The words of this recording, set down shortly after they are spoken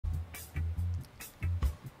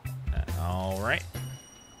All right.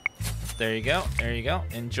 There you go. There you go.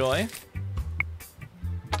 Enjoy.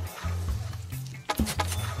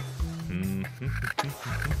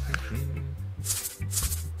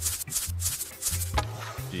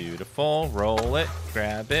 Beautiful. Roll it,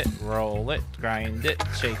 grab it, roll it, grind it,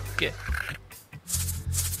 shake it.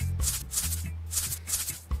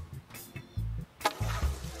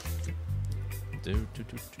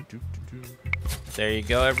 There you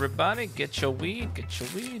go, everybody. Get your weed, get your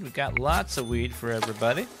weed. We got lots of weed for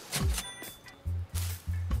everybody.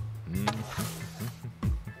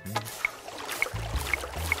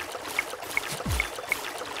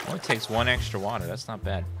 Only takes 1 extra water. That's not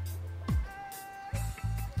bad.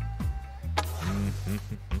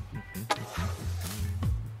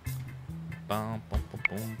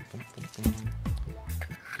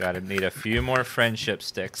 Gotta need a few more friendship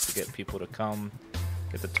sticks to get people to come,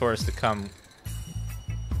 get the tourists to come.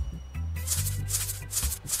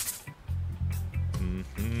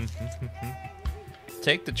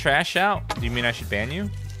 Take the trash out? Do you mean I should ban you?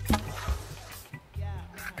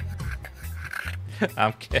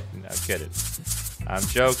 I'm kidding, I'm kidding. I'm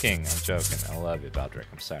joking, I'm joking. I love you, Baldrick,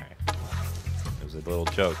 I'm sorry. It was a little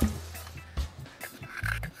joke.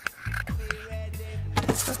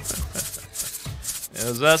 It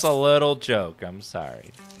was just a little joke, I'm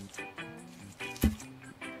sorry.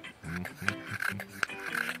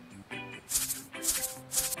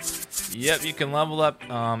 Yep, you can level up,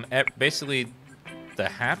 basically, the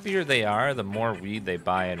happier they are, the more weed they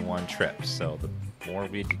buy in one trip. So the more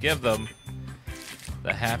weed you give them,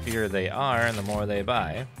 the happier they are and the more they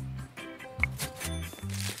buy.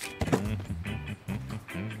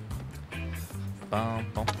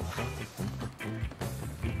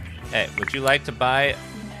 Hey, would you like to buy...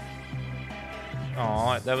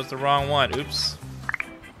 Oh, that was the wrong one. Oops.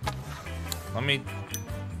 Let me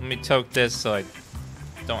toke this so I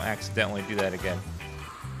don't accidentally do that again.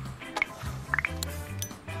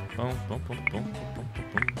 Boom, boom, boom, boom, boom, boom,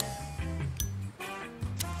 boom.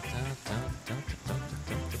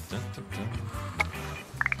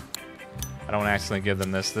 I don't accidentally give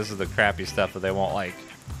them this. This is the crappy stuff that they won't like.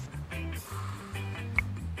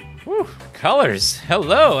 Whew, colors.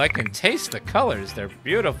 Hello, I can taste the colors. They're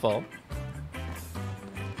beautiful.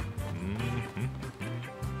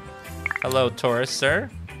 Hello, tourist,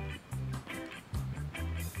 sir.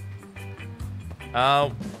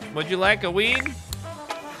 Would you like a weed?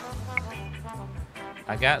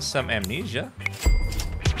 I got some amnesia.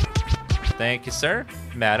 Thank you, sir.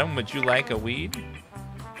 Madam, would you like a weed?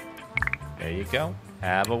 There you go.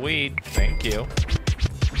 Have a weed. Thank you.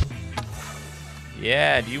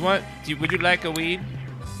 Yeah, would you like a weed?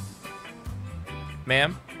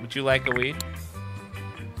 Ma'am, would you like a weed?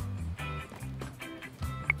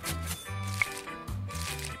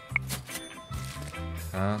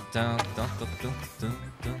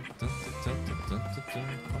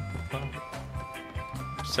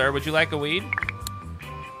 Sir, would you like a weed?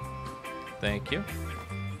 Thank you.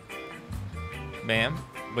 Ma'am,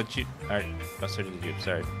 would you... Alright, I started to do,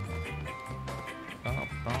 sorry.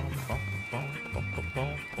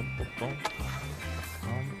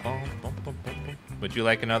 Would you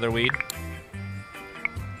like another weed?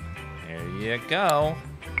 There you go.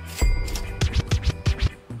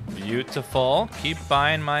 Beautiful. Keep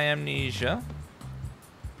buying my amnesia.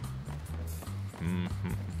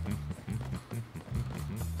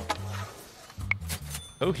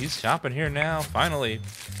 Oh, he's shopping here now, finally.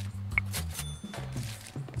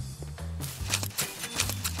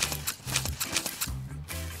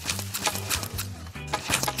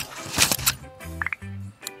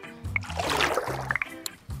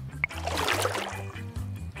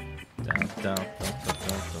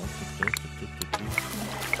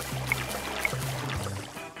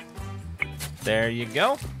 There you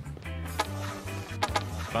go.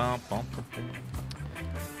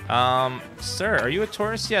 Sir, are you a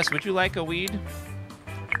tourist? Yes. Would you like a weed?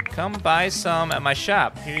 Come buy some at my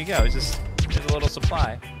shop. Here you go. Here's a little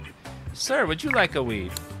supply. Sir, would you like a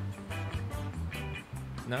weed?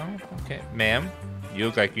 No? Okay. Ma'am, you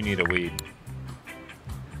look like you need a weed.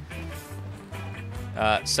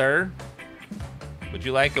 Sir, would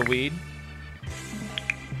you like a weed?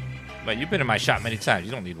 But you've been in my shop many times.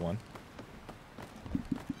 You don't need one.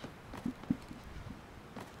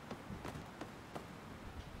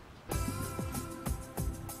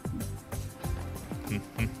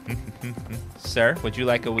 Sir, would you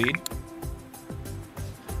like a weed?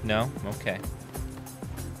 No? Okay.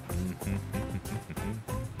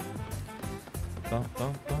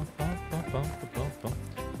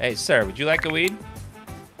 Hey, sir, would you like a weed?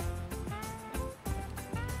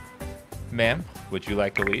 Ma'am, would you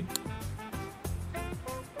like a weed?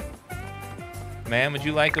 Ma'am, would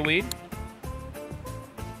you like a weed?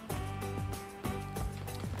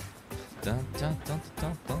 Dun, dun, dun,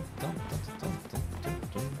 dun, dun, dun, dun, dun, dun, dun,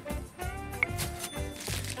 dun.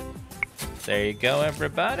 There you go,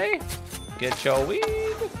 everybody. Get your weed.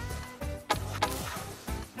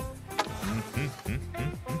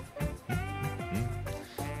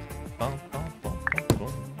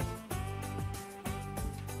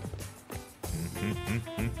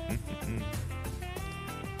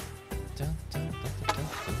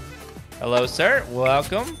 Hello, sir.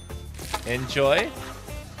 Welcome. Enjoy.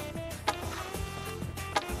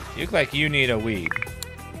 You look like you need a weed.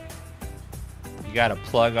 You got a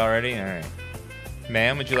plug already? All right.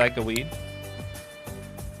 Ma'am, would you like a weed?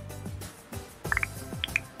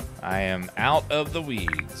 I am out of the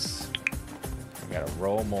weeds. I gotta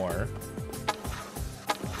roll more.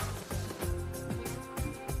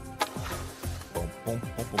 Boom, boom, boom,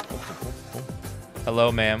 boom, boom, boom, boom.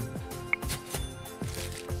 Hello, ma'am.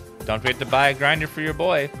 Don't forget to buy a grinder for your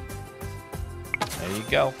boy. There you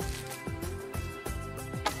go.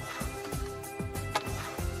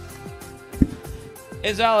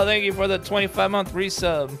 Izala, thank you for the 25-month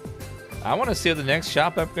resub. I want to see what the next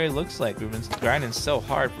shop upgrade looks like. We've been grinding so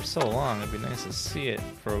hard for so long. It'd be nice to see it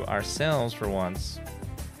for ourselves for once.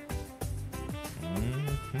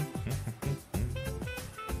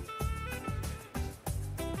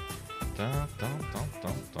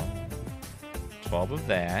 12 of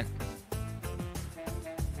that.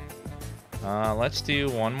 Let's do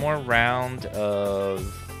one more round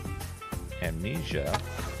of amnesia.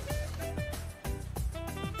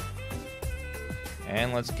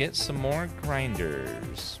 And let's get some more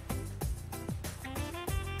grinders.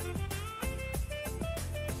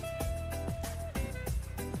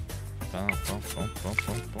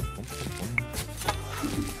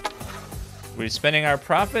 We're spending our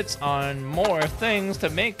profits on more things to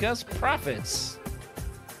make us profits.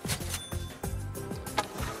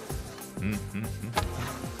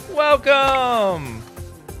 Welcome!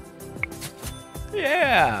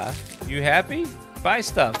 Yeah! You happy? Buy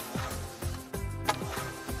stuff.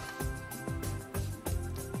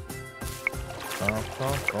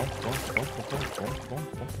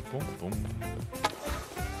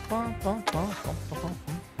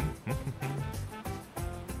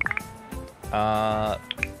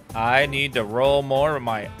 I need to roll more.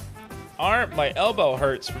 My arm, my elbow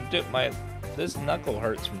hurts from this knuckle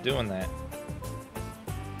hurts from doing that.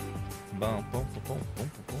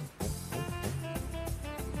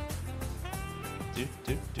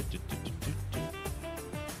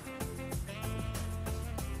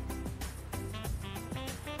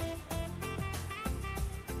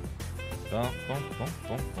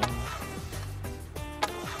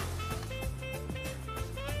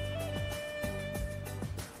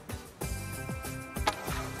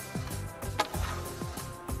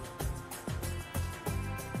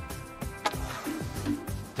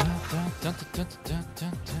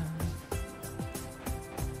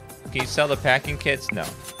 Can you sell the packing kits? No.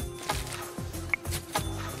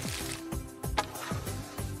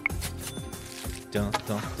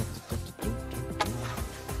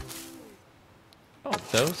 Oh,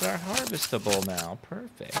 those are harvestable now.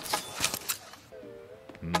 Perfect.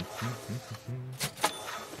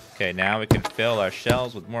 Okay, now we can fill our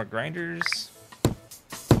shelves with more grinders.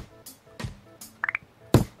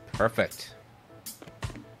 Perfect.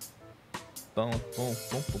 Boom, boom,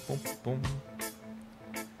 boom, boom, boom, boom.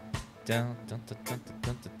 Okay,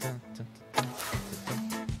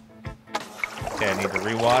 I need to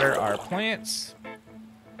rewater our plants.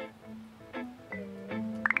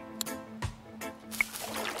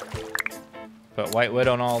 Put White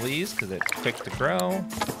Widow on all these because it's quick to grow.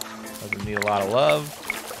 Doesn't need a lot of love.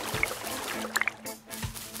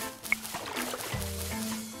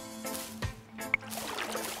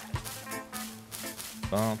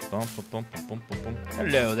 Bump, bump, bump, bump, bump, bump, bump.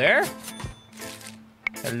 Hello there.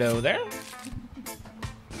 Hello there.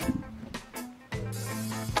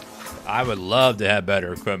 I would love to have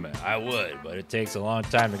better equipment. I would, but it takes a long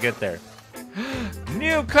time to get there.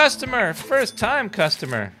 New customer, first time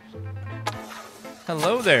customer.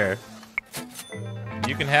 Hello there.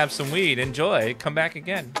 You can have some weed. Enjoy. Come back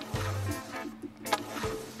again.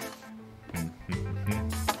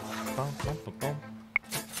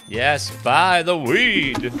 Yes, buy the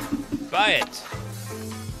weed. Buy it.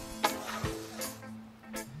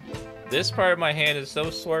 This part of my hand is so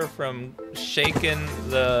sore from shaking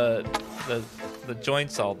the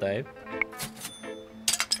joints all day.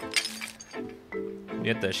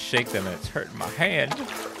 You have to shake them and it's hurting my hand.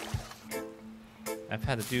 I've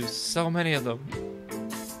had to do so many of them.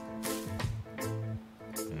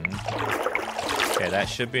 Okay, that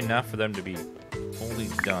should be enough for them to be fully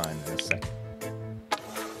done in a second.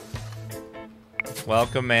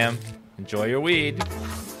 Welcome, ma'am. Enjoy your weed.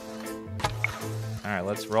 All right,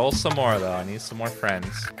 let's roll some more, though. I need some more friends.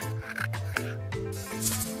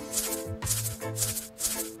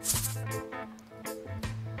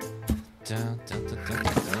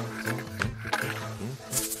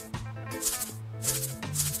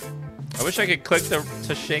 I wish I could click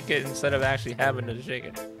to shake it instead of actually having to shake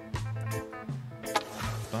it.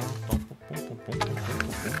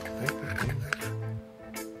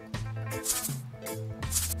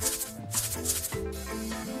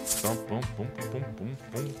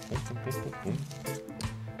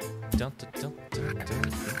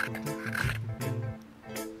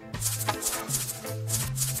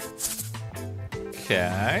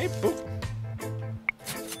 Okay. Boop.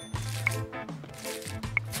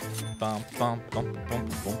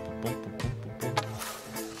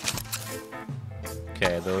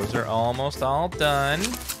 Okay, those are almost all done.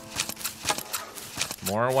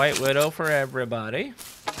 More White Widow for everybody.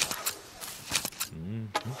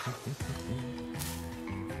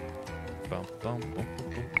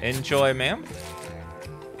 Enjoy, ma'am.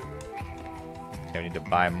 Okay, I need to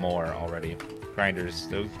buy more already. Grinders,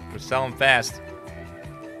 those we're selling fast.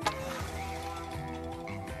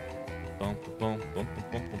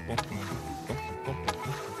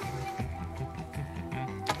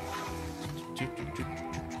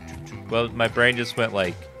 Well, my brain just went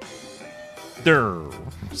like, durr,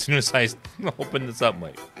 as soon as I opened this up. I'm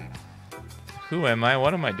like, who am I?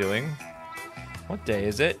 What am I doing? What day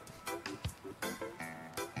is it?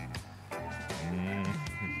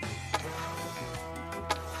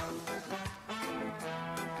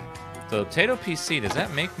 So, Potato PC, does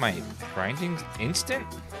that make my grinding instant?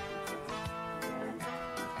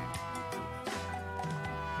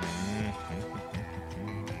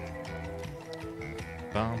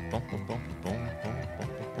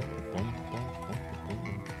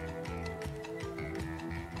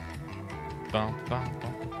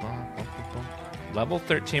 Level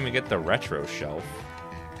 13, we get the retro shelf.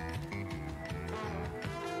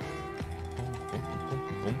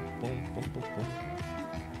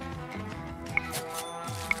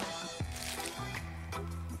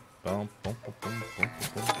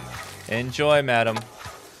 Enjoy, madam.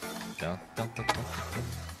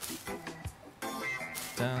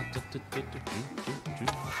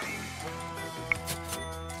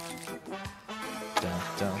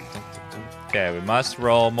 Okay, we must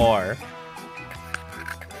roll more.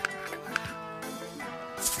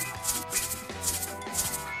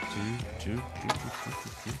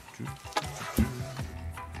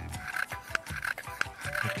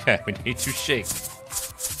 Okay, we need to shake.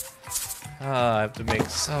 I have to make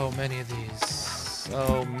so many of these.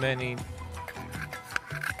 So many.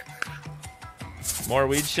 More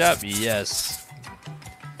weed shop? Yes.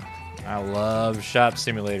 I love shop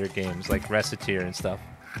simulator games like Reciteer and stuff.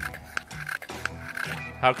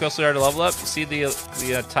 How close we are to level up? You see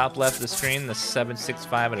the top left of the screen, the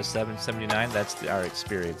 765 out of 779? That's our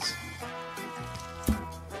experience.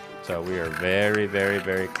 So we are very, very,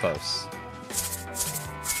 very close.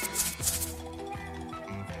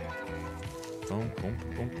 Boom, boom,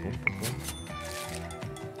 boom, boom, boom.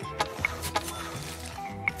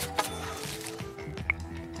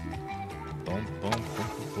 Boom, boom, boom,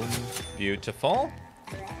 boom, boom. Beautiful.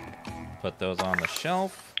 Put those on the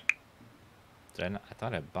shelf. I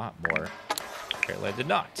thought I bought more. Apparently I did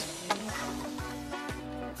not.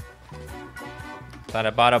 Thought I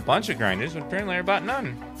bought a bunch of grinders, but apparently I bought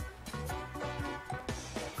none.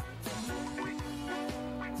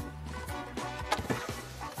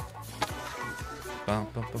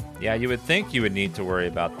 Yeah, you would think you would need to worry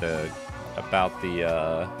about the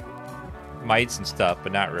mites and stuff,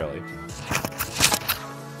 but not really.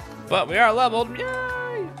 But we are leveled.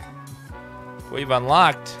 Yay! We've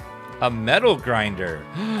unlocked a metal grinder.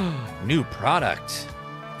 New product.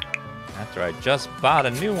 After I just bought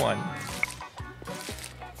a new one.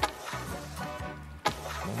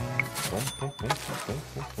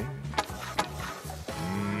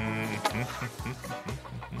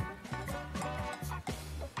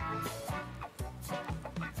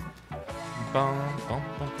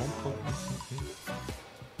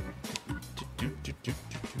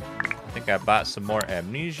 I think I bought some more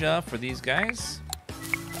amnesia for these guys.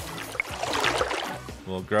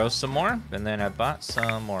 We'll grow some more, and then I bought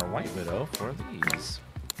some more White Widow for these.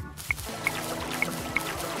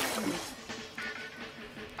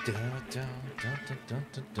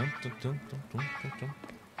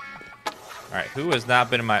 Alright, who has not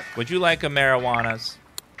been in my... Would you like a marijuanas?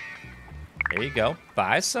 There you go.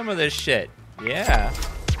 Buy some of this shit. Yeah.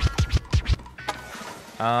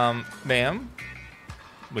 Ma'am,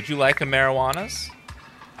 would you like a marijuanas?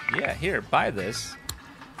 Yeah, here, buy this.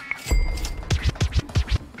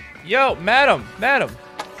 Yo, madam,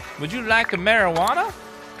 would you like a marijuana?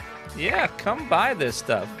 Yeah, come buy this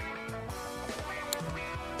stuff.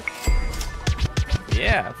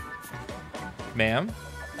 Yeah, ma'am.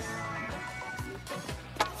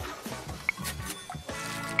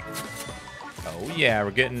 Oh yeah,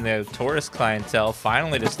 we're getting the tourist clientele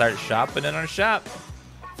finally to start shopping in our shop.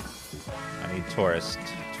 I need tourist.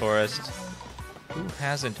 Who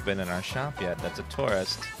hasn't been in our shop yet? That's a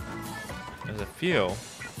tourist. There's a few.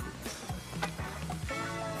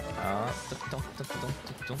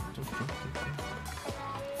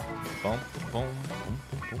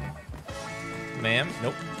 Ma'am,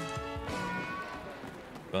 nope.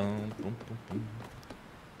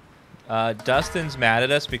 Dustin's mad at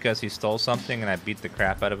us because he stole something and I beat the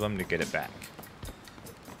crap out of him to get it back.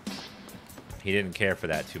 He didn't care for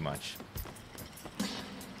that too much.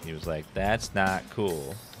 He was like, that's not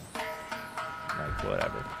cool. Like,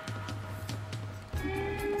 whatever.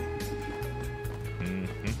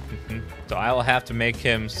 So I will have to make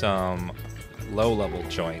him some low-level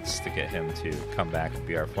joints to get him to come back and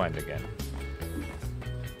be our friend again.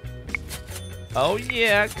 Oh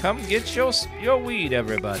yeah, come get your weed,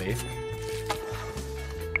 everybody.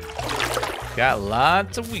 Got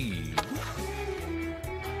lots of weed.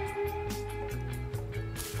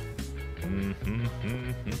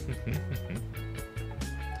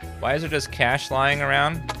 Why is there just cash lying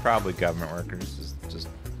around? Probably government workers just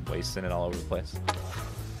wasting it all over the place.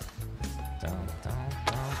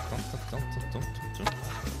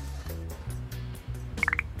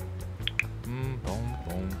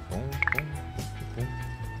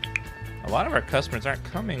 A lot of our customers aren't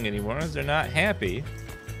coming anymore as they're not happy.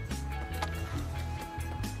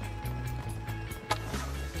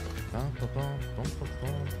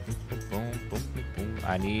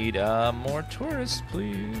 I need more tourists,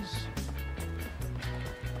 please.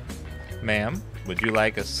 Ma'am, would you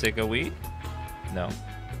like a cig of weed? No.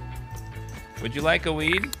 Would you like a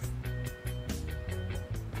weed?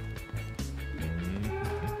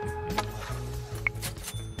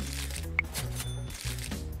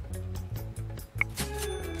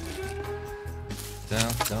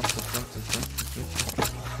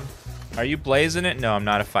 Are you blazing it? No, I'm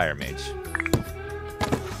not a fire mage.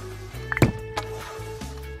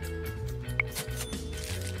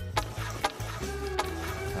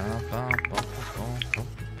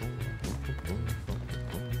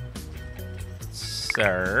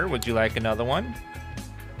 Sir, would you like another one?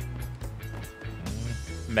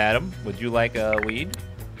 Madam, would you like a weed?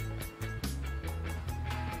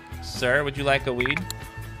 Sir, would you like a weed?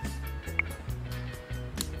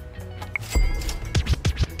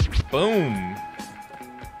 Boom.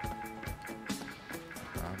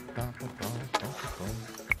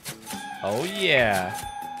 Oh yeah.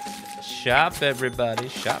 Shop, everybody.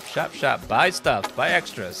 Shop, shop, shop. Buy stuff. Buy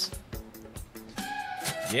extras.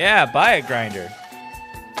 Yeah, buy a grinder.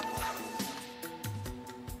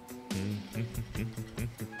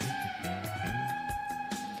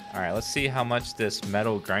 Alright, let's see how much this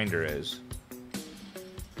metal grinder is.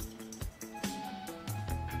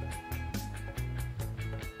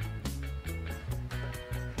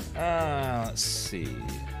 Let's see.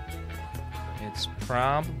 It's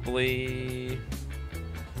probably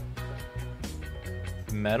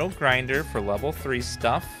metal grinder for level 3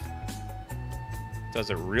 stuff. Does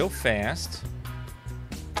it real fast.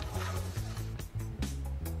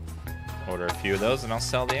 Order a few of those and I'll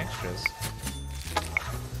sell the extras.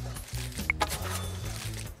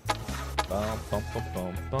 Bum, bum, bum,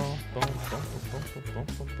 bum, bum, bum, bum, bum, bum,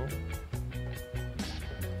 bum, bum.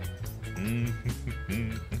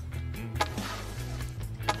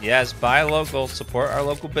 Yes, buy local, support our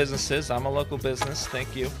local businesses. I'm a local business,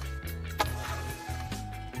 thank you.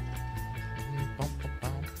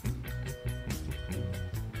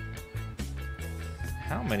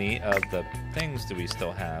 How many of the things do we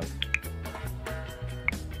still have?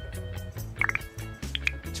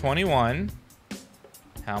 21.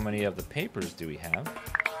 How many of the papers do we have?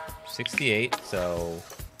 68, so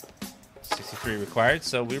 63 required,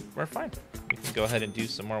 so we're fine. We can go ahead and do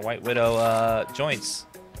some more White Widow joints.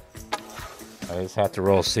 I just have to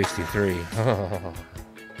roll 63.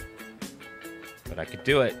 But I could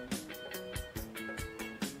do it.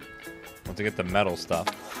 Once I get the metal stuff.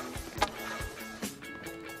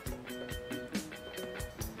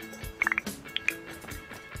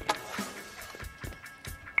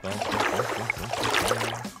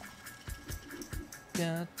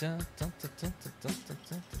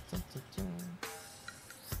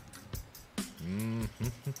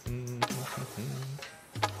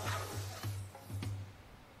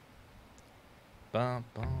 Bum,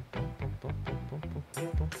 bum, bum, bum, bum, bum, bum, bum,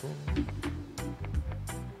 bum, bum.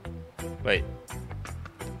 Wait.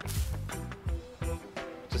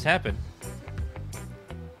 What just happened?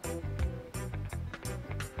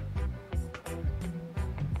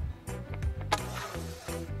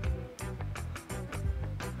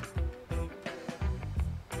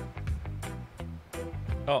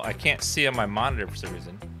 Oh, I can't see on my monitor for some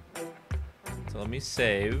reason. So let me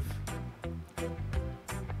save.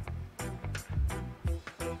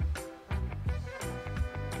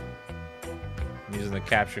 I'm using the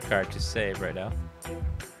capture card to save right now.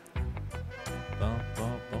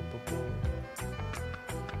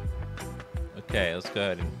 Okay, let's go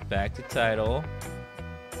ahead and back to title.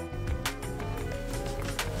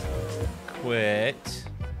 Quit.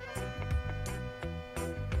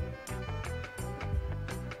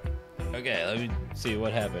 Okay, let me see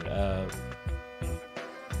what happened.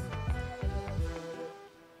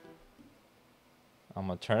 I'm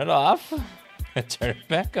gonna turn it off. Turn it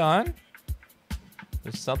back on.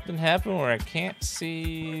 There's something happened where I can't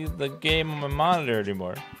see the game on my monitor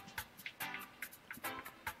anymore.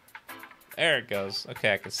 There it goes.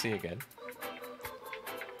 Okay, I can see again.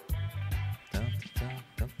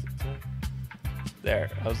 There.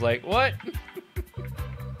 I was like, what?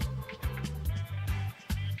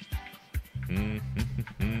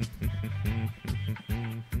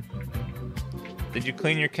 Did you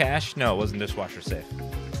clean your cache? No, it wasn't dishwasher safe.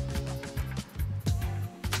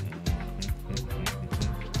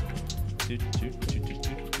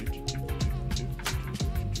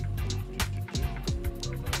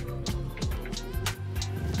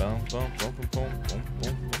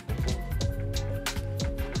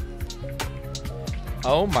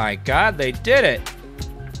 Oh my God, they did it!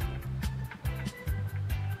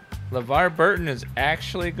 LeVar Burton is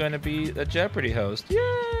actually going to be a Jeopardy host.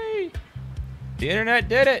 Yay! The internet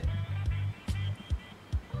did it!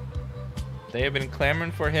 They have been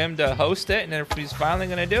clamoring for him to host it, and if he's finally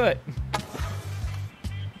going to do it.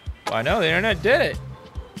 Well, I know, the internet did it.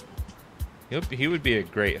 He would be a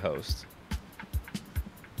great host.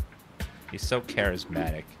 He's so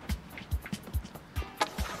charismatic.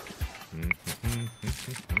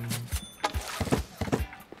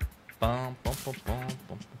 Bum, bum, bum, bum, bum,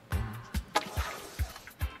 bum.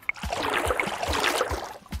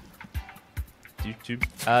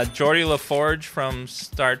 Geordie LaForge from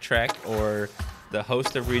Star Trek, or the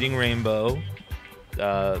host of Reading Rainbow.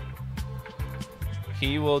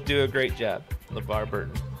 He will do a great job. LeVar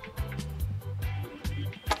Burton.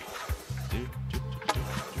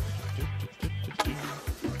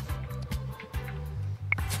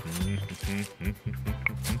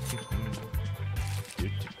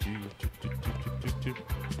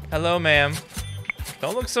 Hello, ma'am.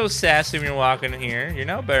 Don't look so sassy when you're walking in here. You're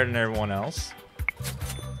no better than everyone else.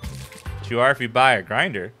 But you are if you buy a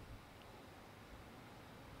grinder.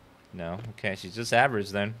 No? Okay, she's just average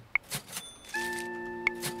then.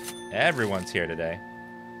 Everyone's here today.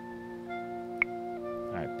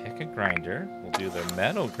 Alright, pick a grinder. We'll do the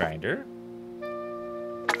metal grinder.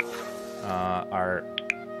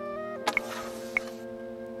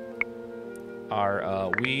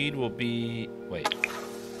 Our weed will be... Wait.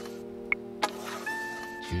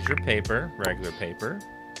 Choose your paper, regular paper.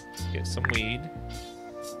 Get some weed.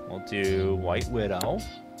 We'll do White Widow.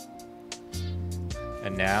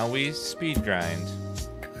 And now we speed grind.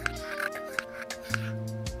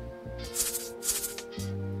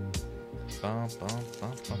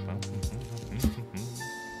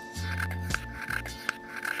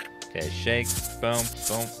 Okay, shake, boom,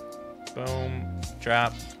 boom, boom,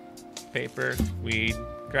 drop, paper, weed,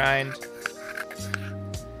 grind.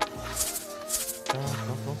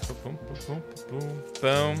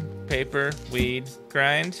 Boom, paper, weed,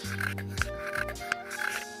 grind.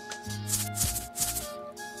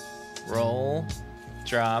 Roll,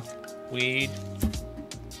 drop, weed,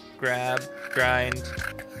 grab, grind,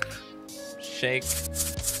 shake,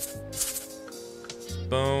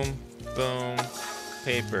 boom, boom,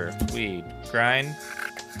 paper, weed, grind.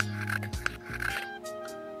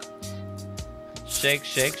 Shake,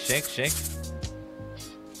 shake, shake, shake.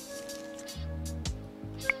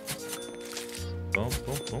 Boom,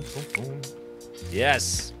 boom, boom, boom, boom.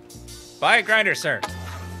 Yes. Buy a grinder, sir.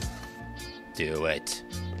 Do it.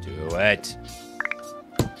 Do it.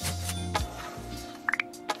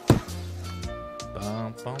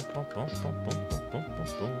 Boom, boom, boom, boom, boom, boom, boom, boom,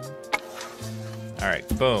 boom. All right,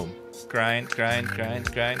 boom. Grind, grind,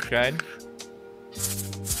 grind, grind, grind.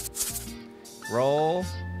 Roll,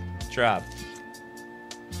 drop.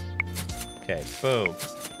 Okay, boom,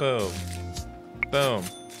 boom, boom.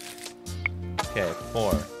 Okay,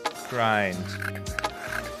 4. Grind.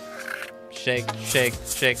 Shake, shake,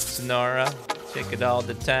 shake, Sonora. Shake it all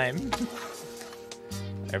the time.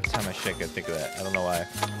 Every time I shake, I think of that. I don't know why.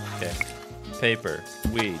 Okay. Paper,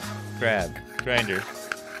 weed, grab, grinder.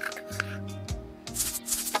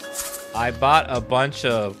 I bought a bunch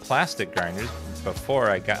of plastic grinders before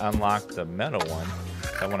I unlocked the metal one.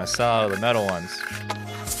 I want to sell the metal ones.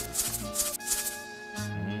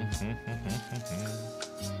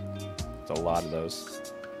 It's a lot of those.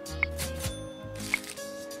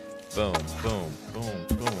 Boom, boom, boom,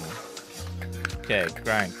 boom. Okay,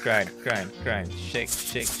 grind, grind, grind, grind. Shake,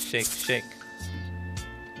 shake, shake, shake.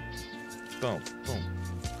 Boom, boom.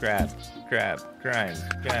 Grab, grab, grind,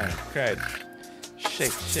 grind, grind.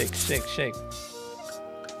 Shake, shake, shake, shake.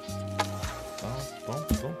 Boom, boom,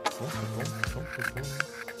 boom, boom, boom, boom, boom, boom.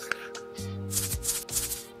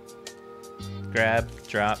 Grab,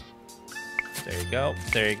 drop. There you go.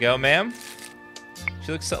 There you go, ma'am.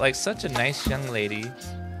 She looks like such a nice young lady.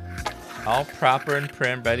 All proper and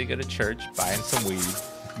prim, ready to go to church, buying some weed.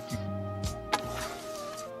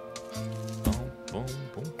 Boom, boom,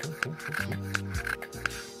 boom, boom, boom, boom, boom.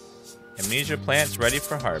 Amnesia plants ready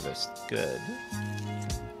for harvest. Good.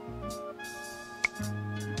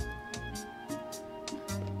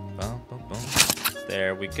 Boom, boom, boom.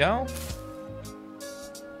 There we go.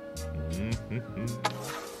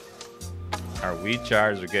 Our weed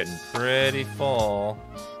jars are getting pretty full.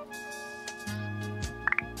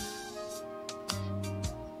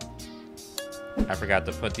 I forgot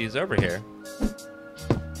to put these over here.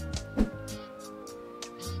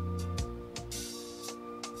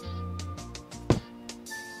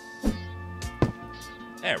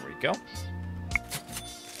 There we go.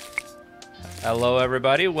 Hello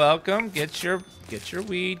everybody, welcome. Get your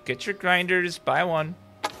weed, get your grinders, buy one.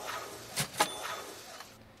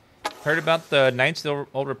 Heard about the Knights of the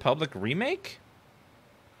Old Republic remake?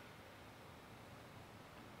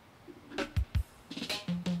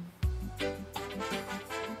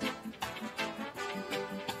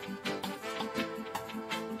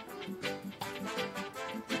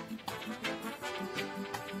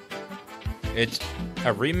 It's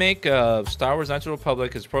a remake of Star Wars Knights of the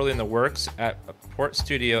Republic is reportedly in the works at a port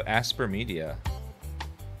studio Asper Media.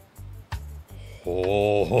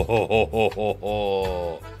 Oh,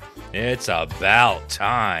 it's about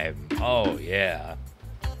time. Oh, yeah.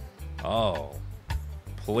 Oh,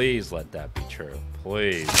 please let that be true.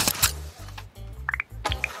 Please.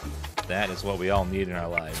 That is what we all need in our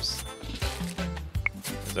lives.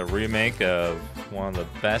 It's a remake of one of the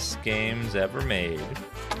best games ever made.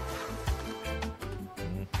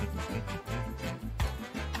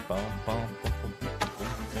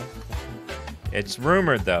 It's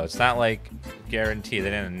rumored though. It's not like guaranteed. They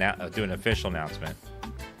didn't do an official announcement.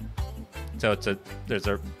 So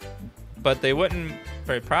but they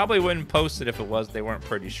probably wouldn't post it if it was. They weren't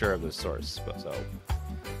pretty sure of the source. So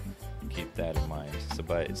keep that in mind. So,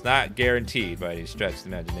 but it's not guaranteed by any stretch of the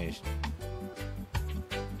imagination.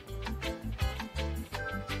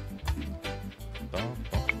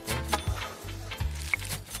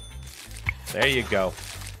 There you go.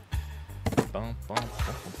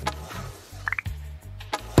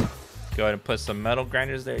 Go ahead and put some metal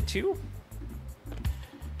grinders there too.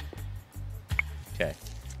 Okay.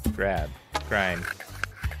 Grab. Grind.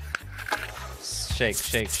 Shake,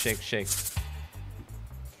 shake, shake, shake.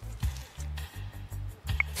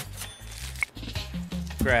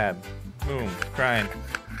 Grab. Boom. Grind.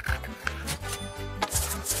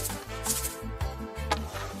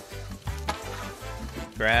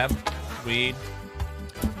 Grab. Weed.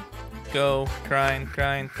 Go. Grind,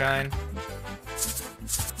 grind, grind.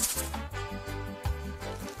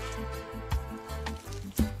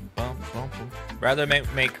 Rather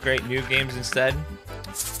make great new games instead?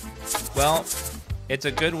 Well, it's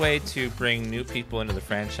a good way to bring new people into the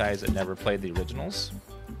franchise that never played the originals.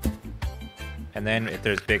 And then if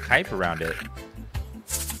there's big hype around it,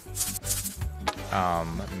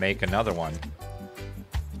 make another one.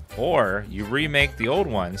 Or you remake the old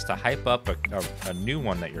ones to hype up a new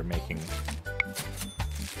one that you're making.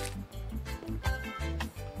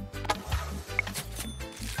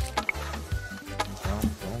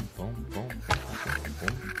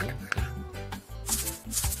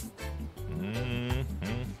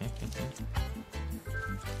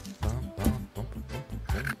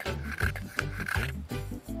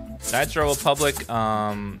 Knights of the Republic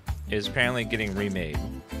is apparently getting remade.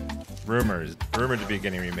 Rumored to be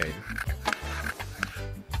getting remade.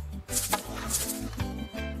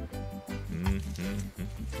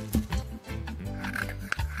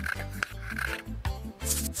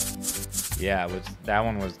 Yeah,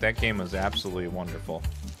 that game was absolutely wonderful.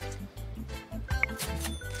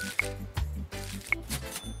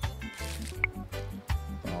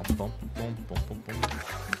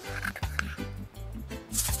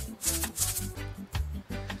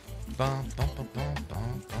 Bum, bum, bum, bum,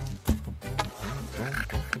 bum, bum, bum, bum, bum, bum,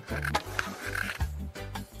 bum, bum, bum.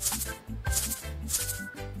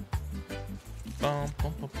 Bum,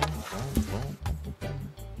 bum, bum, bum, bum, bum, bum, bum.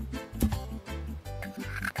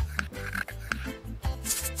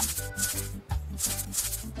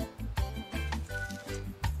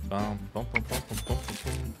 Bum, bum, bum, bum, bum, bum, bum,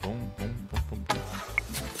 bum, bum, bum, bum.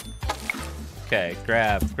 Okay,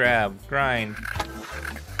 grab, grind.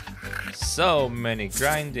 So many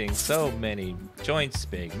grinding, so many joints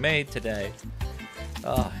being made today.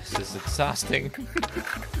 Oh, this is exhausting.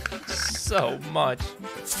 So much.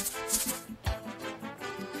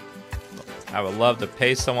 I would love to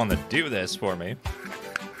pay someone to do this for me.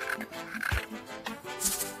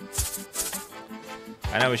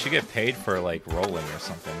 I know we should get paid for like rolling or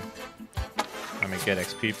something. I mean, get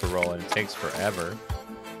XP for rolling. It takes forever.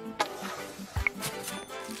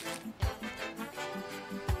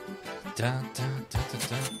 Dun, dun, dun, dun,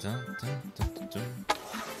 dun, dun, dun, dun.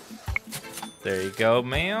 There you go,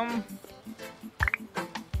 ma'am.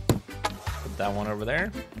 Put that one over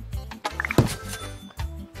there.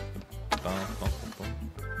 Bum, bum, bum, bum.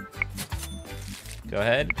 Go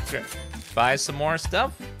ahead, buy some more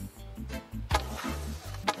stuff.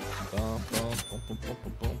 Bum, bum, bum, bum, bum,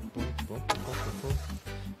 bum, bum, bum, bum, bum, bum.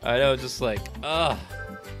 I know, just like,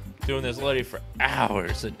 doing this literally for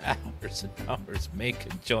hours and hours and hours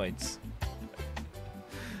making joints.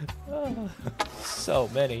 So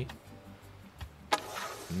many.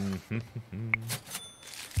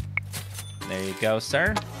 There you go,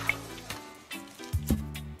 sir.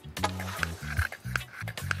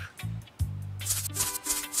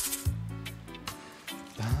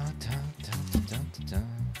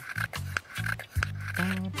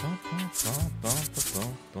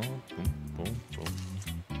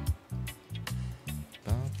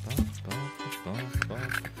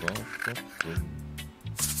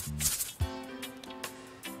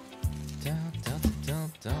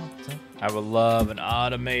 I would love an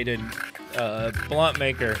automated blunt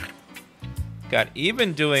maker. God,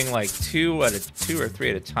 even doing like two or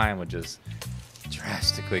three at a time would just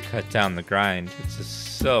drastically cut down the grind. It's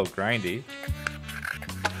just so grindy.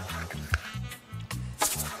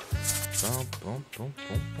 Boom, boom, boom,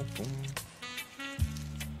 boom, boom, boom.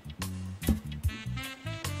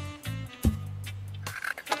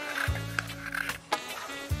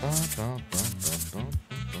 Bum, bum, bum, bum, bum, bum.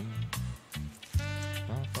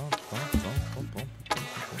 Bum, bum, bum, bum, bum, bum, bum,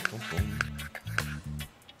 bum, bum.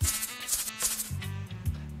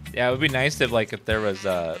 Yeah, it would be nice if there was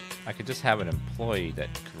I could just have an employee that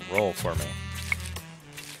could roll for me.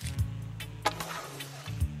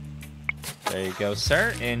 There you go,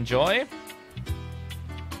 sir. Enjoy.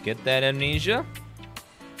 Get that amnesia.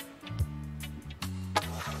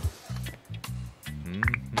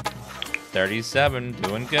 37,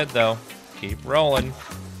 doing good though. Keep rolling.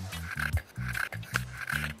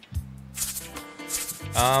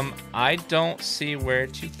 I don't see where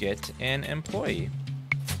to get an employee.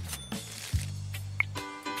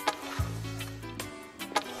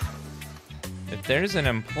 If there's an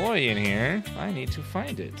employee in here, I need to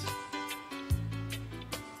find it.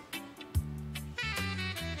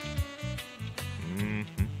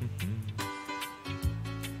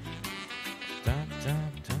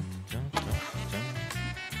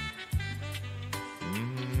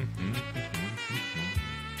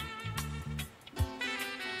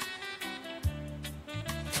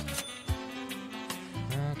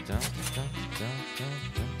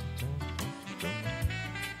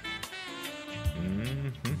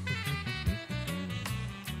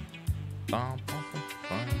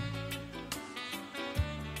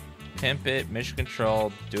 Pimp it, mission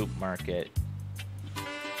control, dupe market.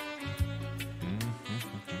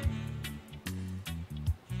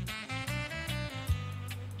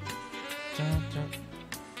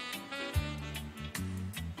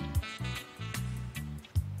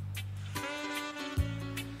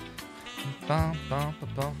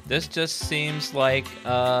 This just seems like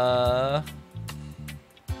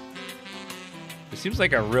it seems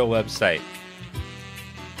like a real website.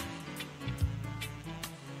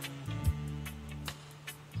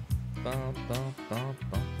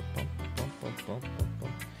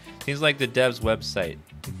 Seems like the dev's website.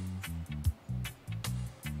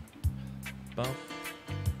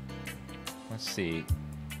 Let's see.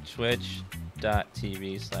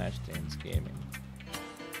 Twitch.tv/DansGaming.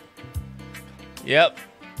 Yep.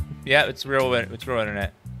 Yeah, it's real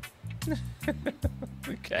internet.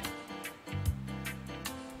 Okay.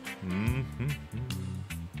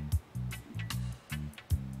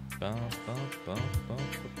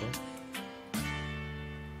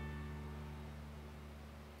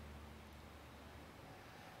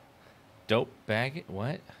 Dope bag.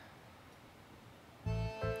 What?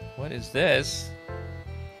 What is this?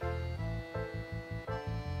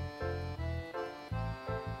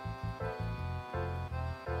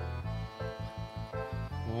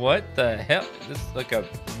 What the hell? This is like a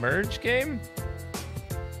merge game?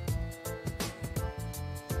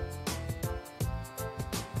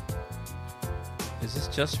 Is this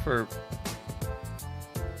just for...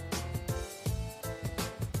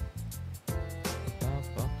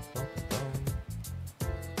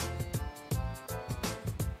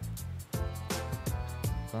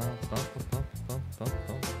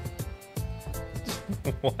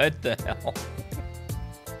 What the hell?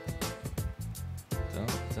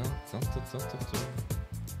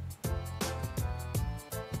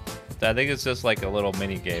 I think it's just like a little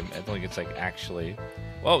mini game. I don't think it's like actually...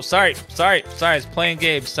 Whoa, sorry. I was playing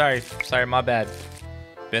games. Sorry, my bad.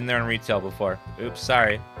 Been there in retail before. Oops,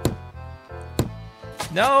 sorry.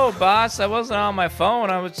 No, boss, I wasn't on my phone.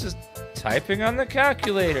 I was just typing on the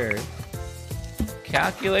calculator.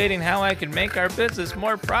 Calculating how I can make our business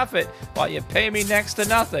more profit while you pay me next to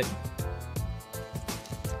nothing.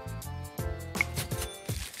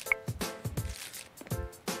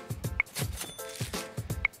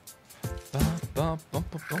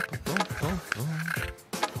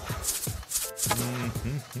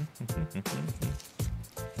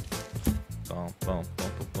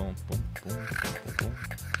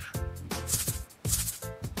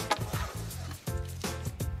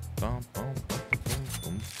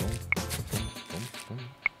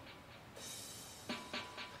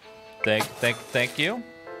 Thank you.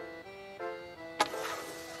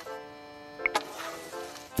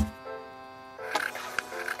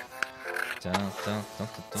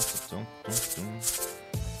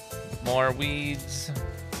 More weeds.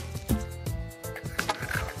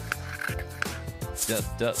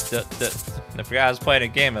 I forgot I was playing a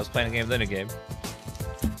game. I was playing a game within a game.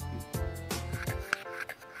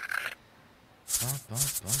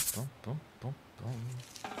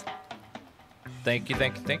 Thank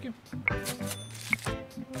you.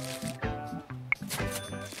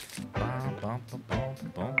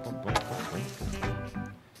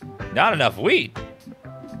 Not enough weed.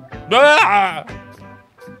 Ah!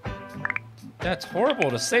 That's horrible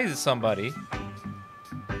to say to somebody.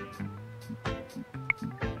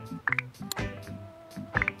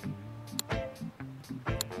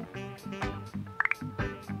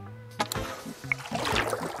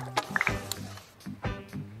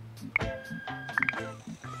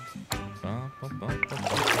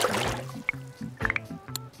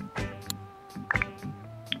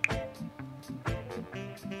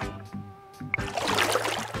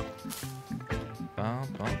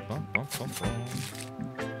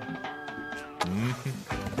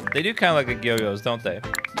 They do kind of look like yo-yos, don't they? I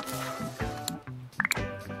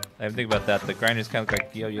didn't think about that. The grinders kind of look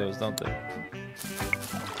like yo-yos, don't they?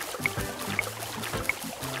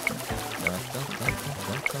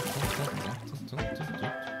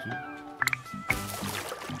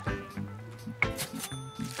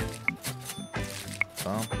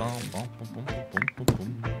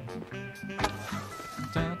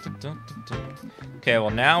 Okay,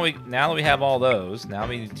 well now that we have all those, now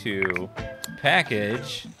we need to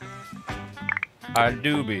package our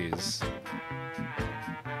doobies.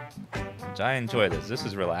 Which I enjoy this. This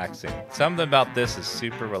is relaxing. Something about this is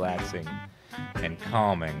super relaxing and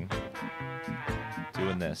calming.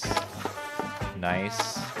 Doing this.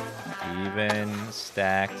 Nice, even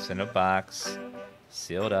stacks in a box,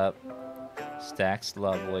 sealed up, stacks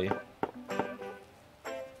lovely.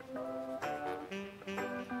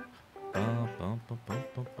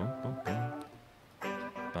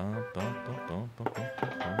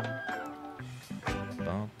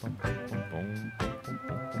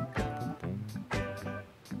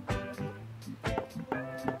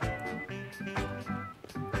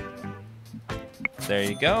 There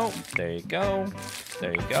you go. There you go.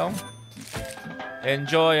 There you go.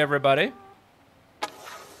 Enjoy, everybody.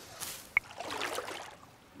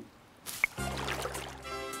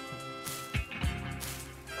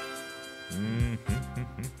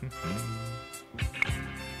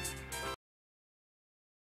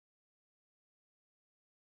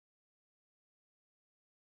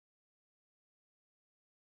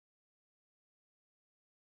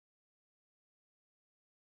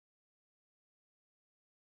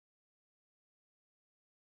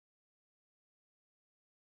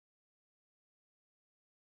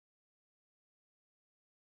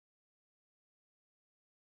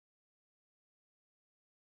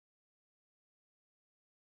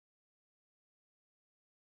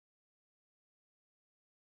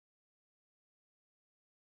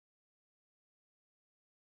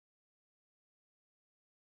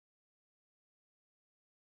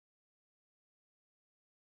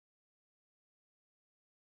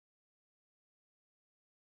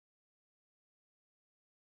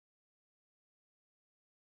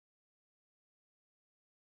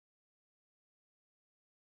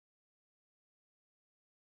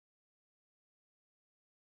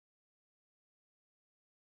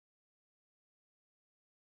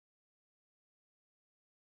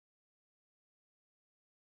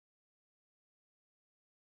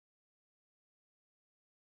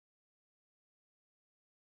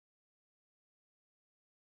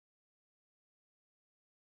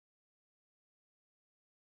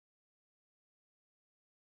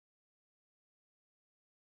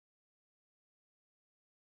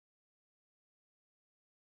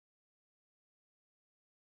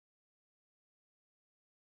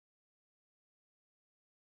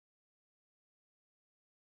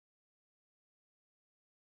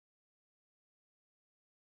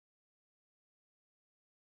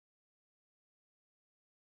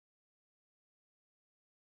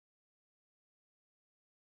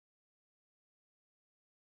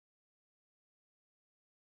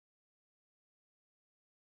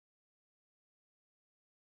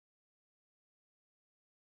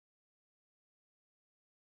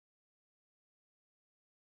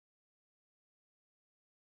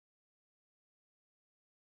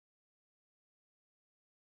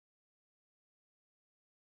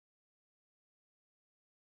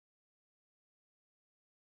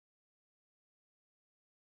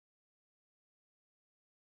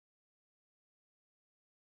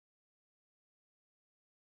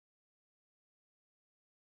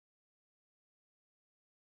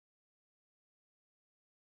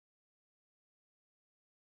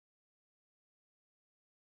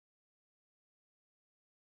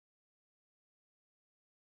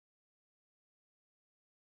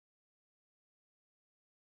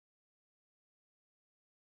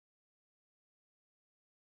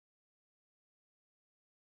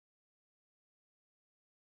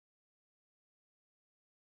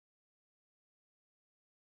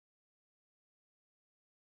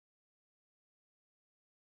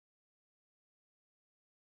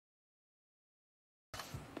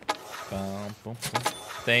 Boom, boom, boom.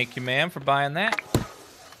 Thank you, ma'am, for buying that.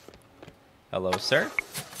 Hello, sir.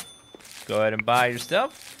 Go ahead and buy your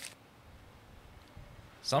stuff.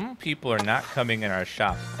 Some people are not coming in our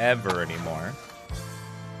shop ever anymore.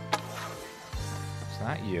 It's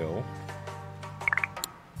not you.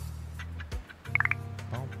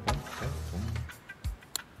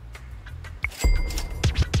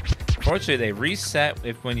 Fortunately, they reset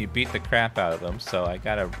when you beat the crap out of them, so I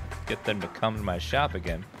gotta get them to come to my shop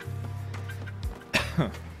again.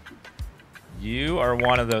 You are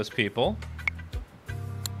one of those people.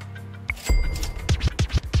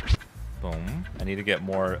 Boom. I need to get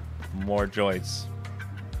more joints.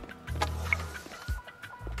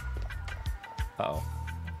 Uh-oh.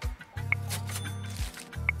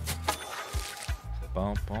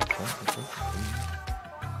 Boom, boom, boom, boom, boom.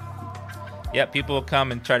 Yeah, people will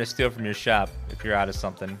come and try to steal from your shop if you're out of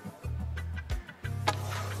something.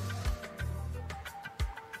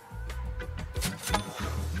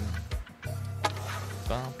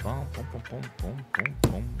 Boom, boom, boom, boom, boom, boom,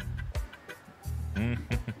 boom.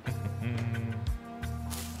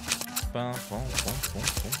 Boom, boom, boom, boom, boom,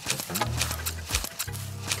 boom.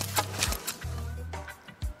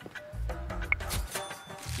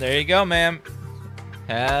 There you go, ma'am.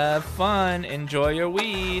 Have fun. Enjoy your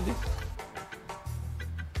weed.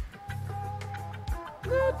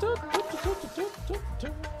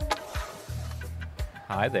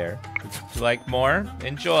 Hi there. Would you like more?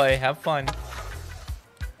 Enjoy. Have fun.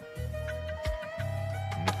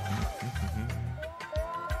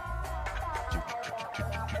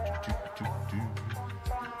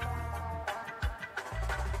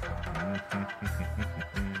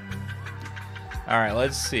 All right,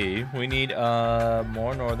 let's see. We need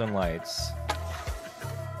more Northern Lights.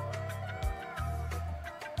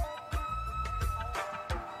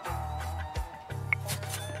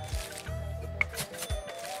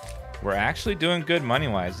 We're actually doing good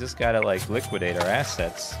money-wise. Just gotta like liquidate our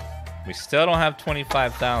assets. We still don't have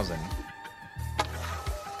 25,000,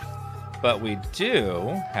 but we do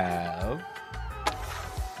have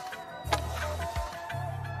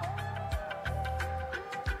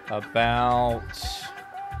about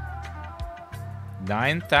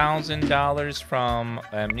 $9,000 from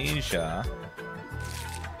Amnesia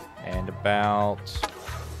and about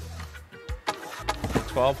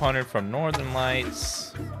 1,200 from Northern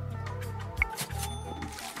Lights.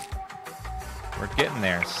 We're getting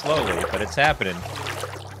there slowly, but it's happening.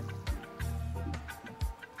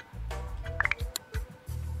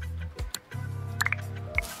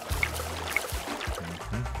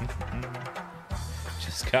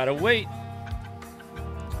 Just gotta wait.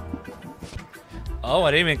 Oh, I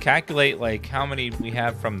didn't even calculate like how many we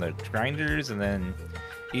have from the grinders, and then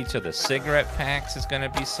each of the cigarette packs is gonna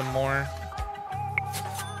be some more.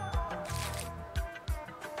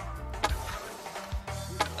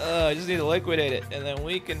 I just need to liquidate it, and then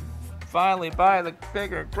we can finally buy the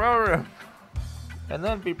bigger grow room, and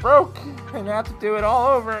then be broke and have to do it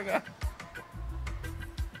all over again.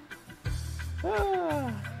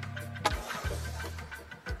 Boom,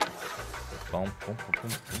 boom, boom, boom,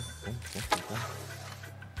 boom, boom, boom.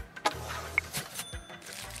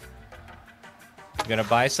 You gonna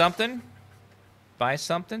buy something? Buy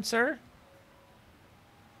something, sir?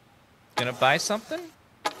 Gonna buy something?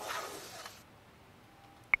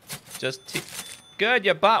 Good,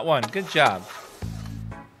 you bought one. Good job.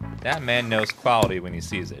 That man knows quality when he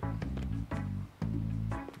sees it.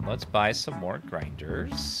 Let's buy some more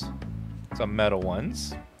grinders. Some metal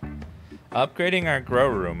ones. Upgrading our grow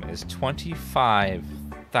room is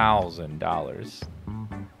 $25,000.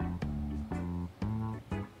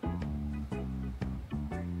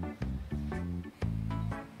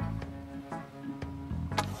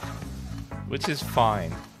 Which is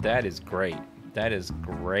fine. That is great. That is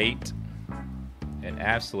great and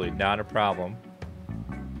absolutely not a problem.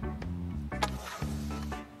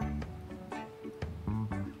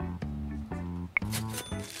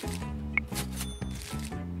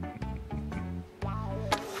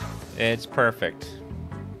 It's perfect.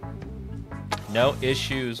 No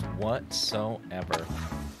issues whatsoever.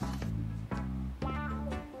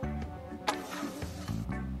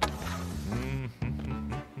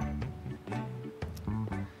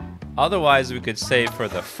 Otherwise, we could save for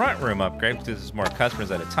the front room upgrade because there's more customers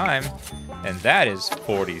at a time, and that is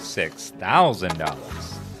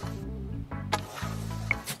 $46,000.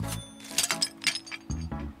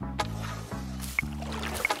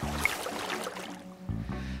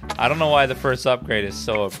 I don't know why the first upgrade is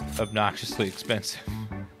so obnoxiously expensive.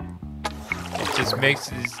 It just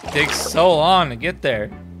takes so long to get there.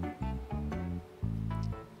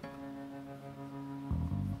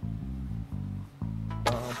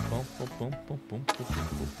 boom, boom, boom, boom,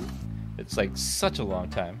 boom, boom. It's like such a long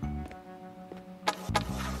time.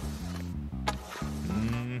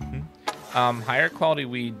 Higher quality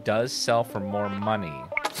weed does sell for more money.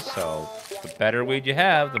 So the better weed you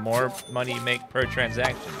have, the more money you make per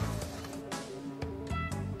transaction.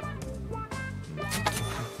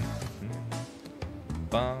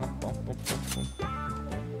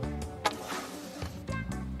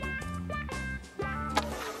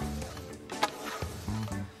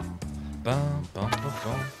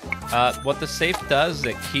 What the safe does is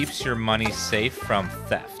it keeps your money safe from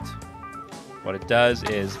theft. What it does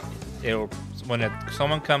is, when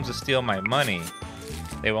someone comes to steal my money,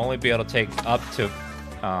 they will only be able to take up to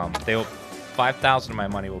 5,000 of my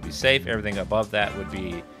money will be safe. Everything above that would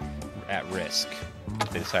be at risk if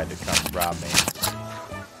they decide to come rob me.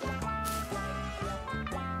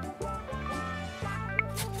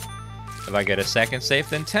 If I get a second safe,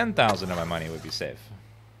 then 10,000 of my money would be safe.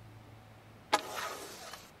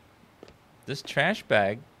 This trash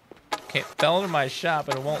bag fell into my shop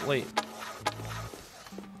and it won't leave.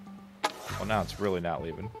 Well, now it's really not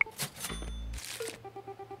leaving.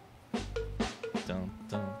 Dun,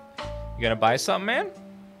 dun. You gonna buy something, man?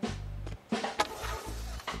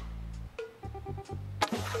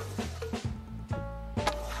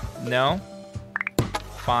 No?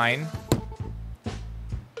 Fine.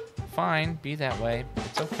 Fine, be that way.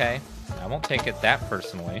 It's okay. I won't take it that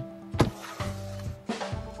personally.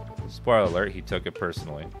 Spoiler alert, he took it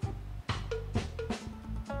personally.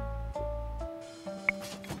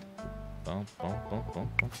 Boom, boom, boom, boom,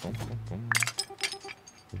 boom, boom, boom, boom.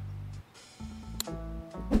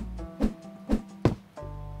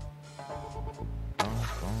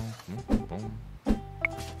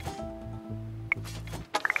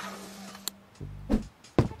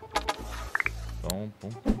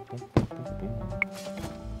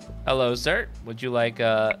 Hello, sir. Would you like, you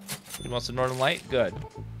want some Northern Light? Good.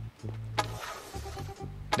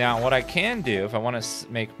 Now, what I can do, if I want to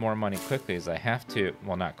make more money quickly, is I have to,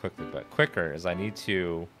 well, not quickly, but quicker, is I need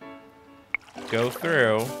to go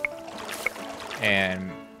through and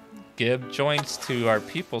give joints to our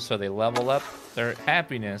people so they level up their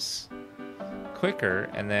happiness quicker,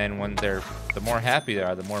 and then when the more happy they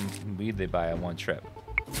are, the more weed they buy on one trip.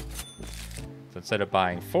 So instead of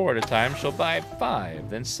buying 4 at a time, she'll buy 5,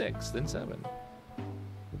 then 6, then 7.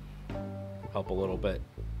 Help a little bit.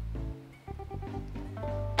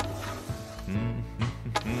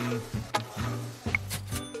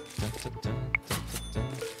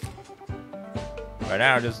 Right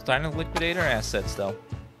now, we're just trying to liquidate our assets, though.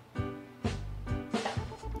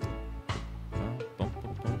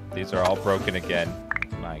 These are all broken again.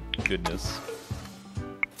 My goodness.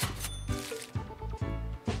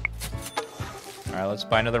 Alright, let's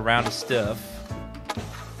buy another round of stuff.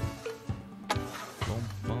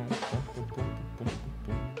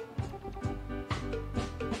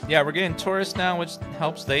 Yeah, we're getting tourists now, which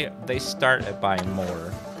helps. They start at buying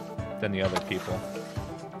more than the other people.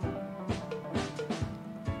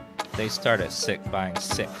 They start at buying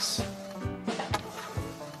 6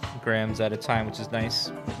 grams at a time, which is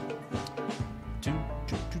nice.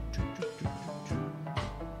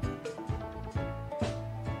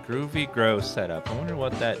 Groovy Grow setup. I wonder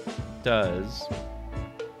what that does.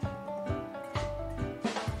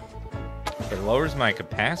 It lowers my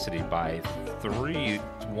capacity by 3-1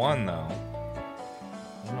 though.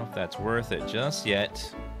 I don't know if that's worth it just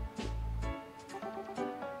yet.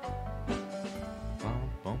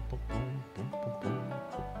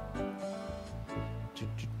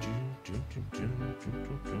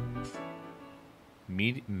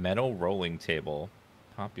 Metal rolling table.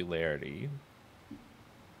 Popularity.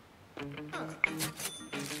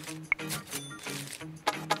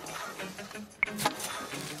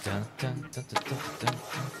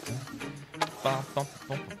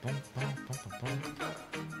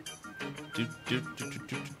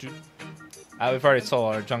 We've already sold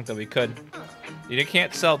all our junk that we could. You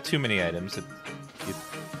can't sell too many items. It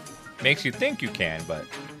makes you think you can, but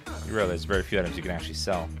you realize there's very few items you can actually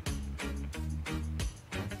sell.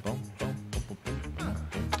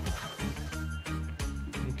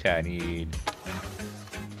 Okay, I need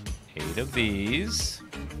 8 of these.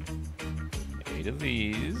 8 of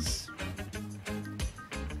these.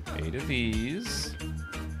 8 of these.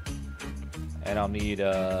 And I'll need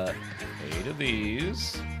 8 of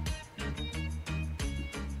these.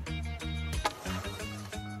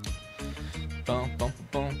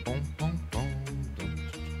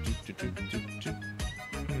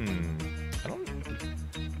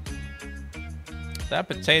 That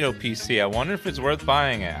potato PC, I wonder if it's worth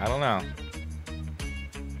buying it. I don't know.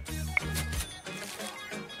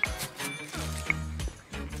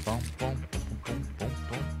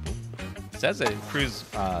 says it improves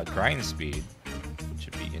grind speed, which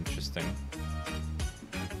would be interesting.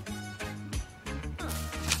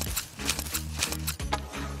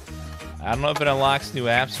 I don't know if it unlocks new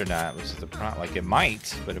apps or not, which is the problem. Like, it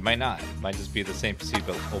might, but it might not. It might just be the same PC,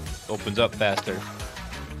 but opens up faster.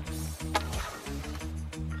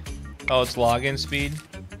 Oh, it's login speed?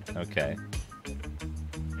 Okay.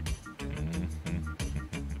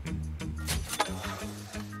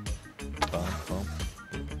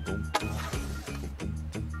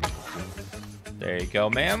 There you go,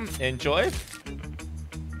 ma'am. Enjoy.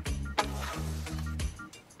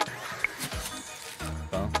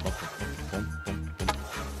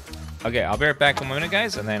 Okay, I'll be right back in a minute,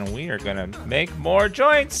 guys, and then we are gonna make more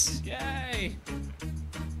joints. Yay!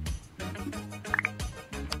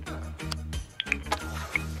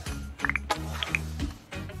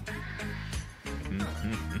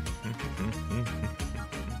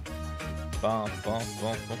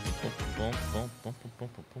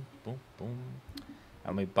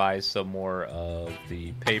 Let me buy some more of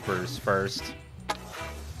the papers first.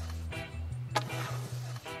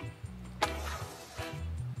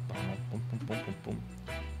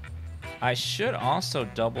 I should also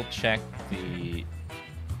double check the...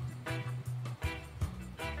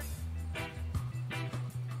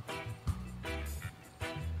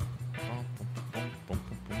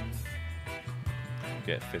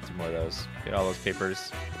 Get 50 more of those. Get all those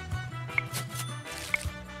papers.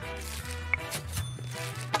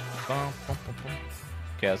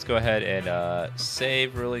 Okay, let's go ahead and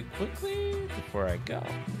save really quickly before I go.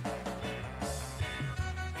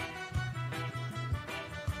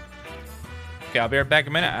 Okay, I'll be right back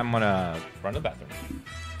in a minute. I'm gonna run to the bathroom.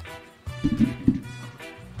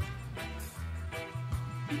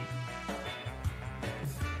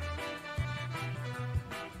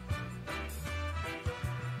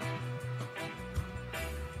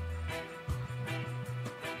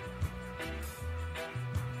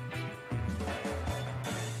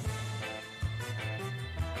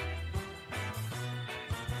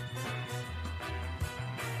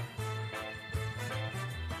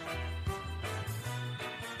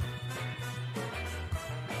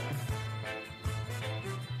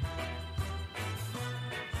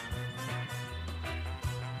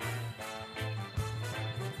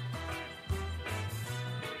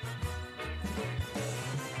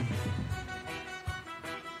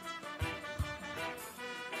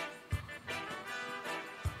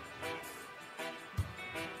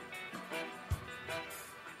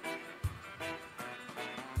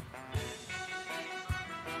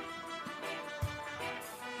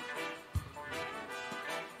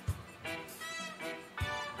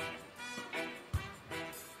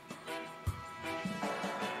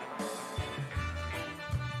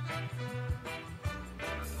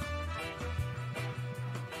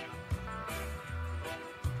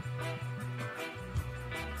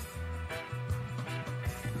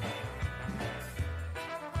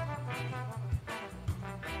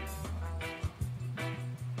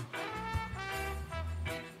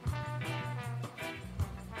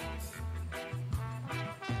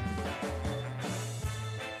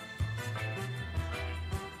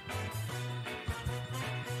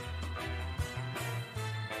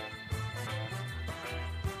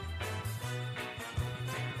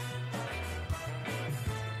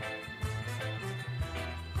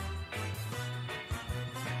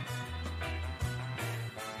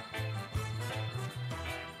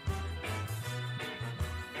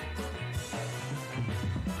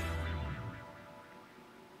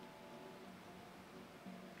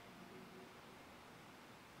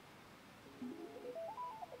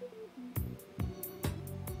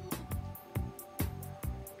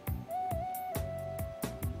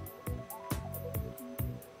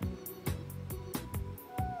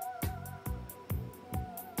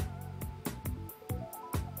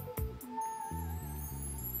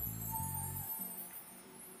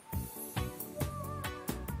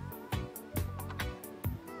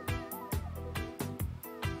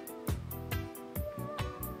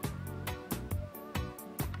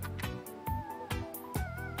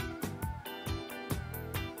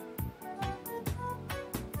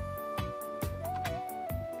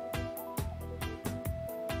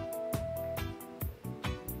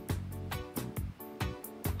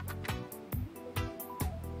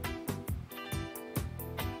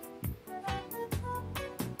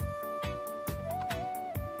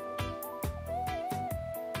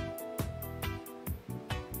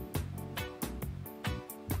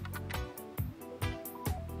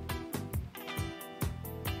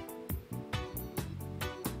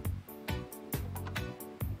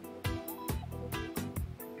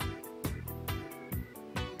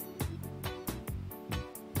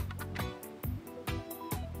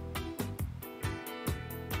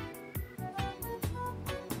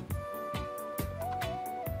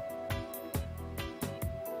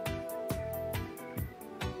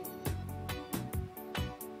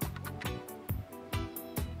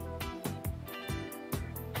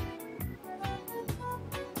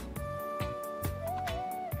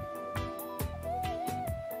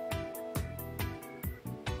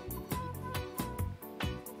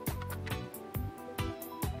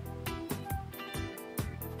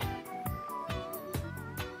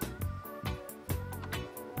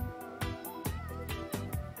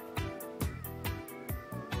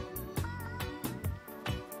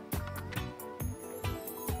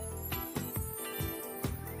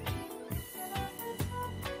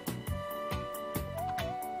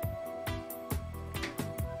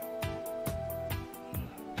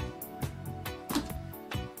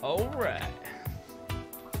 All right.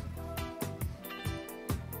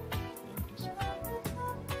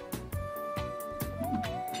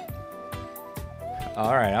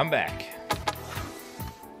 All right, I'm back.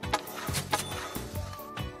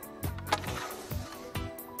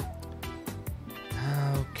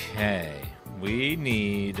 Okay, we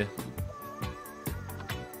need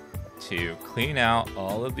to clean out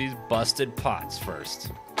all of these busted pots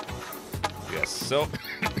first. We got so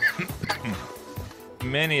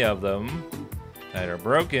many of them that are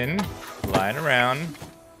broken, lying around,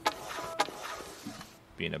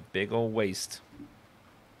 being a big old waste.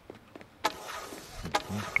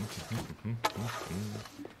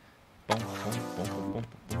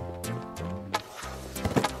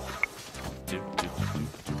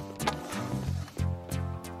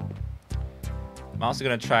 I'm also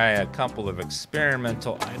going to try a couple of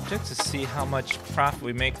experimental objects to see how much profit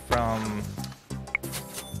we make from...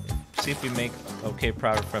 See if we make okay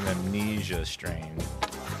profit from Amnesia strain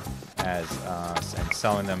as and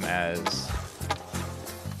selling them as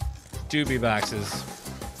doobie boxes.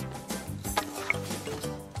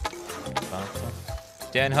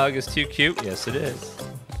 Dan Hug is too cute. Yes, it is.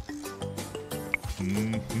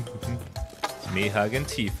 It's me hugging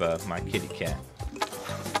Tifa, my kitty cat.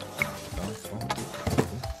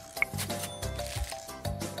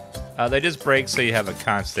 They just break so you have a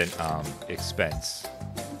constant expense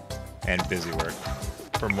and busy work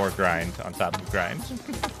for more grind on top of grind.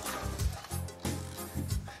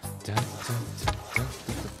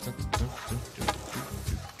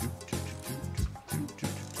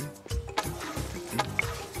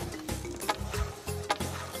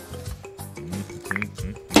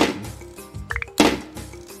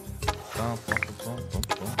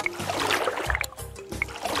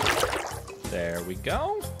 There we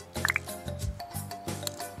go.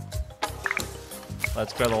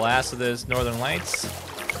 Let's go to the last of this Northern Lights.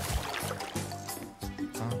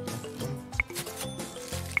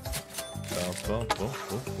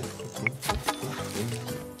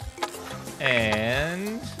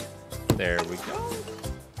 And there we go.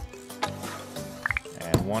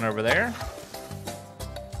 And one over there.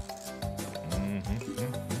 I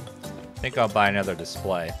think I'll buy another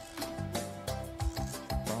display.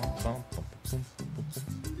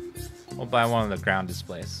 We'll buy one of the ground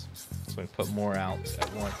displays. So we put more out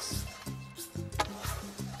at once.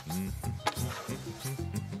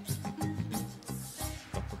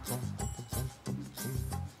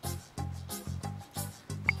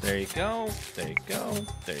 There you go. There you go.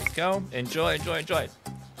 There you go. Enjoy, enjoy, enjoy.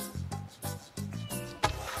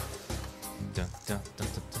 Dun, dun, dun, dun,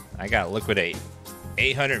 dun. I gotta liquidate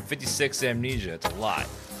 856 amnesia. It's a lot.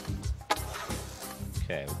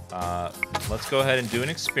 Okay. Let's go ahead and do an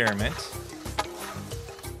experiment.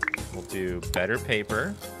 We'll do better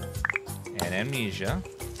paper and amnesia.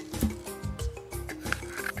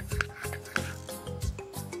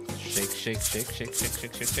 Shake, shake, shake, shake, shake,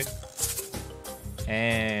 shake, shake, shake.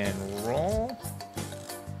 And roll.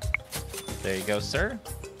 There you go, sir.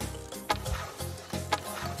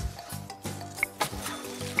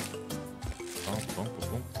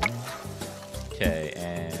 Okay,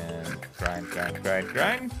 and grind, grind, grind,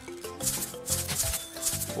 grind.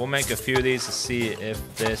 We'll make a few of these to see if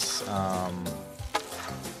this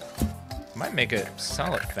might make it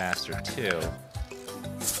sell it faster too.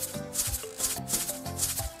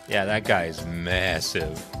 Yeah, that guy is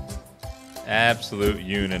massive. Absolute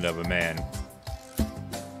unit of a man.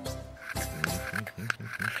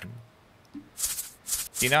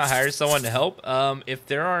 Do you not hire someone to help? If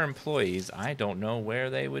there are employees, I don't know where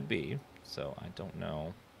they would be. So I don't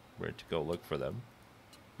know where to go look for them.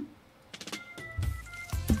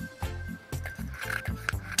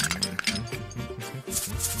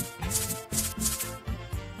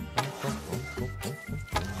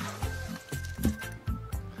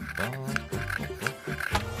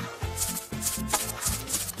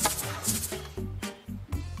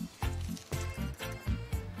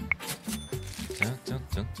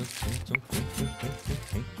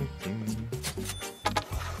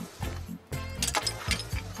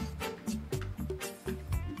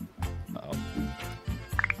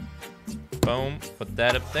 Boom, put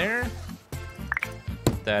that up there.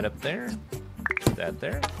 Put that up there. Put that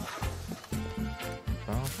there.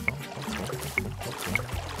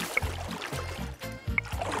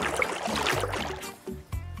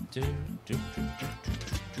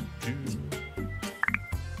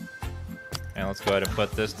 And let's go ahead and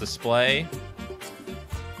put this display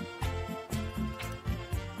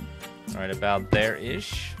right about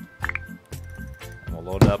there-ish. And we'll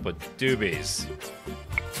load it up with doobies.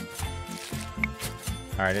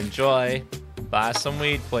 Alright, enjoy. Buy some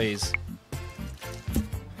weed, please.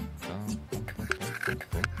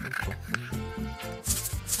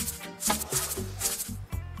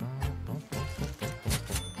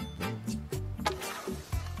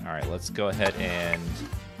 go ahead and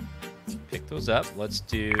pick those up. Let's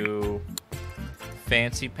do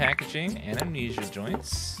fancy packaging and amnesia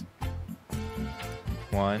joints.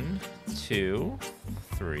 1, 2,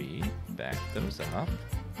 3. Back those up.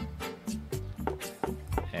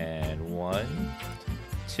 And 1,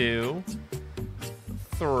 2,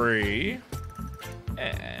 3.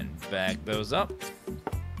 And back those up.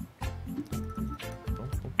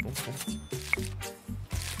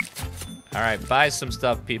 All right, buy some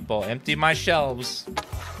stuff, people. Empty my shelves.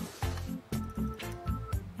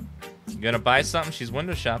 You gonna buy something? She's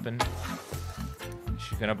window shopping.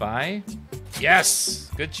 She gonna buy? Yes!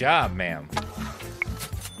 Good job, ma'am.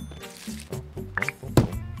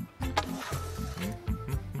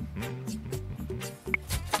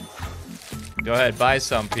 Go ahead, buy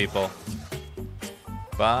some, people.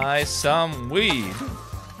 Buy some weed.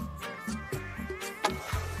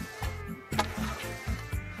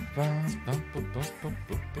 Dun, dun, dun.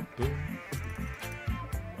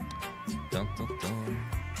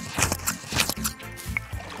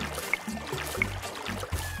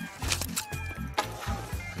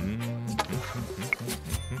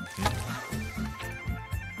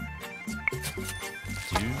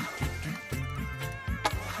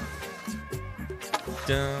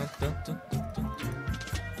 Dun, dun, dun, dun, dun, dun.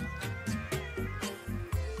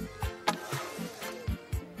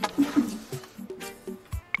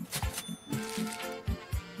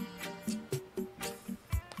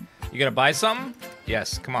 You gonna buy something?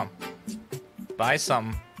 Yes, come on. Buy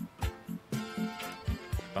something.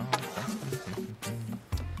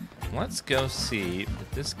 Let's go see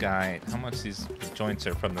if this guy, how much these joints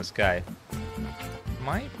are from this guy.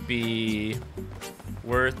 Might be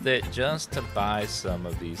worth it just to buy some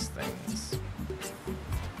of these things.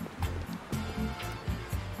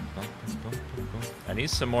 I need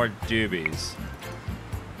some more doobies.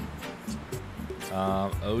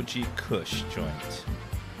 OG Kush joint.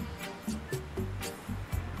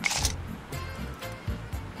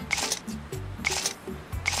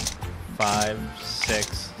 Five,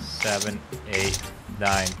 6, 7, 8,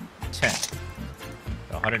 9, 10.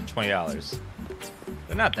 $120.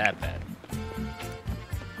 They're not that bad.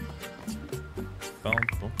 Boom,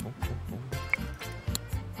 boom, boom, boom, boom.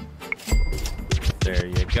 There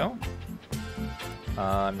you go.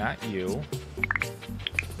 Not you.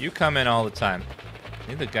 You come in all the time.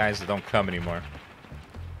 You're the guys that don't come anymore.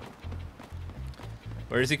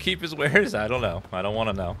 Where does he keep his wares? I don't know. I don't want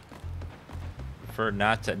to know. Prefer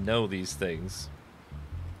not to know these things.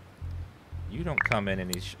 You don't come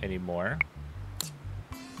in anymore.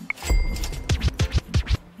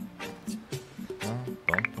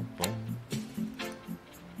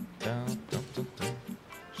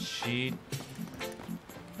 She.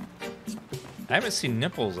 I haven't seen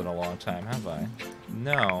Nipples in a long time, have I?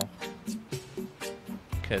 No.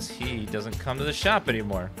 Because he doesn't come to the shop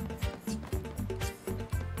anymore.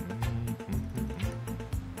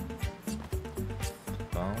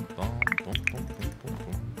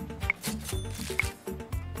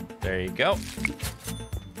 There you go.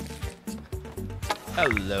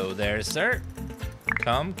 Hello there, sir.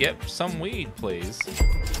 Come get some weed, please.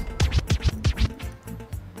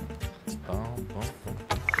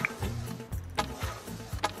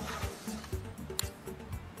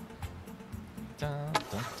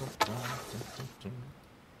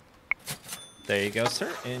 There you go,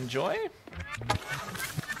 sir. Enjoy.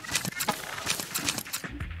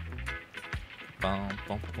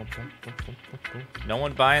 No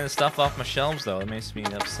one buying the stuff off my shelves, though. It makes me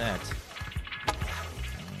upset.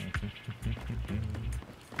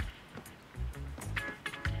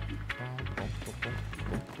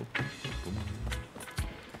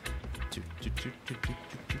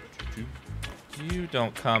 You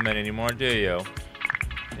don't comment anymore, do you?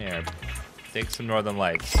 Here, take some Northern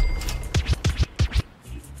Lights.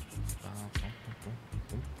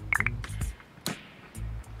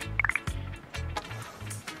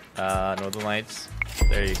 Northern Lights.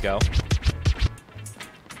 There you go.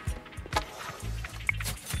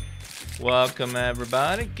 Welcome,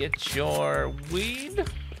 everybody. Get your weed.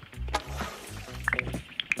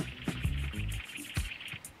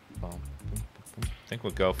 I think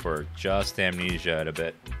we'll go for just amnesia in a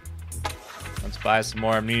bit. Let's buy some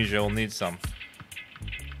more amnesia. We'll need some.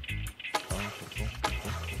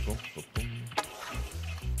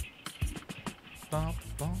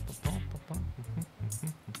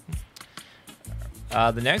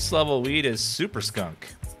 The next level of weed is Super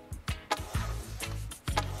Skunk,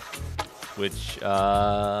 which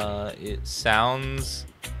it sounds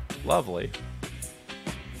lovely.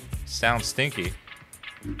 Sounds stinky.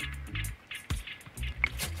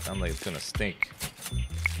 Sounds like it's gonna stink.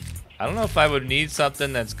 I don't know if I would need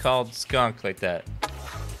something that's called skunk like that.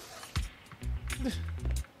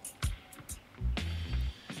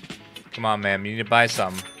 Come on, ma'am. You need to buy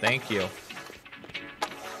something. Thank you.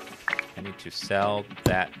 I need to sell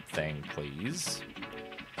that thing, please.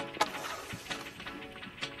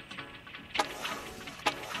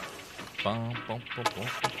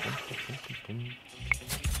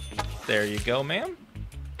 There you go, ma'am.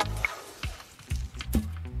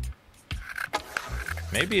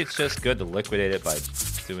 Maybe it's just good to liquidate it by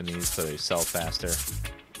doing these so they sell faster.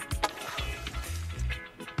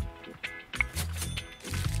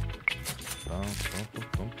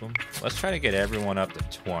 Let's try to get everyone up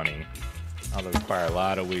to 20. That'll require a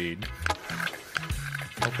lot of weed.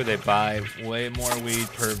 Hopefully they buy way more weed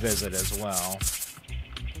per visit as well,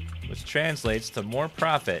 which translates to more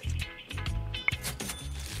profit.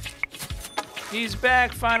 He's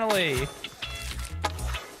back finally.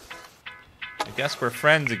 I guess we're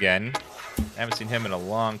friends again. I haven't seen him in a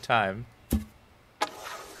long time.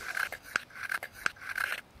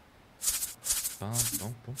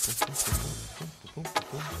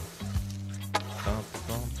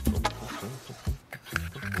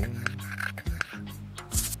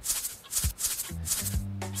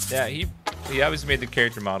 Yeah, he always made the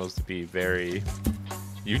character models to be very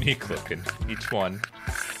unique looking, each one.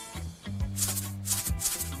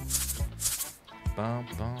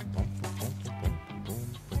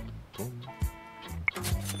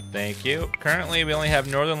 Thank you. Currently, we only have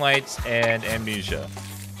Northern Lights and Amnesia,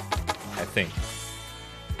 I think.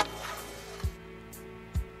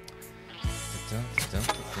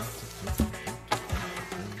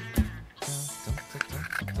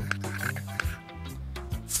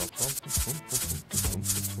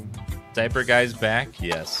 Diaper guy's back?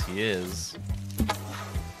 Yes, he is.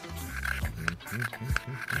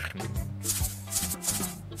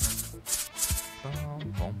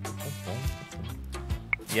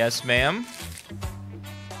 Yes, ma'am.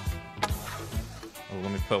 Well,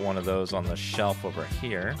 let me put one of those on the shelf over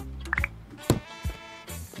here.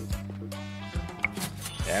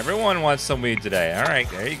 Everyone wants some weed today. All right,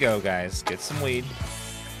 there you go, guys. Get some weed.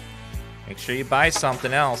 Make sure you buy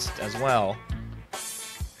something else as well.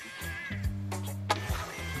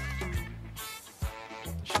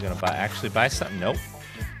 She's gonna actually buy something? Nope.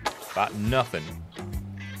 Bought nothing.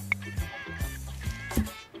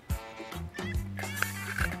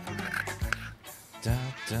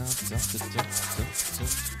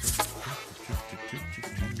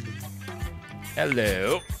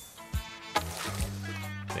 Hello.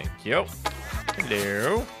 Thank you.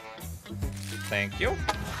 Hello. Thank you.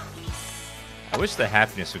 I wish the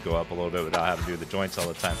happiness would go up a little bit without having to do the joints all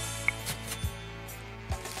the time.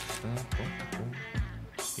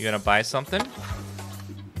 You gonna buy something?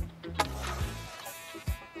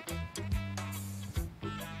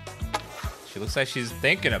 She looks like she's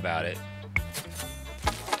thinking about it.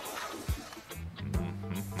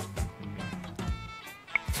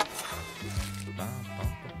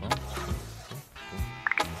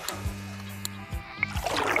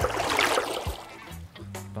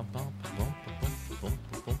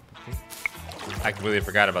 I completely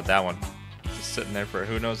forgot about that one. Just sitting there for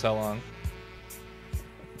who knows how long.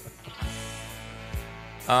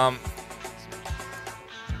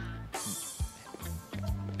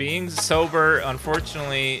 Being sober,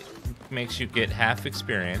 unfortunately, makes you get half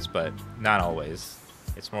experience, but not always.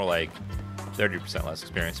 It's more like 30% less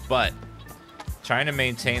experience. But trying to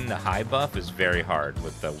maintain the high buff is very hard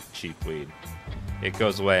with the cheap weed. It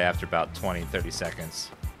goes away after about 20, 30 seconds.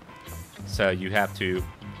 So you have to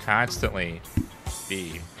constantly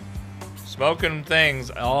be smoking things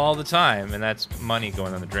all the time, and that's money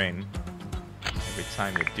going on the drain every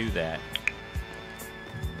time you do that.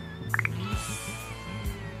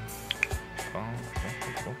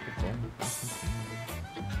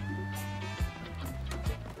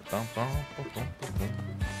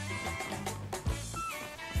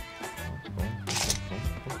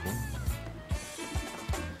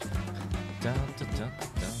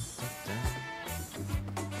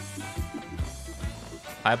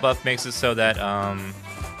 High buff makes it so that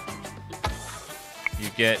you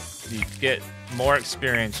get more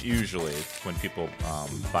experience usually when people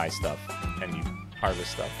buy stuff and you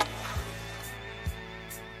harvest stuff.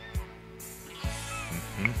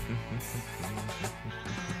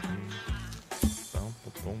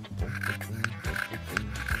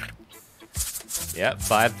 Yep,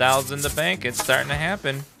 5,000 in the bank. It's starting to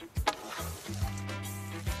happen.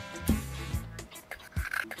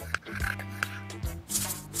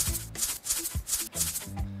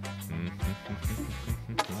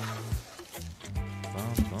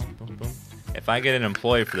 If I get an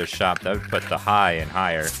employee for the shop, that would put the high and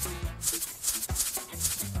higher.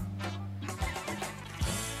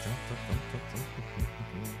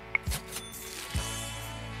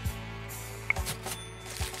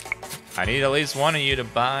 I need at least one of you to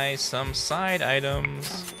buy some side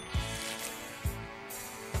items.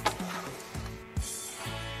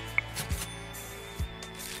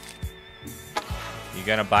 You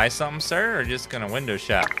gonna buy something, sir, or just gonna window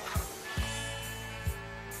shop?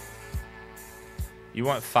 You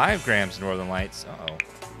want 5 grams of Northern Lights? Uh-oh.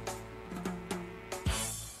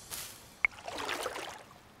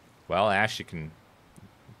 Well, Ash, you can...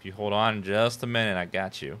 If you hold on just a minute, I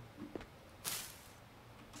got you.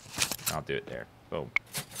 I'll do it there. Boom.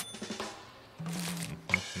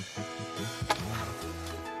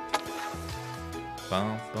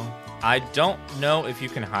 Boom, boom. I don't know if you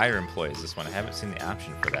can hire employees this one. I haven't seen the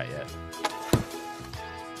option for that yet.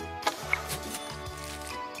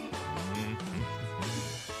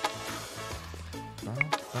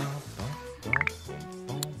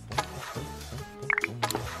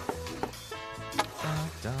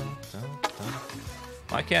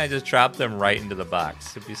 Why can't I just drop them right into the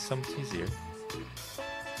box? It'd be so much easier.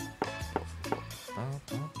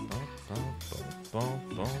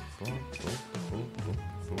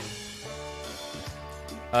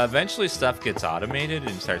 Eventually stuff gets automated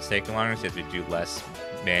and starts taking longer, so you have to do less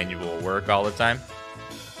manual work all the time.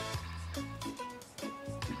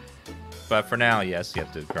 But for now, yes, you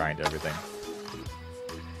have to grind everything.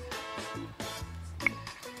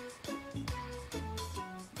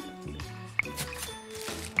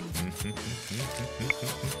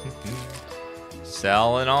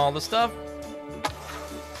 Selling all the stuff.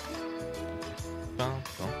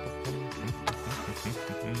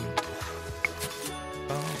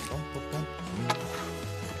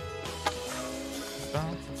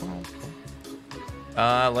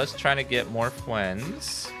 Let's try to get more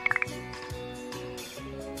friends.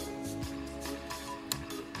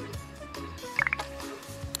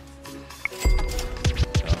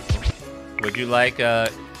 Would you like a...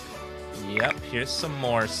 Yep, here's some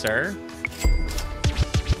more, sir.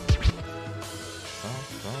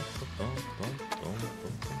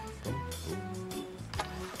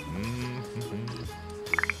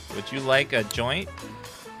 Would you like a joint?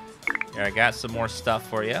 Here, I got some more stuff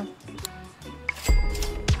for you.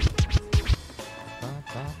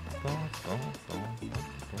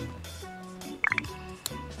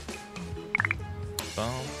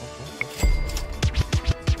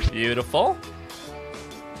 Beautiful.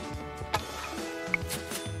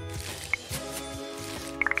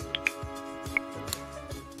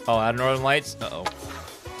 Oh, out of Northern Lights? Uh-oh.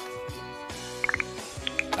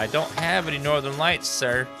 I don't have any Northern Lights,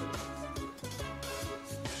 sir.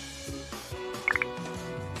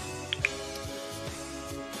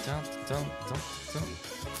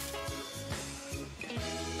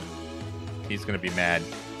 He's gonna be mad.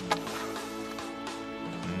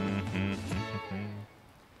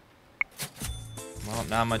 Well,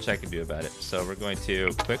 not much I can do about it. So we're going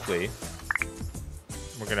to quickly...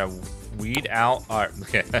 We're gonna weed out our...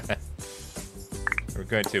 We're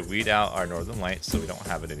going to weed out our Northern Lights so we don't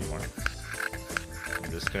have it anymore.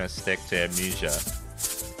 I'm just gonna stick to Amnesia.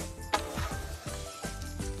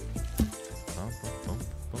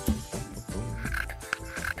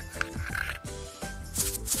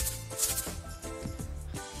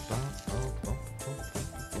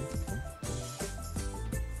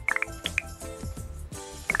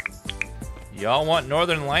 Y'all want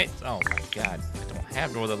Northern Lights? Oh my god, I don't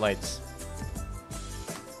have Northern Lights.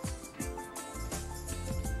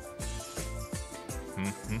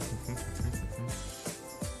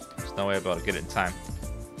 There's no way I'll be able to get it in time.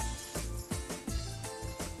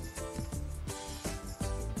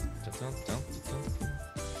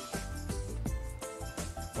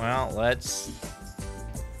 Well, let's...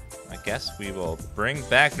 I guess we will bring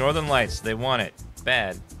back Northern Lights. They want it.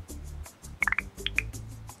 Bad.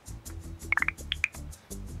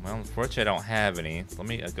 Well, unfortunately, I don't have any. Let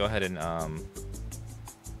me go ahead and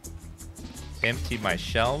empty my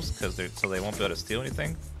shelves so they won't be able to steal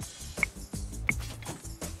anything.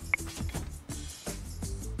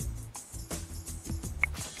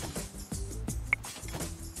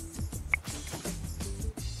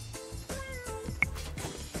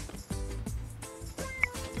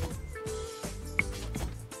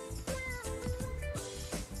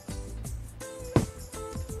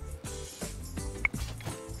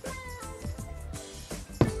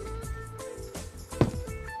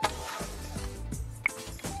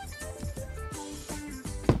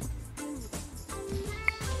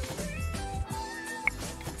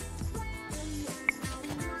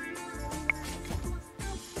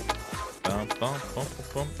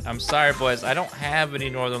 I'm sorry, boys. I don't have any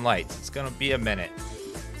Northern Lights. It's gonna be a minute.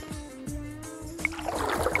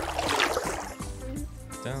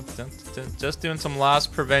 Just doing some loss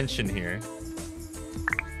prevention here.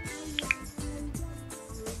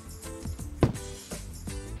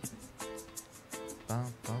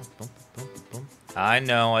 I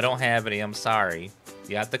know, I don't have any. I'm sorry.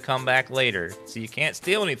 You have to come back later. So you can't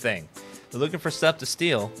steal anything. They're looking for stuff to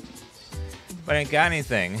steal. But I ain't got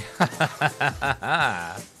anything.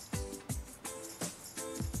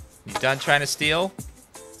 You done trying to steal?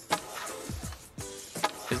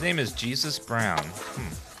 His name is Jesus Brown.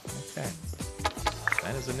 Okay.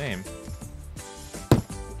 That is a name.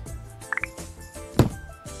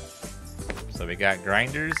 So we got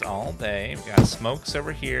grinders all day. We got smokes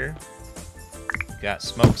over here. We got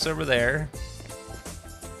smokes over there.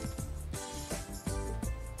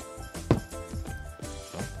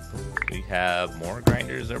 We have more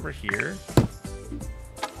grinders over here.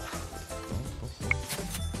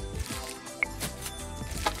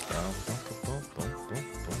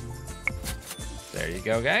 There you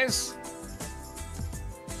go, guys.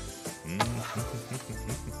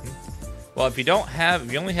 Well, if you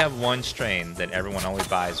only have one strain, then everyone only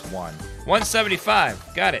buys one.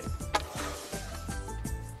 175. Got it.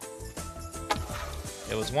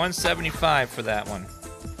 It was 175 for that one.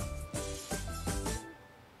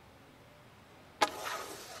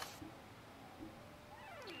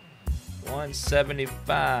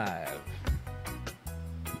 $175.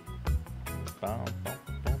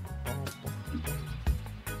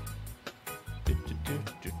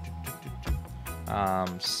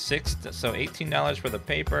 18 $18 for the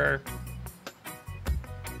paper,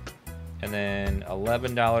 and then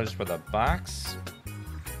 $11 for the box.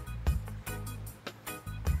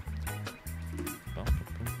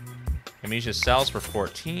 Amnesia sells for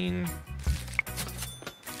 14.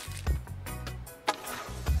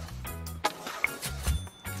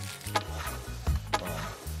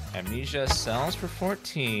 Amnesia sells for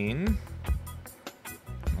 14.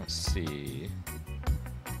 Let's see.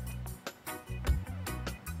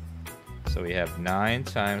 So we have 9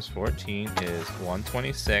 times 14 is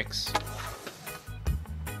 126.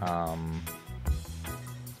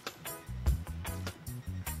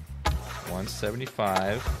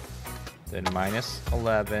 175. Then minus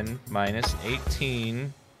 11, minus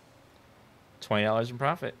 18. $20 in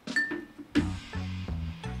profit.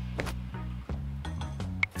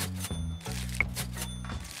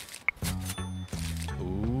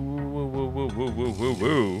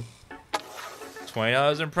 Ooh.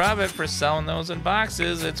 $20 in profit for selling those in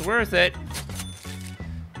boxes. It's worth it.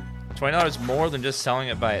 $20 more than just selling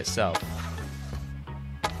it by itself.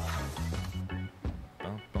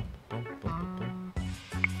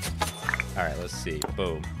 All right, let's see.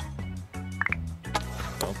 Boom.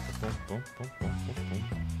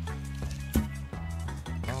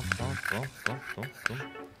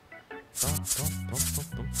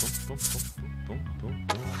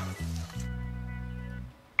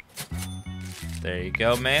 There you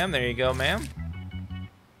go, ma'am. There you go, ma'am.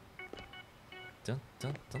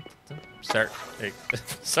 Start.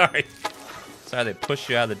 Sorry. Sorry, they push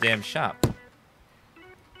you out of the damn shop.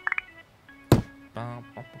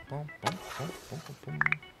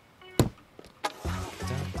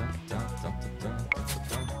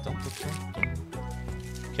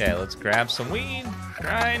 Okay, let's grab some weed.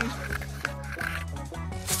 Grind.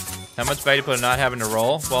 How much value put on not having to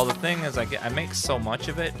roll? Well, the thing is, I make so much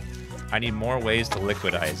of it, I need more ways to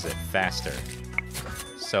liquidize it faster.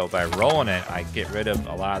 So by rolling it, I get rid of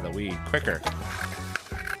a lot of the weed quicker.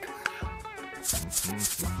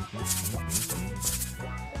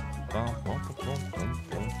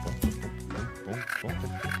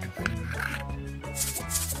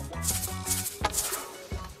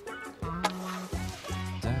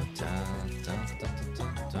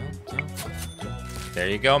 There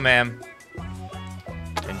you go, ma'am.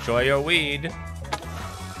 Enjoy your weed.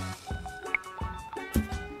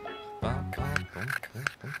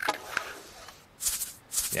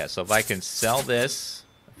 Yeah, so if I can sell this,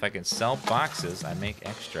 if I can sell boxes, I make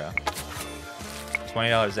extra.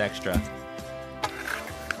 $20 extra.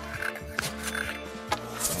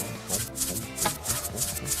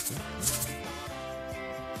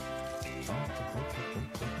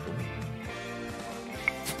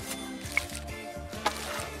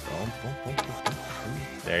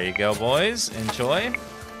 There you go, boys. Enjoy.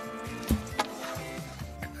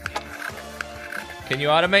 Can you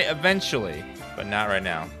automate eventually? But not right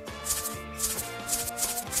now.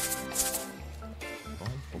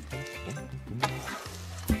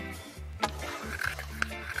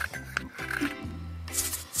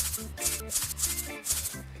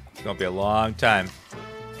 It's gonna be a long time.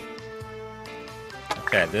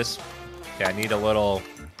 Okay, okay, I need a little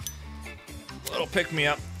pick me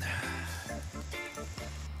up.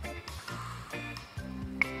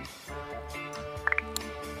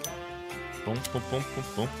 Boom, boom, boom, boom,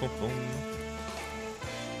 boom, boom, boom.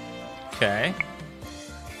 Okay.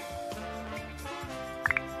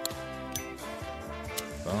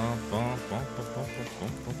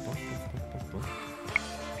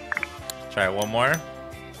 Try one more.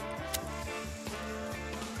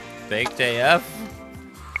 Baked AF.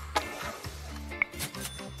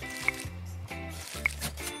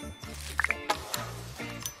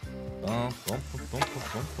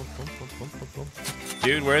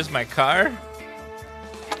 Dude, where's my car?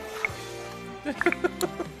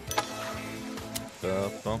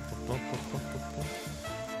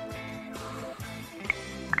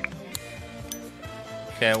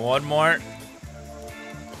 Okay, one more.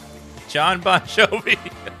 John Bon Jovi.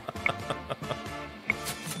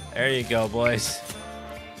 There you go, boys.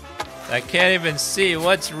 I can't even see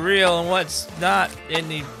what's real and what's not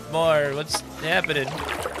anymore. What's happening?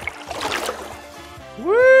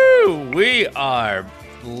 Woo! We are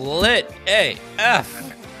lit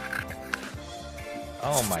AF.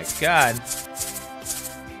 Oh my god.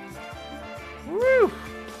 Woo!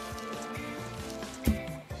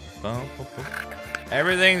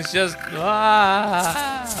 Everything's just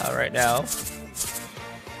right now.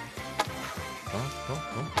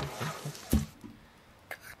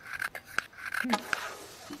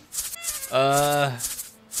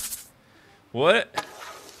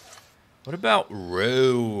 What about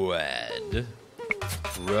Road?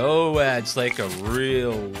 Road's like a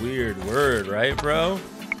real weird word, right, bro?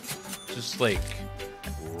 Just like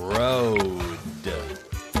road.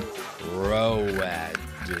 Road.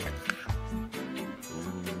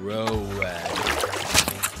 Road. Road.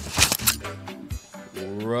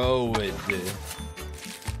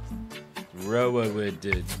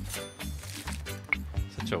 Road.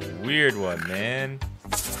 Such a weird one, man.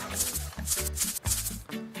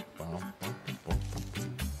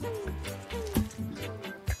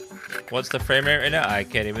 What's the frame rate right now? I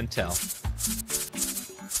can't even tell.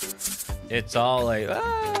 It's all like,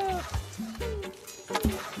 ah.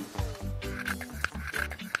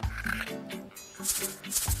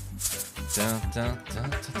 Dun, dun, dun, dun,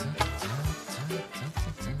 dun, dun, dun,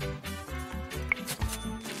 dun, dun.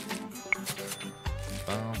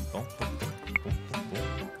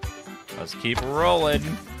 Let's keep rolling.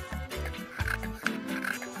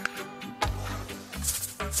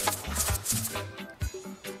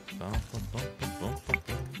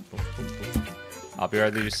 I'll be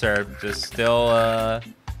right with you, sir. Just still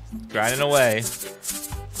grinding away.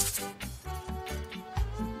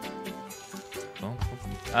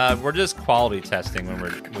 We're just quality testing when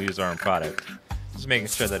we use our own product. Just making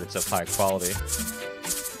sure that it's of high quality.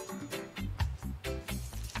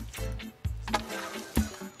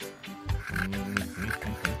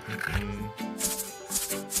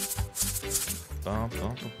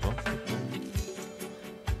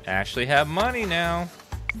 Actually have money now.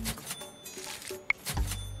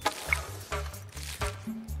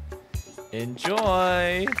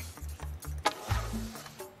 Enjoy.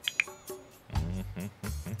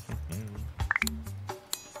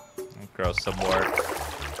 Grow some more.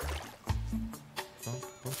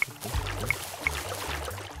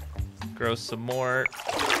 Grow some more.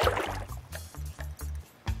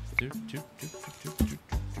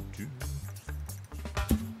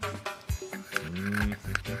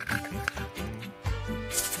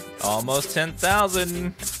 Almost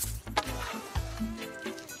 10,000.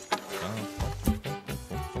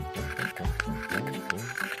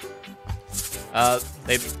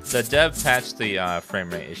 The dev patched the frame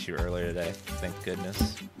rate issue earlier today. Thank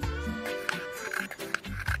goodness.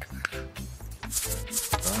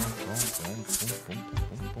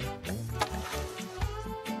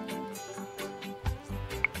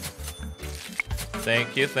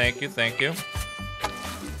 Thank you, thank you, thank you.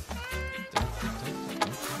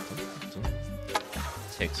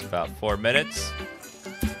 Takes about 4 minutes.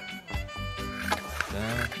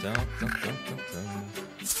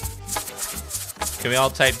 Can we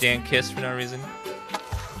all type Dan Kiss for no reason?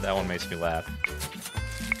 That one makes me laugh.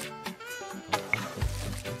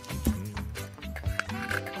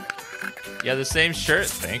 Yeah, the same shirt?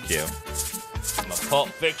 Thank you. My Pulp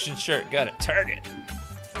Fiction shirt got at Target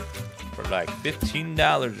for like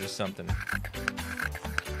 $15 or something.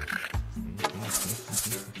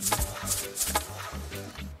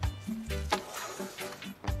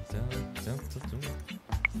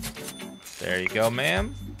 There you go,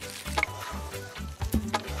 ma'am.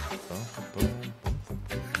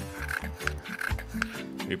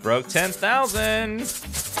 We broke 10,000.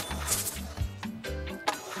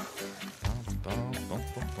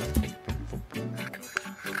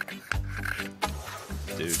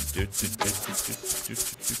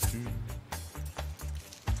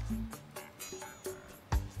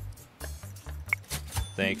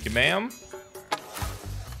 Thank you, ma'am.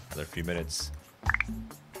 Another few minutes.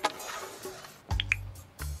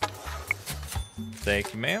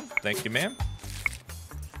 Thank you, ma'am. Thank you, ma'am.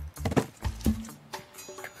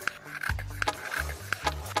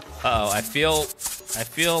 Uh-oh, I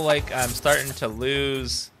feel like I'm starting to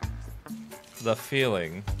lose the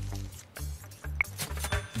feeling.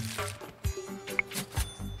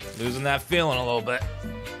 Losing that feeling a little bit.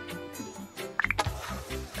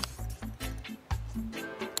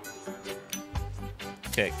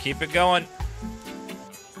 Okay, keep it going.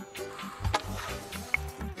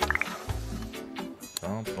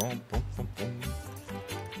 Boom, boom, boom, boom, boom.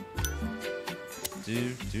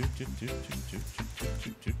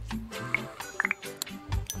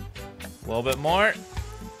 A little bit more.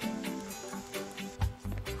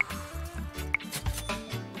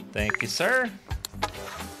 Thank you, sir.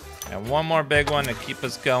 And one more big one to keep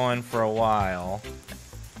us going for a while.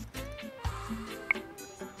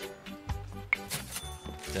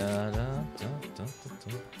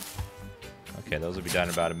 Okay, those will be done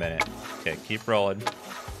in about a minute. Okay, keep rolling.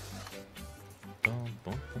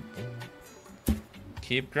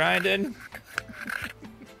 Keep grinding.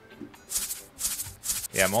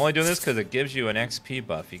 Yeah, I'm only doing this because it gives you an XP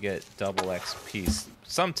buff. You get double XP.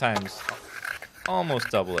 Sometimes almost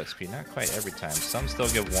double XP. Not quite every time. Some still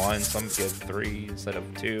give 1, some give 3 instead of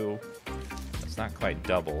 2. It's not quite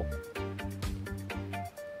double.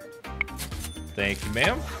 Thank you,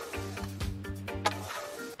 ma'am.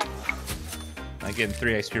 I'm getting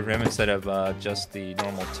 3 XP for him instead of just the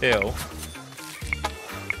normal 2.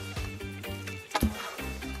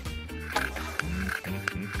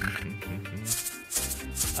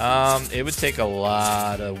 It would take a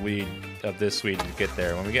lot of this weed to get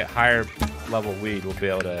there. When we get higher level weed, we'll be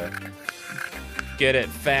able to get it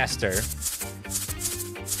faster.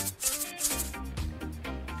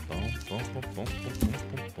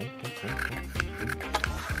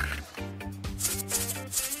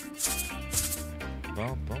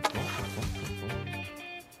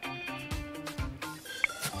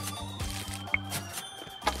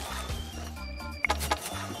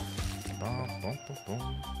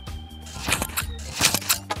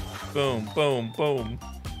 Boom, boom, boom.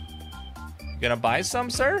 You gonna buy some,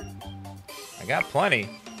 sir? I got plenty.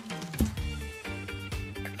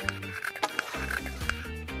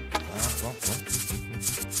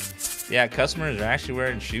 Yeah, customers are actually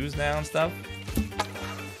wearing shoes now and stuff.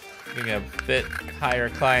 Getting a bit higher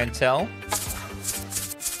clientele.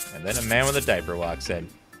 And then a man with a diaper walks in.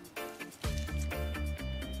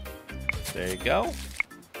 There you go.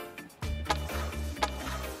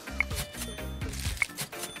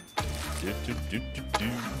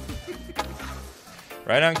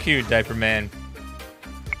 Right on cue, Diaper Man.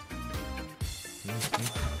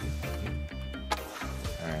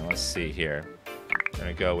 Alright, let's see here. We're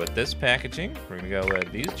gonna go with this packaging. We're gonna go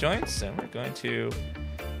with these joints, and we're going to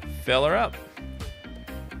fill her up.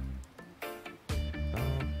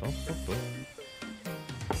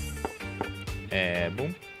 And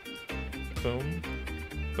boom. Boom.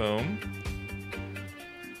 Boom.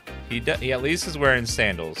 He at least is wearing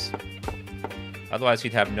sandals. Otherwise,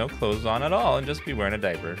 he'd have no clothes on at all and just be wearing a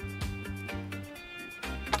diaper.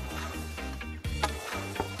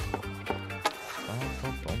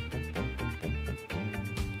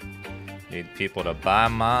 Need people to buy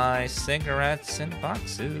my cigarettes in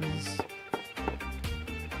boxes.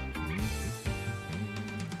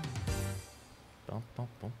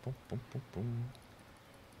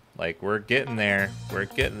 Like, we're getting there. We're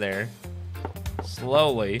getting there.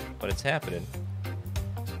 Slowly, but it's happening.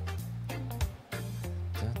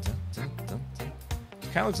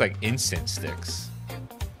 Kind of looks like incense sticks.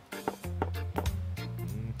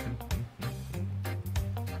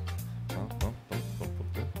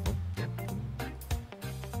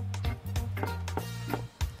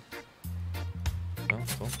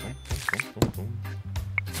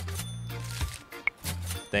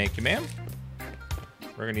 Thank you, ma'am.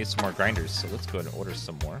 We're gonna need some more grinders, so let's go ahead and order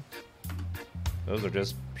some more. Those are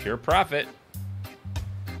just pure profit.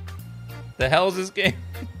 The hell is this game?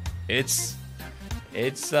 It's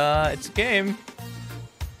a game.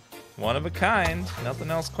 One of a kind. Nothing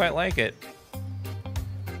else quite like it.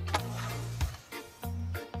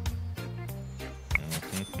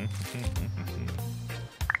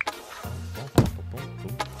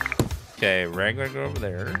 Okay, regular go over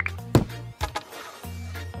there.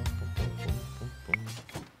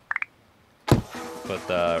 Put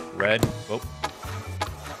the red. Oh.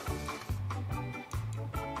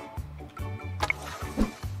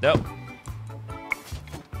 Nope.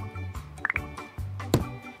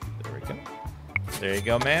 There we go. There you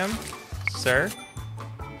go, ma'am. Sir.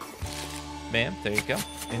 Ma'am, there you go.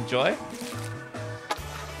 Enjoy.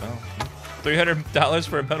 Well, $300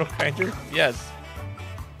 for a metal grinder? Yes.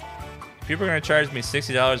 people are gonna charge me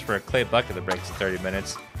 $60 for a clay bucket that breaks in 30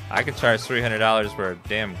 minutes, I could charge $300 for a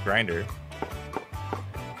damn grinder.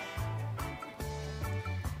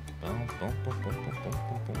 Oh,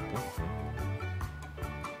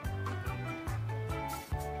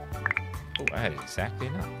 I had exactly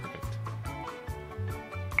enough. Perfect.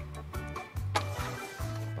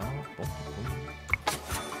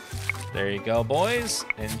 There you go, boys.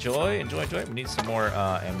 Enjoy, enjoy, enjoy. We need some more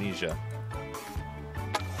amnesia.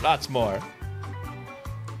 Lots more.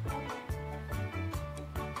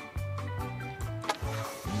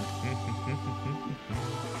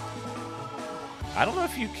 I don't know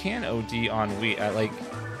if you can OD on wheat. I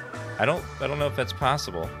don't know if that's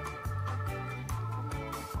possible.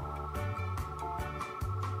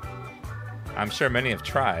 I'm sure many have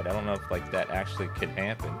tried. I don't know if like that actually could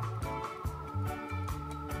happen.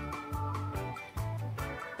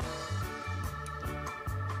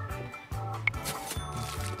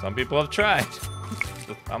 Some people have tried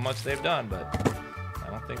with how much they've done, but I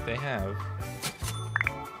don't think they have.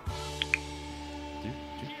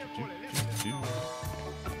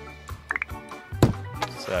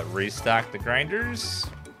 Let's restock the grinders.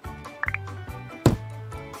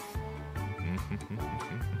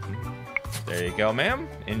 There you go, ma'am.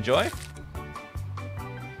 Enjoy.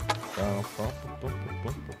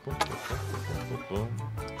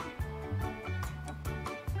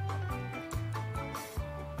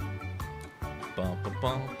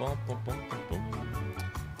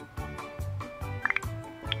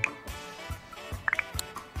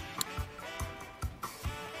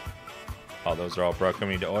 Oh, those are all broken.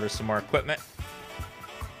 We need to order some more equipment.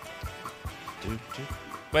 Wait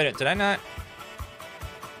a minute, did I not?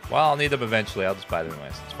 Well, I'll need them eventually. I'll just buy them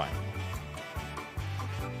anyways. It's fine.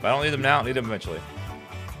 If I don't need them now, I'll need them eventually.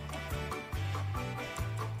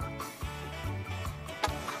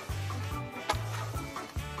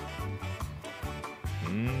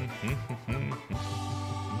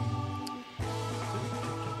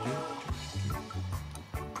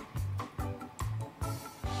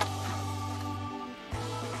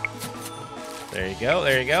 There you go.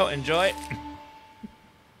 There you go. Enjoy.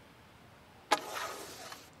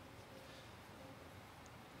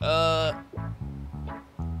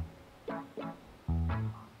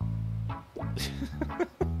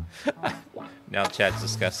 Now chat's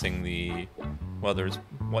discussing there's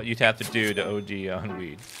what you'd have to do to OD on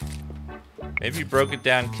weed. Maybe you broke it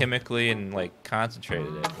down chemically and like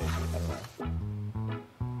concentrated it. Maybe.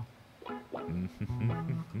 I don't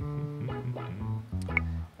know.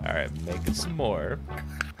 All right, making some more.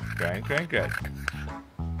 Grind, grind, grind.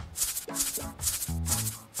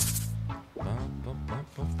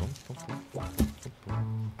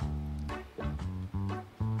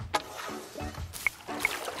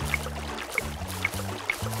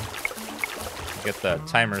 Get the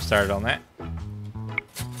timer started on that.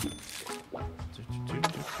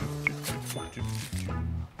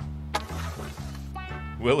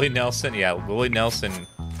 Willie Nelson, yeah, Willie Nelson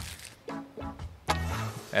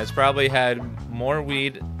has probably had more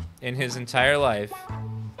weed in his entire life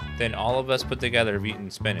than all of us put together have eaten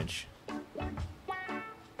spinach.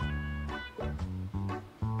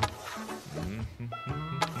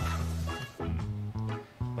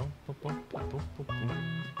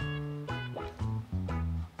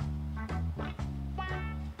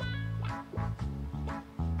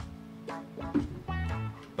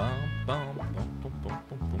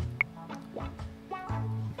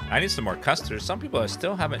 I need some more custards. Some people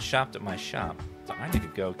still haven't shopped at my shop, so I need to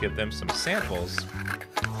go give them some samples.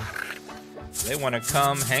 They want to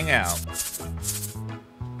come hang out.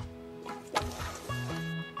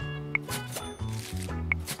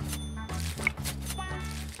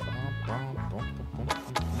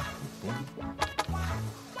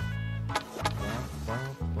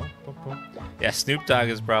 Yeah, Snoop Dogg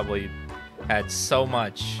has probably had so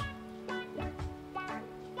much.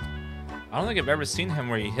 I don't think I've ever seen him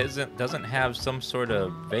where he doesn't have some sort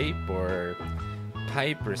of vape or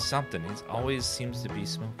pipe or something. He always seems to be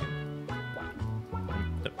smoking.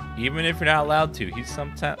 Even if you're not allowed to, he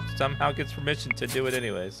somehow gets permission to do it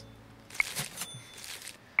anyways.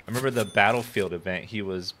 I remember the Battlefield event. He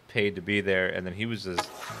was paid to be there, and then he was just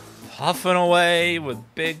puffing away with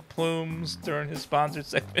big plumes during his sponsored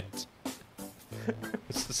segment.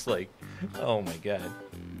 It's just like, oh my god.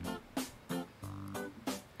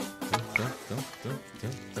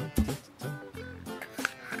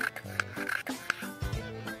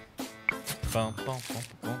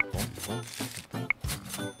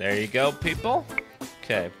 There you go, people.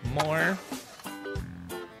 Okay, more.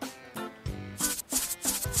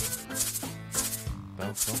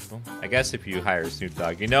 I guess if you hire Snoop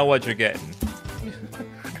Dogg, you know what you're getting.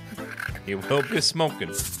 He will be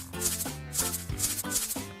smoking.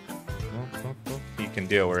 He can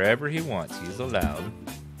do it wherever he wants. He's allowed.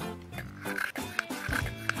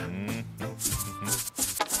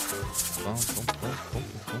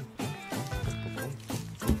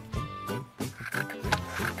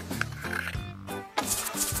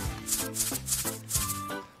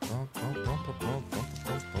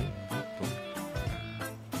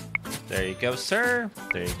 There you go, sir.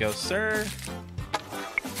 There you go, sir.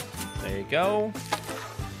 There you go.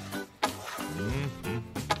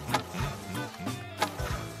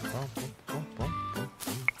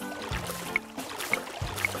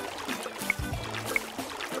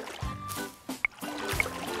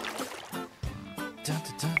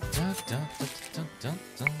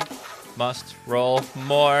 Must roll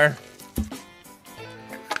more.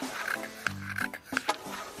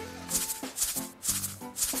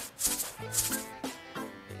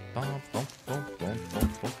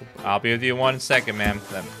 I'll be with you in 1 second, ma'am.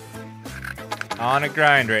 I'm on a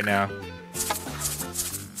grind right now.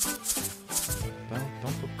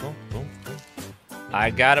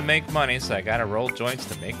 I gotta make money, so I gotta roll joints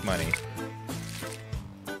to make money.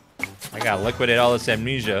 I gotta liquidate all this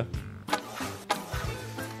amnesia.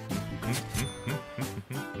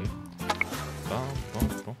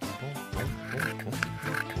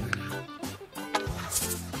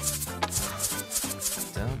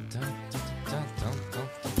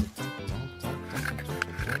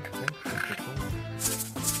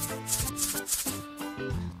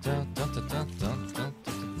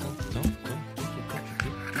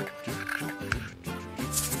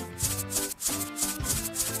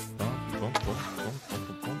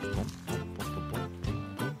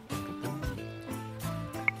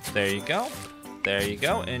 There you go. There you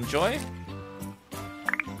go. Enjoy.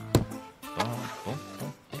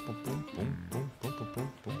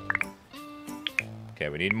 Okay,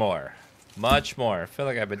 we need more. Much more. I feel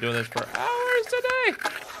like I've been doing this for hours today.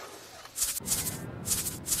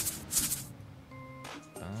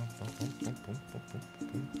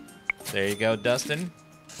 There you go, Dustin.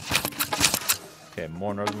 Okay,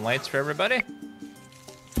 more Northern Lights for everybody.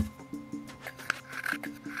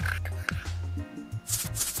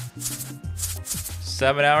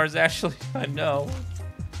 Seven hours, actually. I know.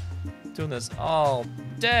 Doing this all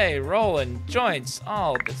day, rolling joints.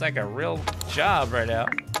 It's like a real job right now.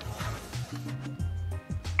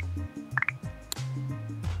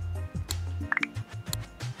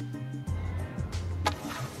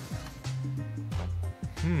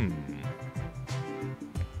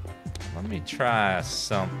 Let me try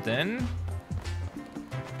something.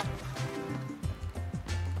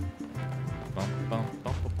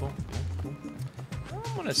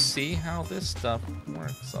 I want to see how this stuff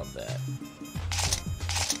works on that.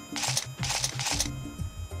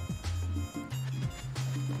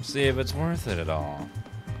 See if it's worth it at all.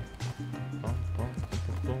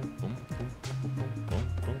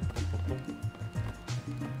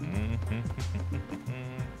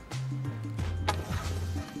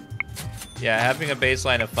 Yeah, having a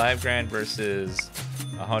baseline of $5 grand versus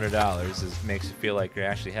 $100 makes you feel like you're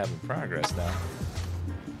actually having progress now.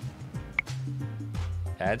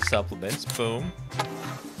 Add supplements, boom.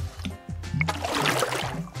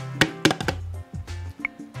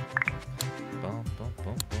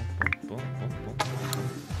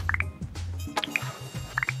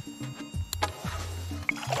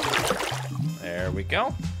 There we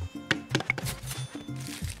go.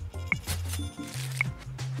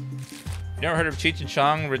 You never heard of Cheech and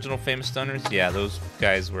Chong, original famous stoners? Yeah, those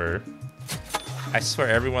guys were... I swear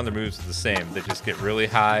every one of their moves is the same. They just get really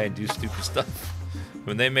high and do stupid stuff.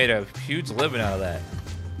 When they made a huge living out of that.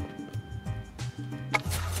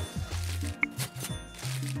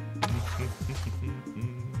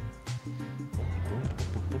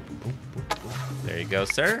 There you go,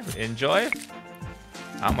 sir. Enjoy.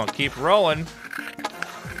 I'm gonna keep rolling.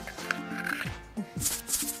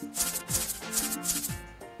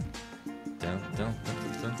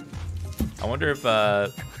 I wonder if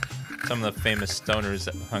some of the famous stoners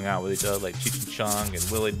that hung out with each other, like Cheech and Chong and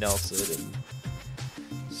Willie Nelson and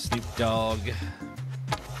Snoop Dogg.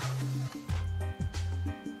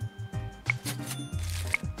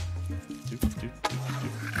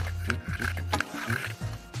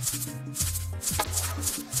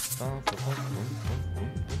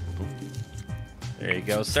 There you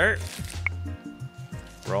go, sir.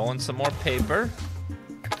 Rolling some more paper.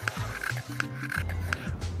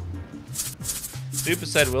 Snoop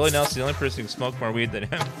said Willie Nelson's the only person who can smoke more weed than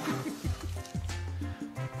him.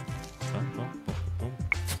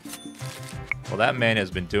 Well, that man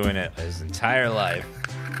has been doing it his entire life.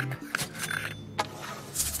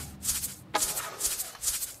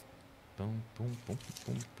 Boom,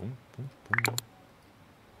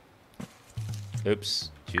 Oops.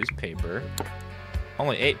 Choose paper.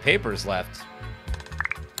 Only 8 papers left.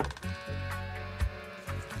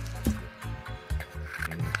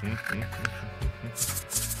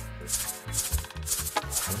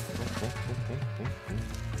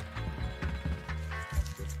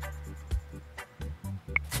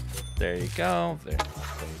 There you go. There you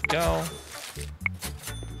go.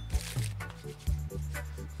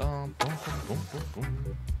 Boom, boom, boom,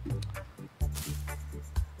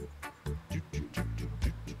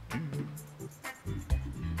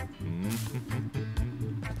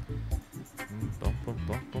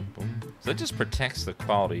 boom, boom. So that just protects the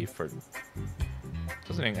quality for...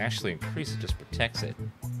 Doesn't actually increase, it just protects it.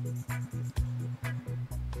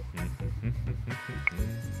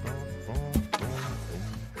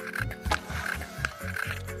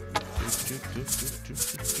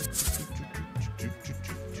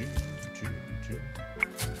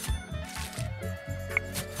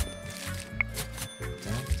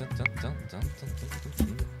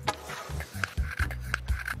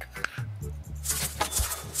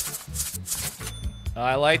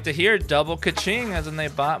 I like to hear double ka-ching, as in they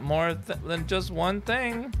bought more than just one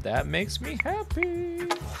thing. That makes me happy.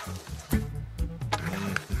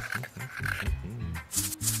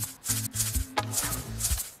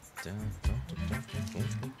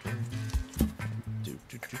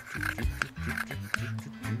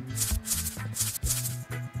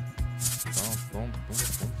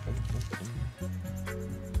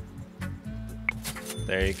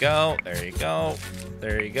 There you go, there you go,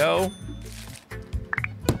 there you go.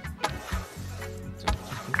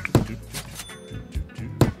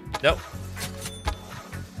 Nope.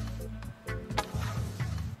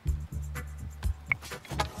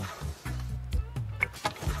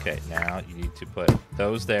 Okay, now you need to put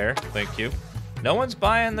those there. Thank you. No one's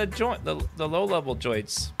buying the joint, the low-level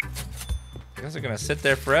joints. I guess they're gonna sit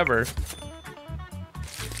there forever.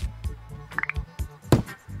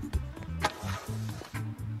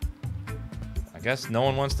 I guess no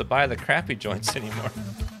one wants to buy the crappy joints anymore.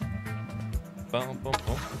 Boom, boom,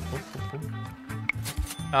 boom, boom, boom, boom.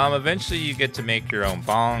 Eventually you get to make your own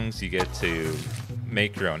bongs, you get to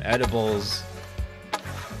make your own edibles.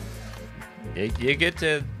 You get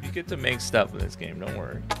to make stuff in this game, don't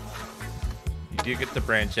worry. You do get to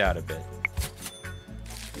branch out a bit.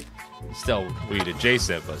 Still weed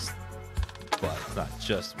adjacent, but it's not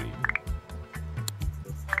just weed.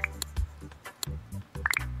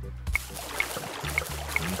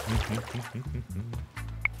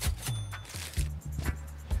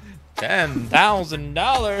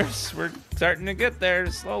 $10,000. We're starting to get there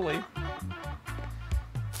slowly.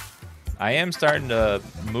 I am starting to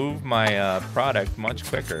move my product much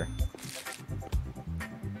quicker.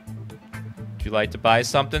 Would you like to buy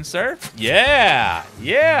something, sir? Yeah,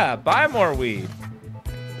 yeah, buy more weed.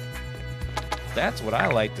 That's what I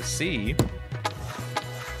like to see.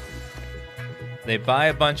 They buy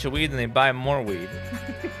a bunch of weed and they buy more weed.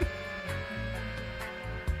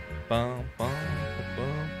 Bum, bum.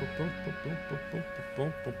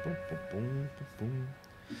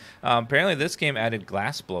 Apparently this game added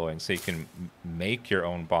glass blowing so you can make your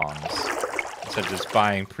own bongs instead of just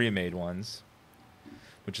buying pre-made ones,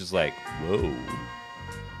 which is like, whoa.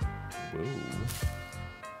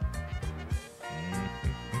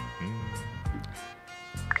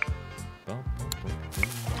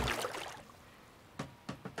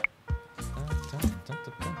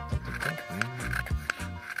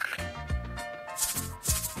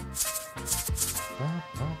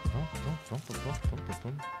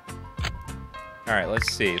 Alright,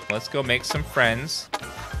 let's see. Let's go make some friends.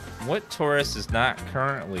 What tourist is not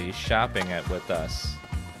currently shopping with us?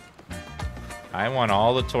 I want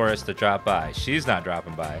all the tourists to drop by. She's not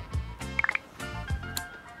dropping by.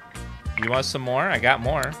 You want some more? I got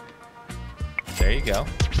more. There you go.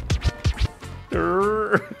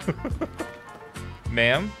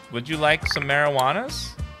 Ma'am, would you like some marijuanas?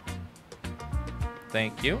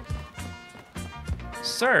 Thank you.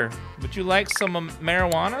 Sir, would you like some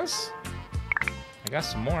marijuanas? I got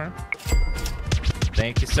some more.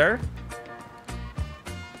 Thank you, sir.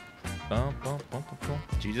 Bum, bum, bum, bum, bum.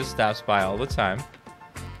 Jesus stops by all the time.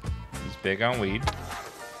 He's big on weed.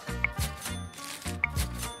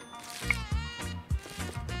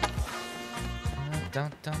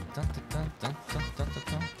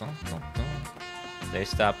 They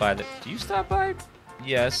stop by. Do you stop by?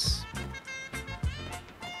 Yes.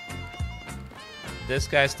 This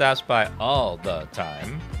guy stops by all the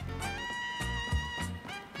time.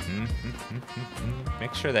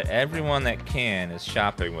 Make sure that everyone that can is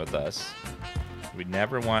shopping with us. We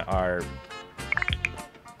never want our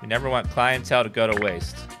We never want clientele to go to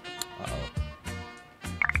waste. Uh-oh.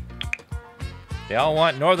 They all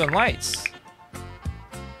want Northern Lights.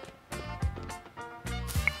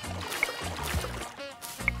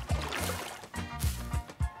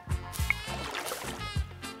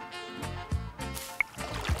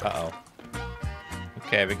 Uh-oh.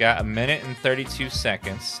 Okay, we got 1 minute and 32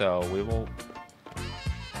 seconds, so we will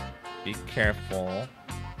be careful.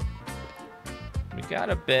 We got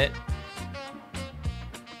a bit.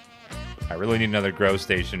 I really need another grow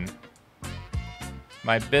station.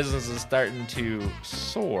 My business is starting to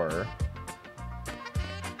soar.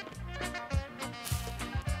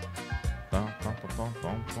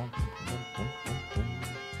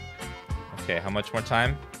 Okay, how much more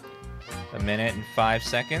time? 1 minute and 5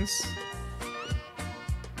 seconds.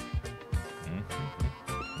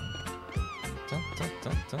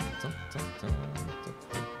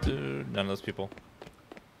 None of those people.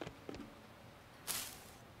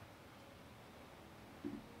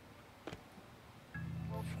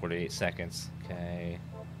 48 seconds. Okay.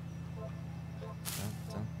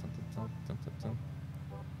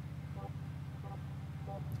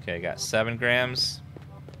 Okay, got 7 grams.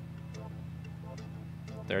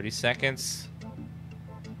 30 seconds.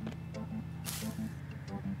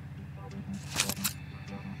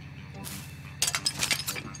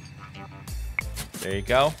 There you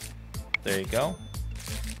go. There you go.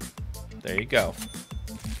 There you go.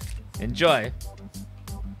 Enjoy.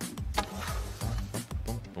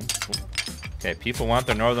 Okay, people want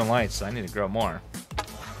their Northern Lights, so I need to grow more.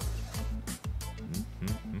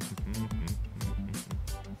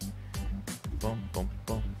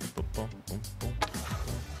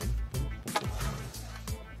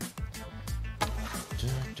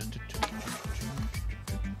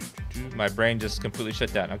 My brain just completely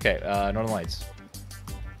shut down. Okay, Northern Lights.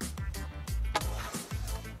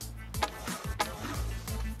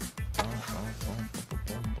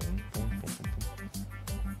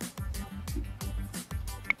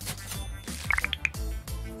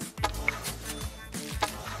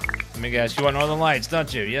 Let me guess, you want Northern Lights,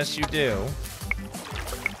 don't you? Yes, you do.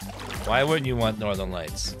 Why wouldn't you want Northern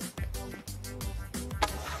Lights?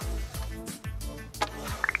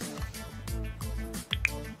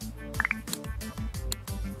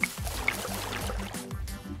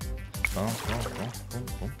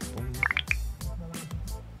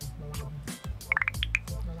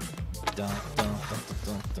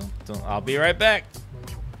 I'll be right back.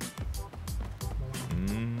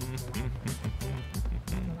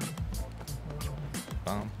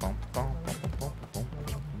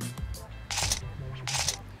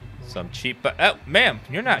 Some cheap, oh, ma'am,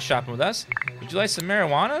 you're not shopping with us. Would you like some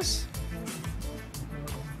marijuanas?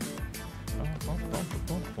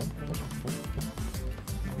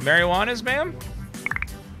 Marijuanas, ma'am?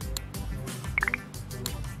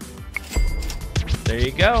 There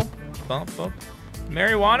you go. Bump, bump.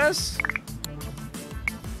 Marijuanas?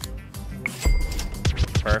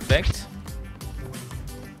 Perfect.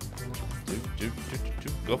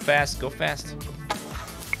 Go fast, go fast.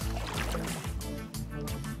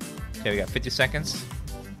 Okay, we got 50 seconds.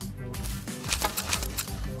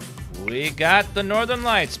 We got the Northern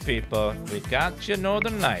Lights, people. We got your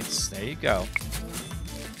Northern Lights. There you go.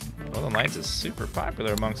 Northern Lights is super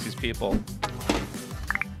popular amongst these people.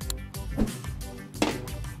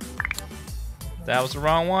 That was the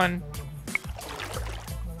wrong one.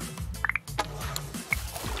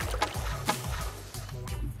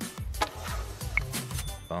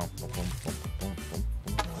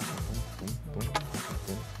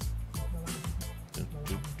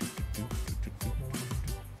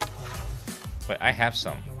 Wait, I have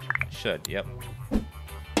some. Should, yep.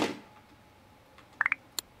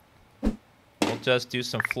 We'll just do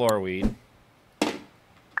some floor weed.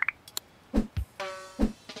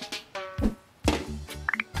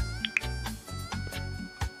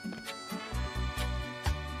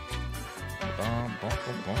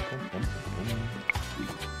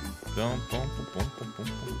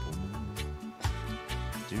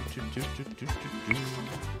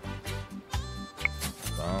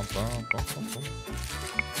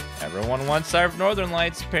 Everyone wants our Northern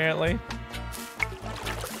Lights, apparently.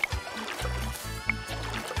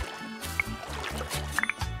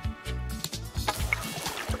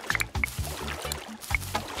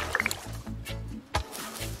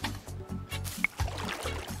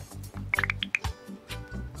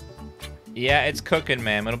 Yeah, it's cooking,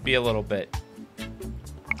 ma'am. It'll be a little bit.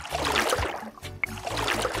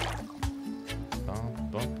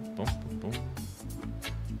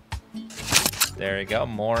 There we go.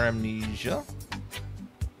 More amnesia.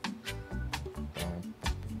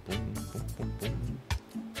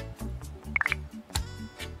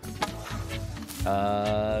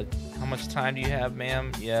 How much time do you have,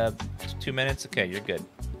 ma'am? Yeah, 2 minutes? Okay, you're good.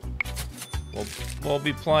 We'll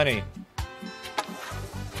be plenty.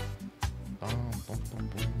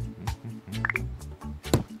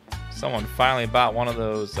 Someone finally bought one of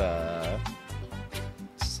those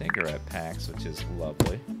cigarette packs, which is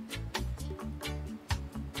lovely.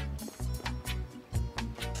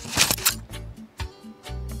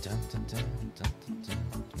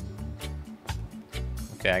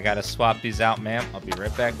 Okay, I gotta swap these out, ma'am. I'll be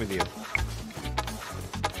right back with you.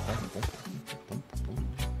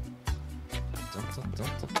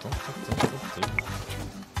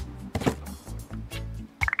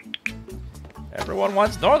 Everyone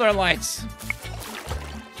wants Northern Lights.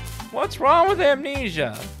 What's wrong with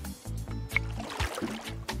Amnesia?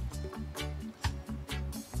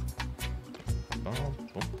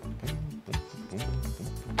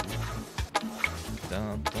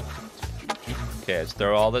 Okay, let's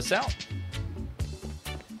throw all this out.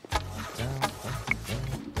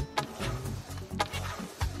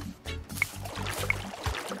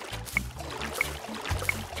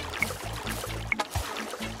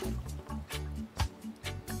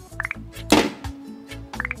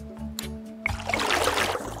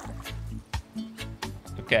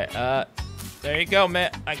 Okay, there you go,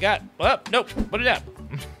 man. I got, oh, nope, put it out.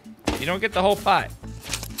 You don't get the whole pie.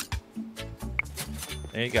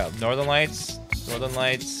 There you go, Northern Lights, Northern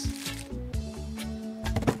Lights.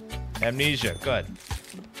 Amnesia, good.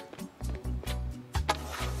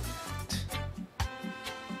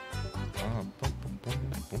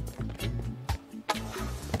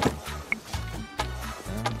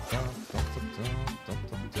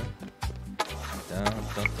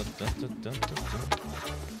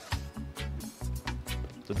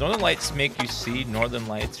 Do Northern Lights make you see Northern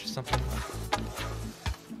Lights or something?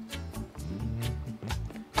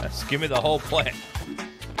 Just give me the whole plant.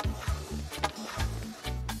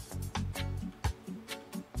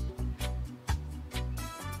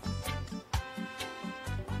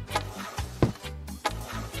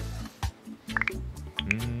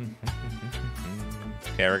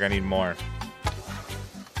 Okay, we're gonna need more.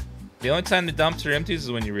 The only time the dumpster empties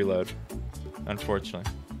is when you reload,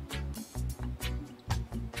 unfortunately.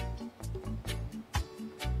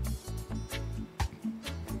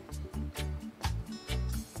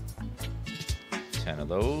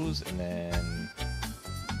 Those, and then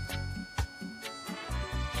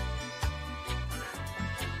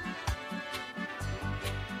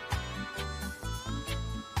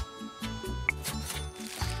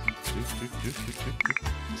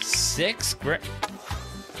 $6 grand.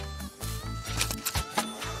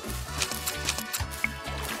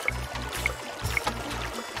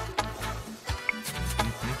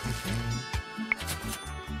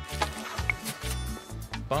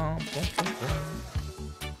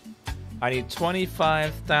 I need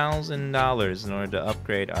 $25,000 in order to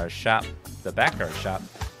upgrade our shop, the backyard shop,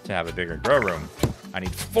 to have a bigger grow room. I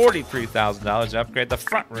need $43,000 to upgrade the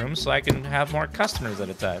front room so I can have more customers at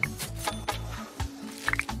a time.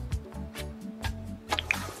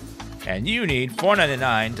 And you need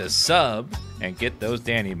 $4.99 to sub and get those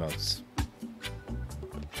Dan emotes.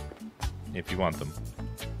 If you want them.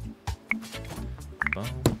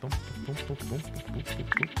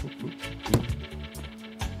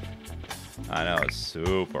 I know, it's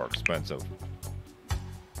super expensive.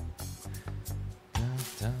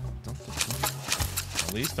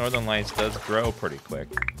 At least Northern Lights does grow pretty quick.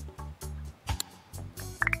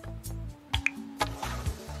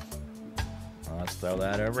 Let's throw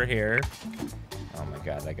that over here. Oh my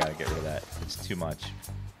god, I gotta get rid of that. It's too much.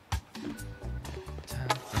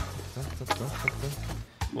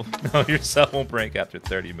 Well, no, your cell won't break after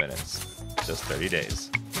 30 minutes. Just 30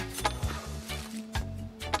 days.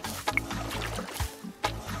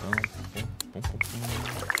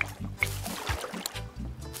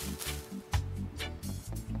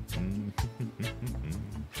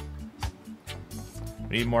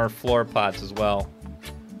 We need more floor pots as well.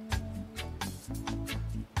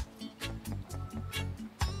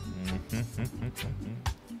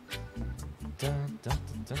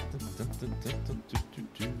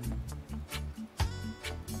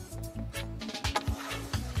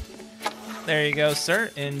 There you go,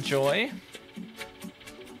 sir. Enjoy.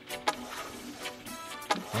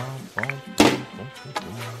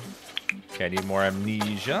 Okay, I need more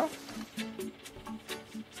amnesia.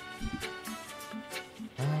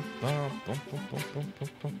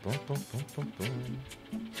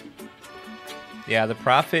 Yeah, the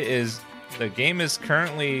profit is, the game is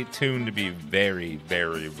currently tuned to be very,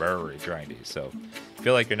 very, very grindy. So if you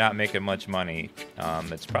feel like you're not making much money,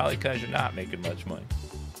 it's probably because you're not making much money.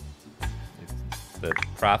 The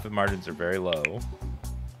profit margins are very low.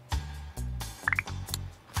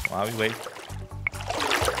 While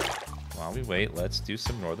we wait, let's do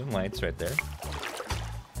some Northern Lights right there.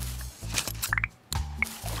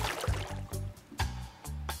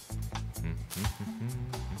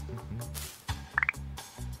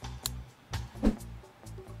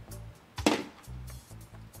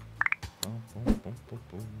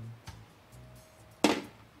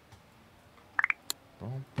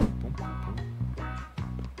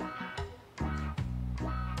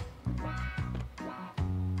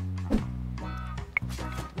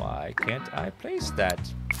 Why can't I place that?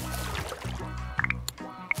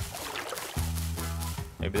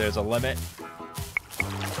 Maybe there's a limit.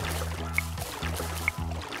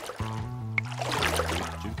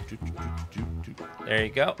 There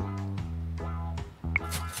you go.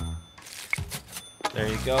 There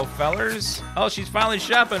you go, fellers. Oh, she's finally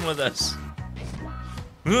shopping with us.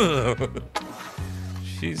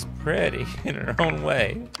 She's pretty in her own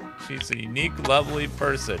way. She's a unique, lovely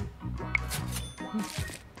person.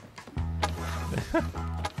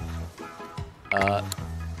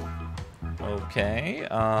 Okay.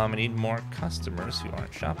 I need more customers who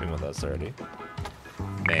aren't shopping with us already.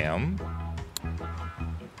 Ma'am.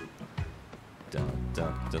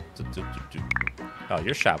 Oh,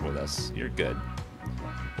 you're shopping with us. You're good.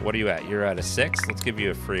 What are you at? You're at a 6? Let's give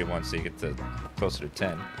you a free one so you get to closer to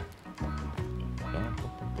 10.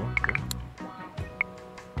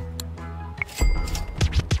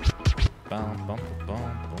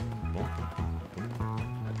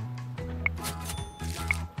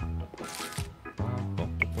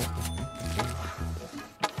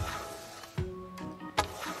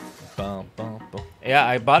 Yeah,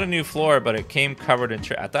 I bought a new floor, but it came covered in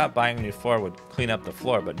I thought buying a new floor would clean up the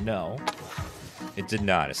floor, but no. It did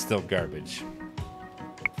not. It's still garbage.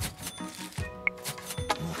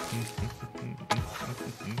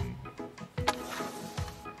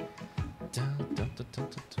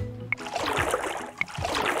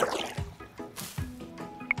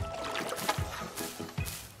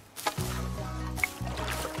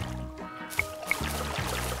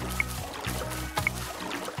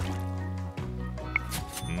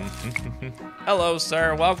 Hello,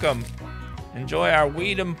 sir. Welcome. Enjoy our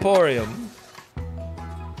weed emporium.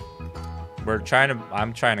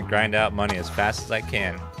 I'm trying to grind out money as fast as I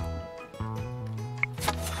can.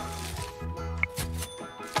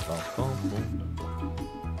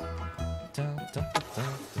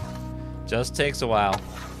 Just takes a while.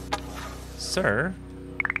 Sir?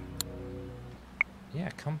 Yeah,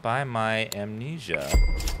 come buy my amnesia.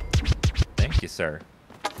 Thank you, sir.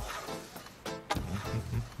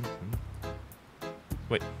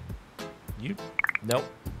 Wait. You? Nope.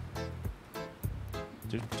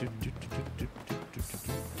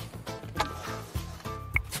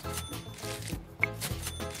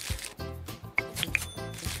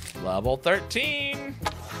 Level 13.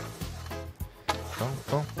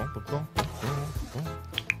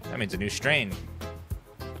 That means a new strain.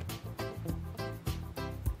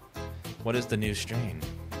 What is the new strain?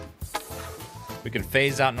 We can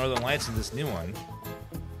phase out Northern Lights in this new one.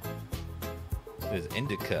 It is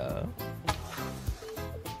Indica.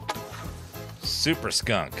 Super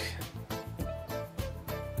Skunk.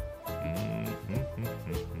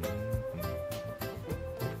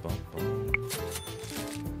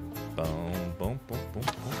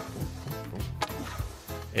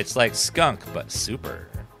 It's like skunk, but super.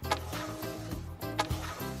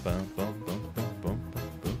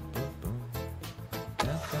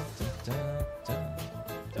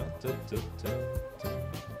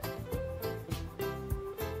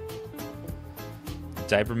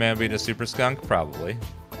 Diaper Man being a super skunk? Probably.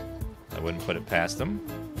 I wouldn't put it past him.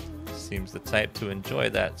 Seems the type to enjoy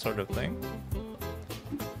that sort of thing.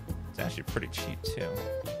 It's actually pretty cheap, too.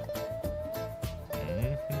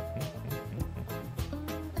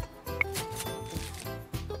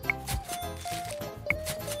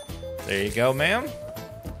 There you go, ma'am.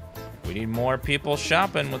 We need more people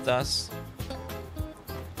shopping with us.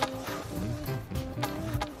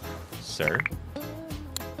 Sir?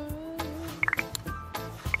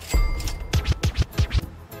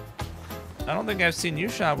 I don't think I've seen you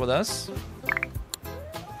shop with us.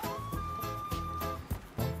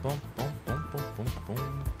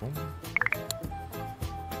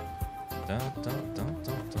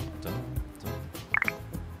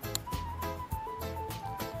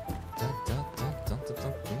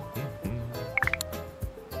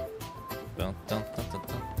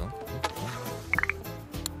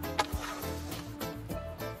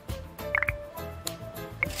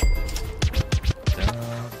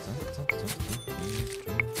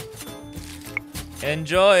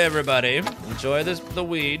 Enjoy, everybody. Enjoy the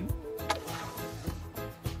weed.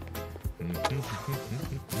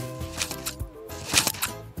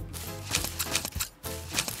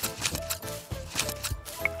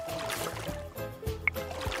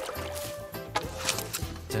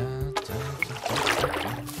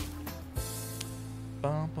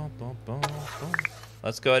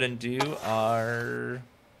 Let's go ahead and do our...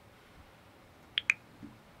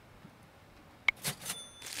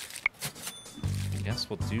 I guess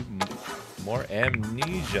we'll do more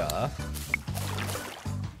amnesia.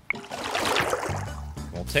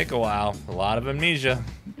 Will take a while. A lot of amnesia.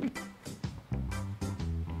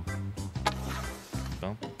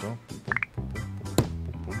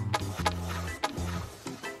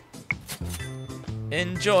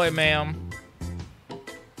 Enjoy, ma'am.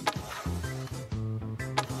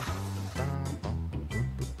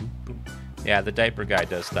 Yeah, the diaper guy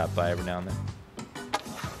does stop by every now and then.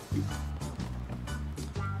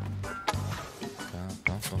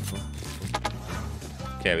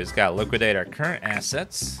 Okay, we just gotta liquidate our current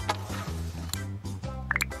assets.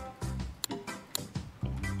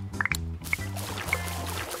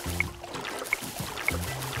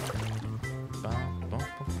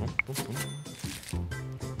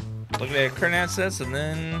 Liquidate our current assets, and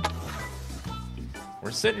then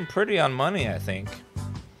we're sitting pretty on money, I think.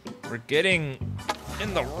 We're getting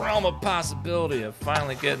in the realm of possibility of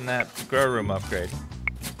finally getting that grow room upgrade.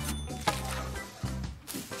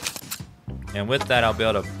 And with that, I'll be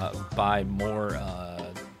able to buy more,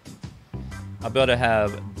 I'll be able to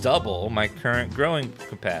have double my current growing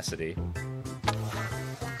capacity.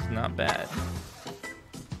 It's not bad.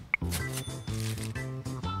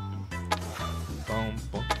 Boom,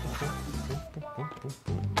 boom, boom, boom, boom, boom, boom,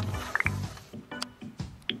 boom.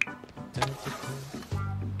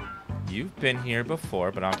 You've been here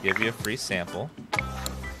before, but I'll give you a free sample.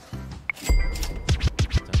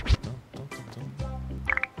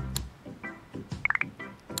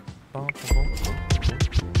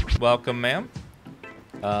 Welcome, ma'am.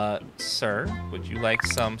 Sir, would you like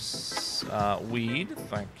some weed?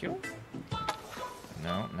 Thank you.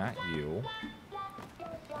 No, not you.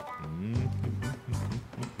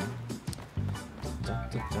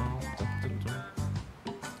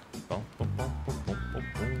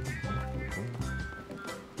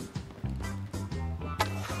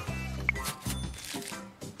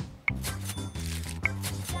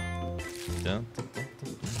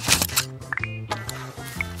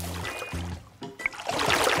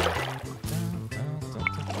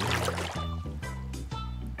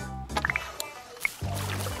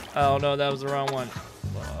 Oh no, that was the wrong one.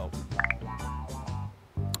 Whoa.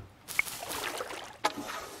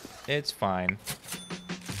 It's fine.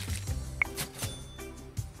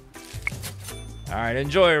 Alright,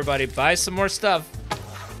 enjoy, everybody. Buy some more stuff.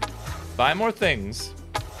 Buy more things.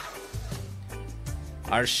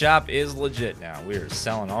 Our shop is legit now. We are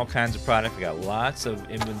selling all kinds of product. We got lots of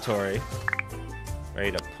inventory.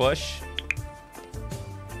 Ready to push.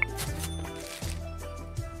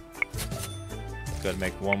 Go ahead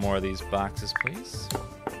and make one more of these boxes, please.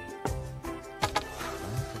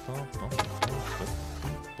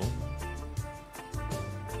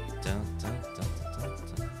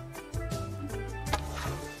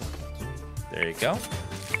 There you go.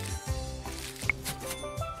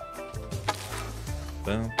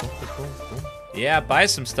 Boom, boom, boom, boom, boom. Yeah, buy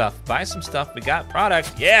some stuff. Buy some stuff. We got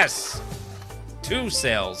product. Yes! 2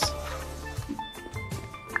 sales.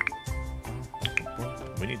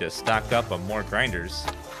 We need to stock up on more grinders.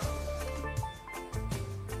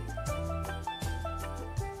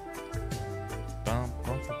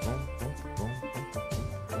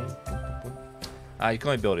 You can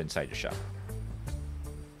only build it inside your shop.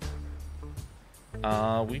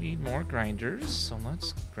 We need more grinders, so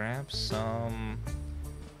let's grab some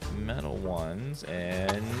metal ones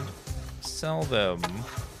and sell them.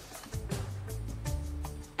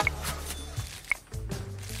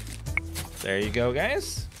 There you go,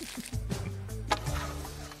 guys.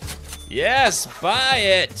 Yes, buy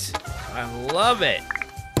it. I love it.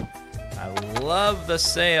 I love the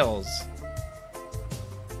sales.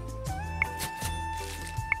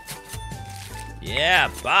 Yeah,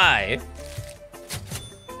 buy.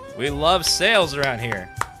 We love sales around here.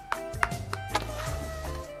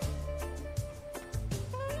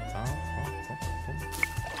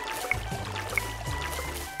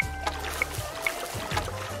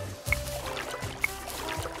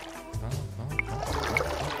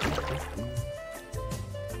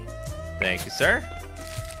 Thank you, sir.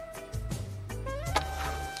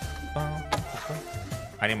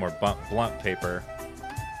 I need more blunt paper.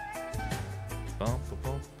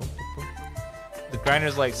 The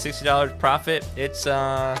grinders like $60 profit. It's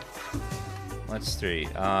let's see.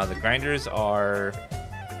 The grinders are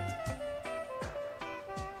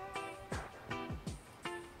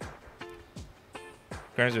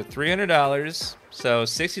 $300, so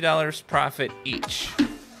 $60 profit each.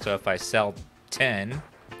 So if I sell 10,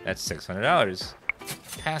 that's $600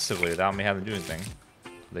 passively without me having to do anything.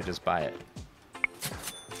 They just buy it.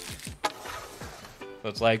 So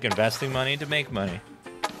it's like investing money to make money.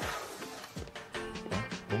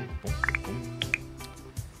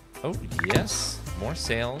 Oh, yes. More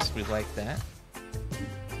sales. We like that.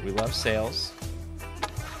 We love sales.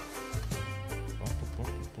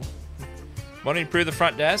 Want to improve the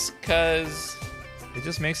front desk because it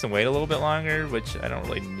just makes them wait a little bit longer, which I don't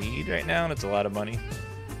really need right now, and it's a lot of money.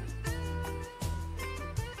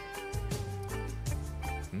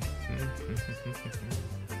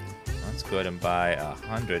 Let's go ahead and buy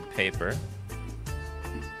 100 paper.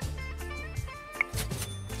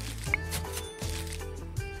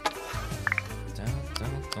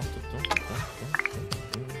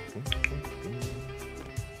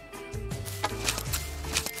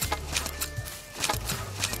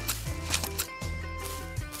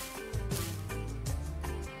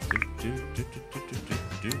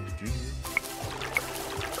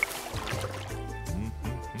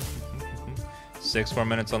 Six more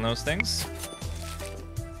minutes on those things.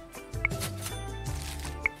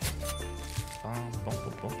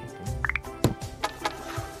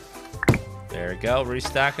 There we go.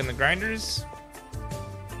 Restocking the grinders.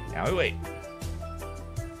 Now we wait.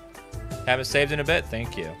 Haven't saved in a bit.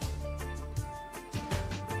 Thank you.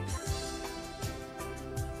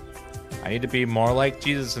 I need to be more like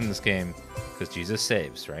Jesus in this game because Jesus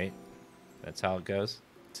saves, right? That's how it goes.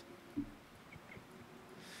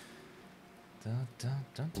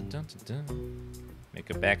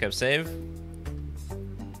 Make a backup save.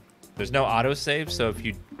 There's no auto save, so if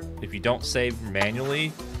you don't save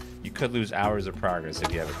manually, you could lose hours of progress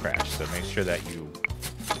if you have a crash. So make sure that you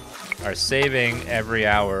are saving every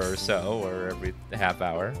hour or so, or every half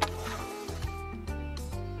hour.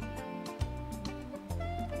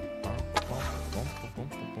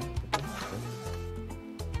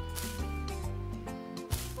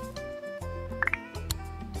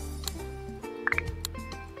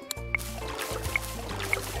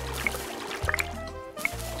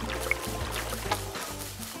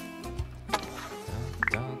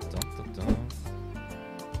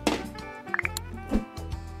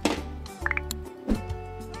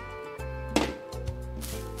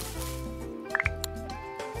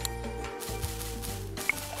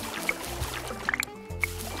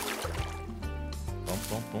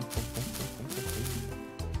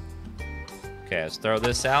 Okay, let's throw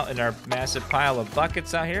this out in our massive pile of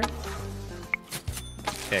buckets out here.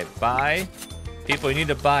 Okay, buy. People, you need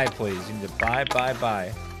to buy, please. You need to buy, buy,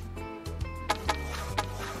 buy.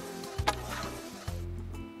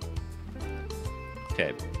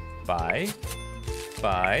 Okay, buy.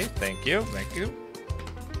 Buy. Thank you. Thank you.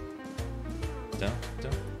 Dun,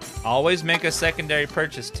 dun. Always make a secondary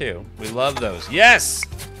purchase, too. We love those. Yes!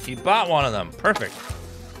 He bought one of them. Perfect.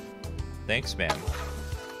 Thanks, man.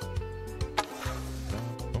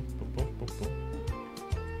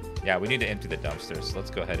 Yeah, we need to empty the dumpsters. So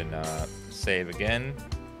let's go ahead and save again.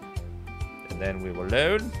 And then we will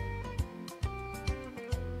load.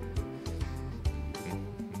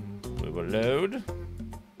 We will load.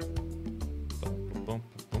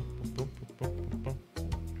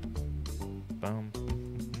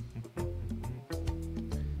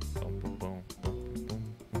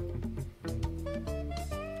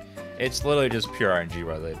 It's literally just pure RNG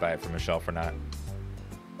whether they buy it from a shelf or not.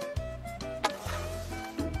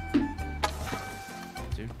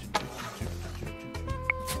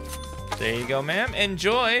 There you go, ma'am.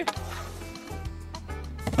 Enjoy.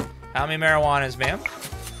 How many marijuanas, ma'am?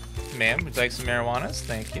 Ma'am, would you like some marijuanas?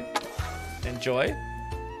 Thank you. Enjoy.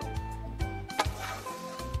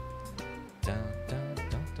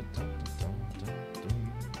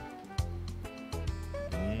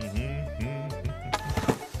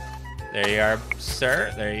 There you are,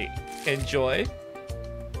 sir. There you enjoy.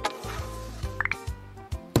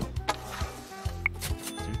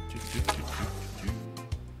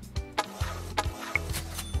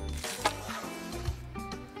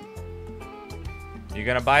 You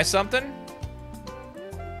gonna buy something?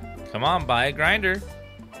 Come on, buy a grinder.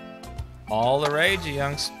 All the rage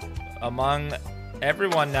among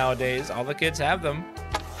everyone nowadays. All the kids have them.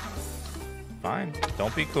 Fine.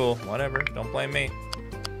 Don't be cool. Whatever. Don't blame me.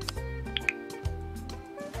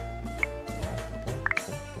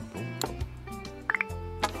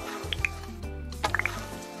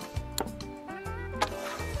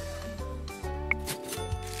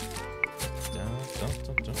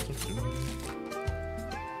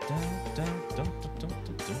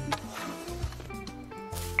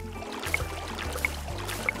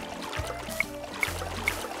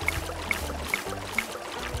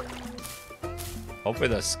 Hopefully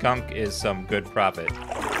the skunk is some good profit.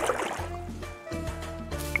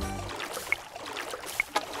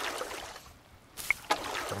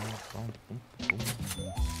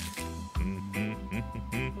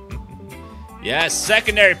 Yes,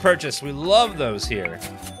 secondary purchase. We love those here.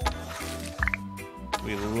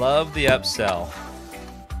 We love the upsell.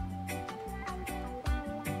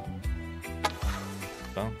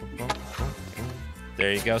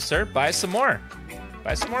 There you go, sir. Buy some more.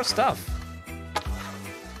 Buy some more stuff.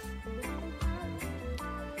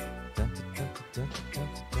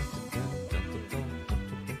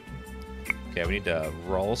 Okay, we need to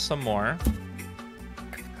roll some more.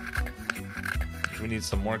 We need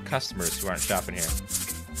some more customers who aren't shopping here.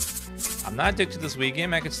 I'm not addicted to this Wii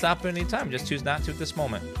game. I could stop at any time. Just choose not to at this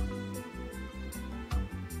moment.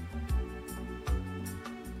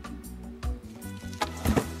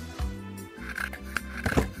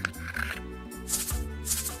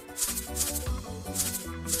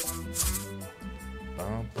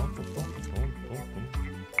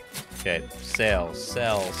 Okay, sell,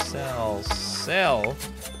 sell, sell, sell.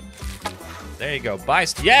 There you go. Buy.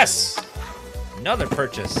 Yes! Another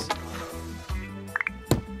purchase.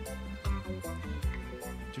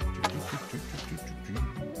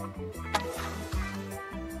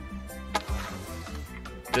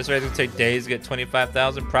 This race would take days to get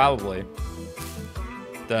 25,000, probably.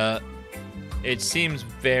 It seems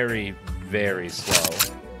very, very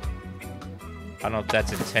slow. I don't know if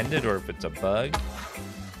that's intended or if it's a bug.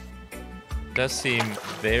 It does seem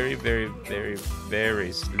very, very, very,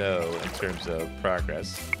 very slow in terms of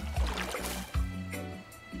progress.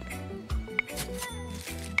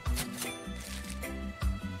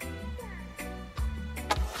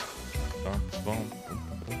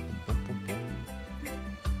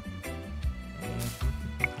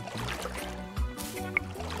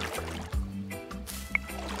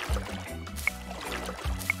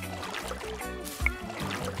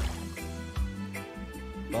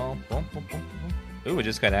 Ooh, we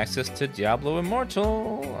just got access to Diablo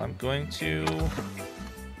Immortal. I'm going to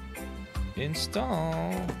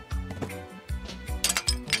install.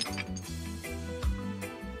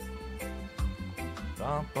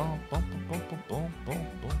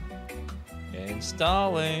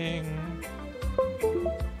 Installing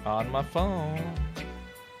on my phone.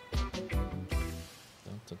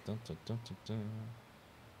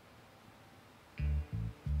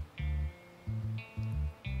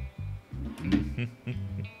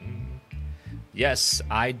 Yes,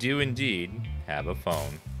 I do indeed have a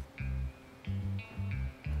phone.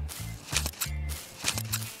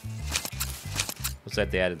 Looks like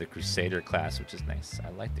they added the Crusader class, which is nice. I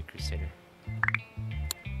like the Crusader.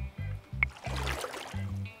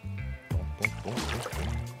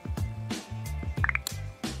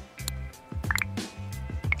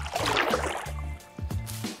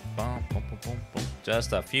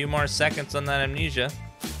 Just a few more seconds on that amnesia.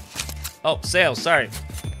 Oh, sales, sorry.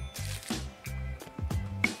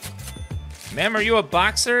 Ma'am, are you a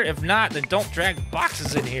boxer? If not, then don't drag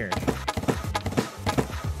boxes in here.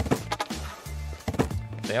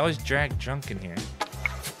 They always drag junk in here.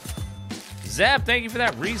 Zap, thank you for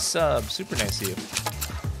that resub. Super nice of you.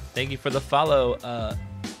 Thank you for the follow,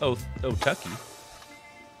 Tucky.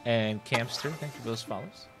 And Campster, thank you for those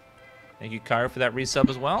follows. Thank you, Kara, for that resub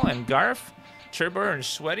as well. And Garf, Turbo, and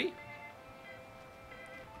Sweaty.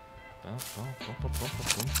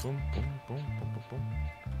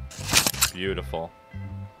 Beautiful.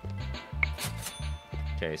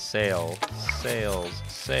 Okay, sales, sales,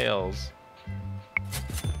 sales.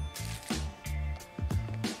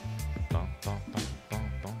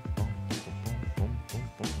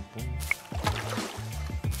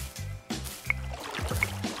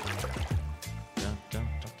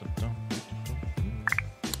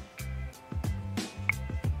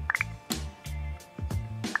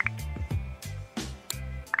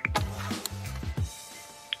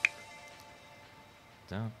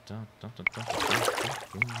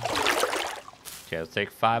 Okay, let's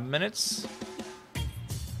take 5 minutes.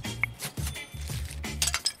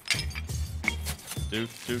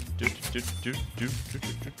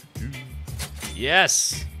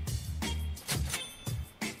 Yes.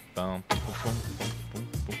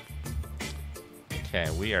 Okay,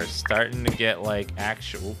 we are starting to get like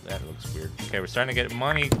actual. That looks weird. Okay, we're starting to get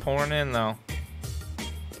money pouring in though.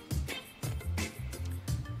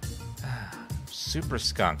 Super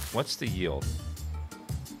skunk. What's the yield?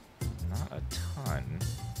 Not a ton.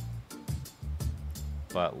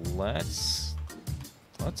 But let's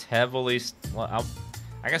heavily. Well,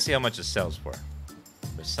 I gotta see how much it sells for.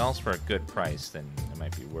 If it sells for a good price, then it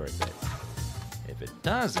might be worth it. If it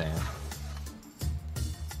doesn't,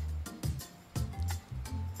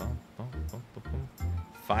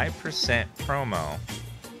 5% promo.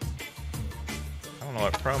 I don't know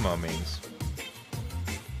what promo means.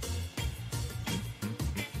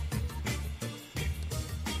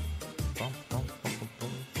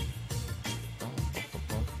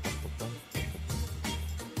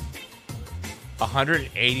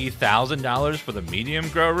 $180,000 for the medium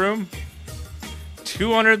grow room?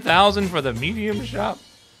 $200,000 for the medium shop?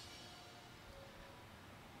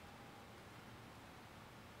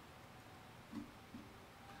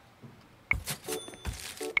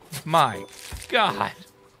 My God.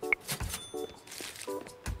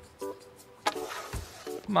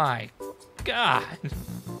 My God.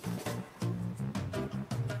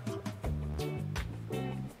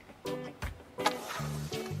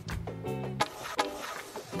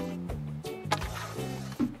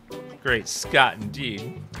 Great Scott,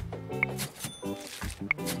 indeed.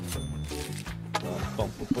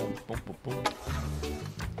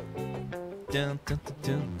 Dun, dun, dun,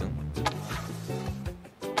 dun, dun.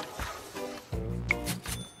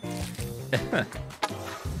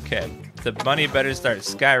 Okay, the money better start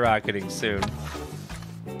skyrocketing soon,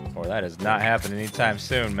 or that is not happening anytime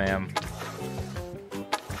soon, ma'am.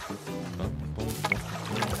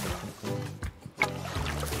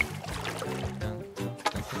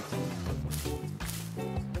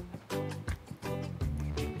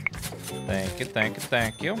 Thank you, thank you,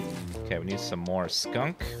 thank you. Okay, we need some more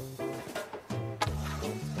skunk.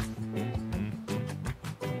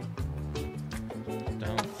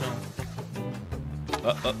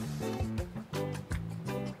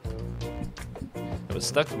 It was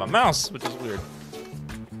stuck to my mouse, which is weird.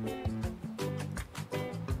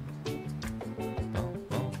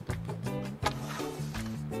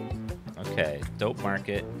 Okay, dope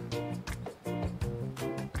market.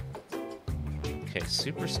 Okay,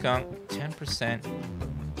 super skunk, 10%,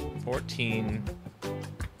 14.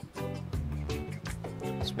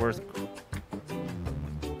 It's worth.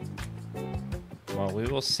 Well, we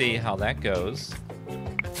will see how that goes.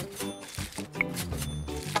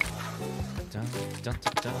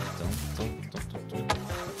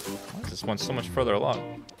 Why is this one so much further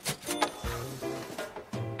along?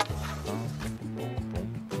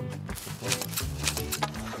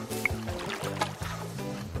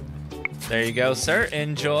 There you go, sir.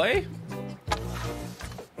 Enjoy.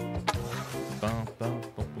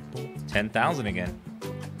 10,000 again.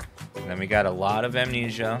 And then we got a lot of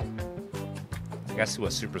amnesia. I gotta see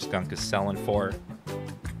what Super Skunk is selling for.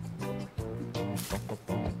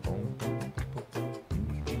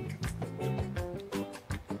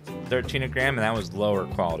 $13 a gram, and that was lower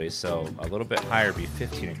quality, so a little bit higher would be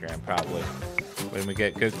 $15 a gram probably when we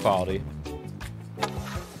get good quality.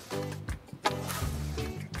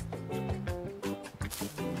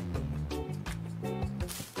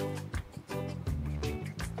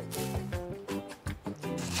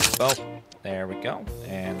 Well, there we go,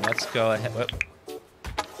 and let's go ahead. Whoop.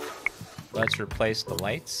 Let's replace the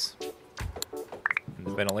lights and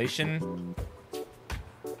the ventilation,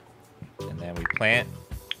 and then we plant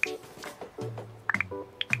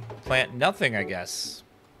nothing, I guess,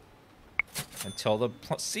 until the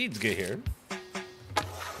seeds get here.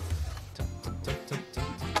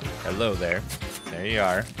 Hello there. There you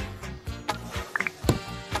are.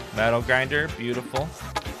 Metal grinder, beautiful.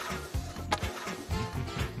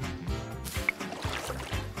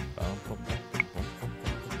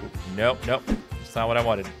 Nope, nope. That's not what I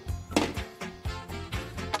wanted.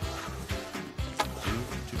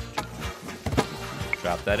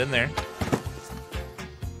 Drop that in there.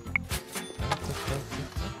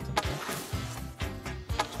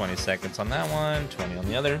 20 seconds on that one, 20 on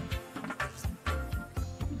the other.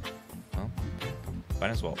 Well, might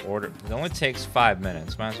as well order. It only takes 5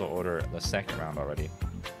 minutes. Might as well order the second round already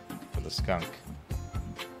for the skunk.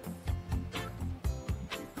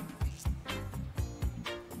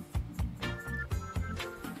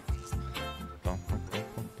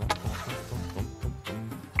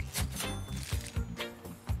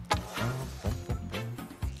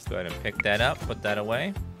 Go ahead and pick that up, put that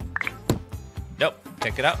away. Nope,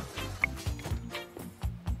 pick it up.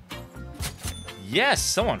 Yes,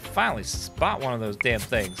 someone finally spot one of those damn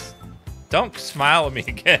things. Don't smile at me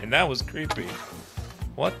again, that was creepy.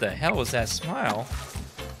 What the hell was that smile?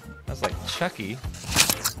 That was like Chucky.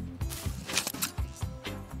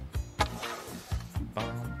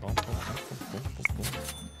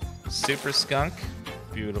 Super skunk,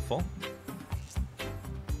 beautiful.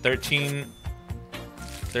 13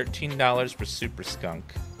 $13 for Super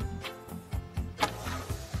Skunk.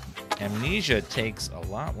 Amnesia takes a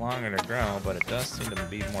lot longer to grow, but it does seem to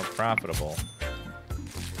be more profitable.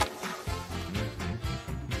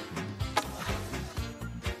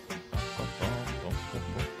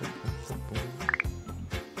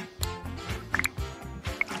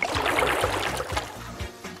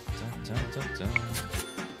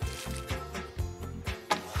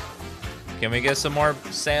 Can we get some more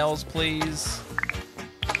sales, please?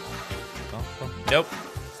 Nope.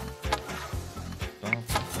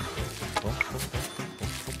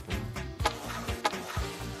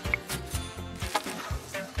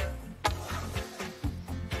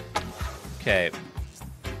 Okay.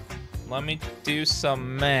 Let me do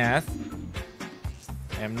some math.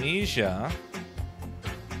 Amnesia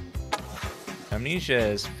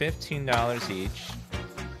is $15 each.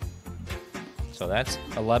 So that's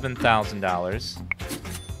 $11,000.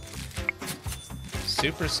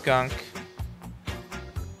 Super Skunk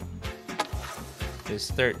is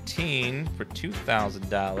 13 for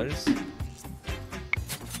 $2,000.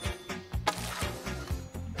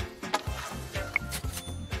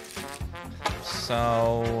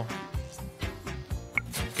 So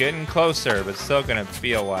getting closer, but still gonna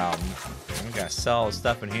be a while. We gotta sell the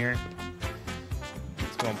stuff in here.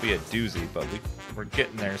 It's gonna be a doozy, but we're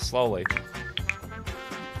getting there slowly.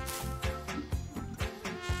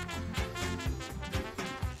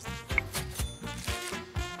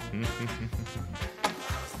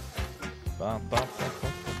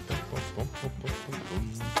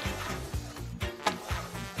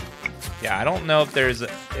 Yeah, I don't know if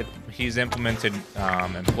he's implemented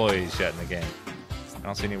employees yet in the game. I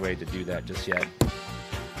don't see any way to do that just yet.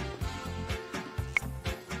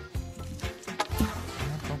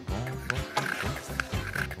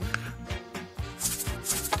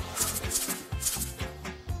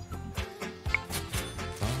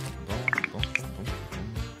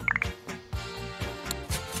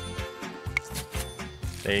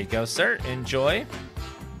 There you go, sir. Enjoy.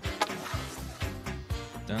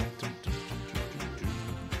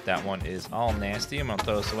 That one is all nasty. I'm gonna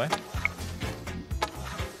throw this away.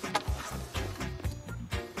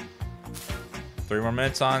 Three more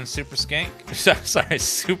minutes on Super Skunk. Sorry,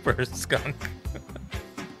 Super Skunk.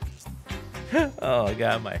 Oh, I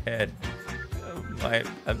got in my head.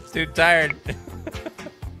 I'm too tired.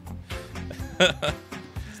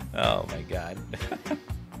 Oh my god.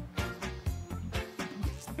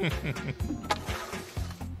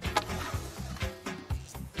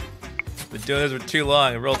 Been doing this for too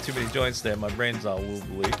long. I rolled too many joints there. My brain's all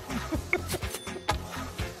wobbly.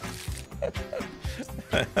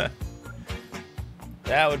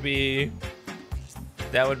 That would be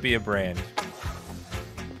a brand.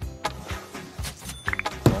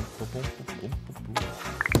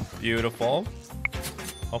 Beautiful.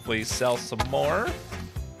 Hopefully you sell some more.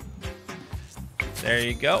 There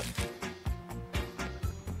you go.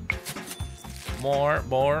 More.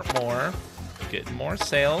 Getting more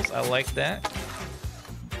sales. I like that.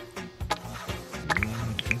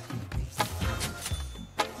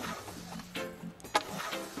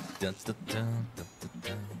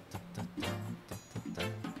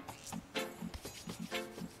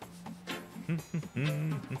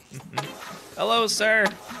 Hello, sir.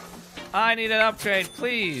 I need an upgrade,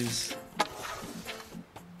 please.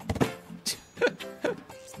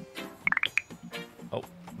 Oh,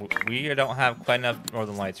 we don't have quite enough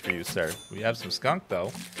Northern Lights for you, sir. We have some skunk,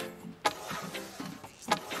 though.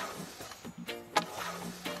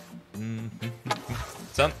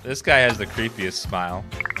 This guy has the creepiest smile.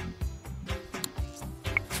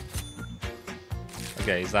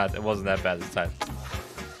 Okay, he's not. It wasn't that bad this time.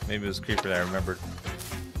 Maybe it was creepier than I remembered.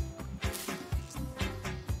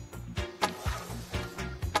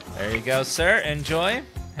 There you go, sir. Enjoy.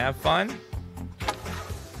 Have fun.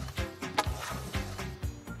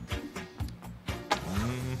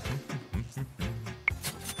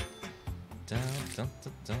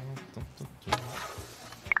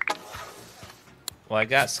 Well, I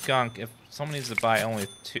got skunk. If someone needs to buy only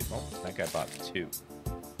 2... Oh, that guy bought 2.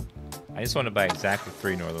 I just want to buy exactly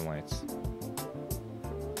 3 Northern Lights.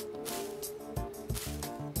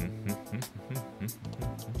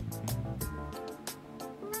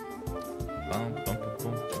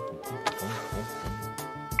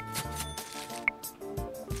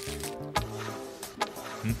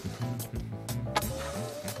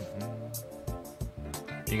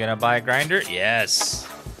 You gonna buy a grinder? Yes.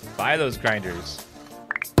 Buy those grinders.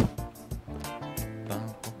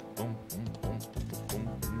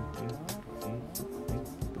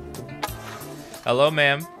 Hello,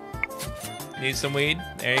 ma'am. Need some weed?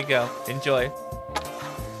 There you go. Enjoy.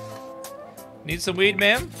 Need some weed,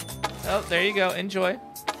 ma'am? Oh, there you go. Enjoy.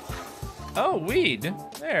 Oh, weed.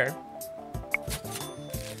 There.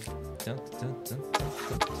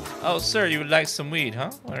 Oh, sir, you would like some weed,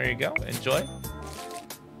 huh? There you go. Enjoy.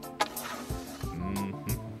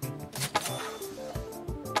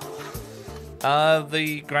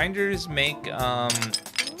 The grinders make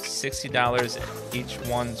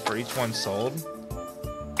 $60 for each one sold,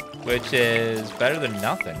 which is better than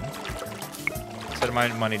nothing. Instead of my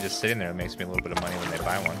money just sitting there, it makes me a little bit of money when they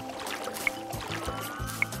buy one.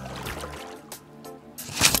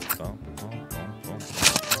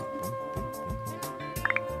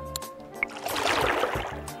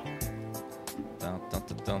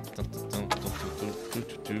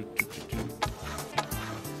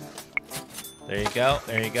 There you go.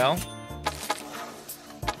 There you go.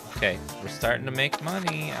 Okay, we're starting to make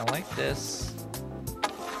money. I like this.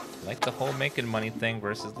 I like the whole making money thing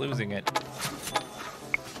versus losing it.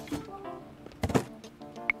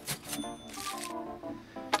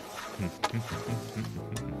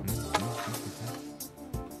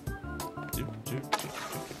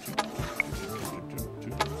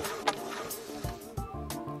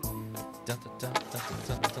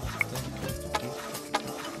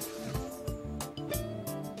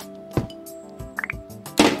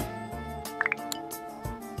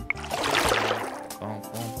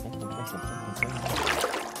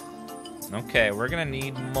 Okay, we're gonna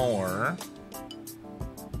need more.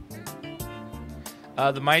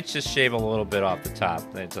 The might just shave a little bit off the top.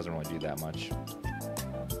 It doesn't really do that much.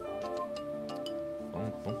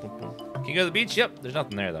 Can you go to the beach? Yep, there's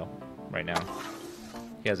nothing there though, right now.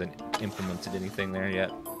 He hasn't implemented anything there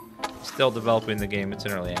yet. Still developing the game, it's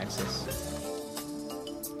in early access.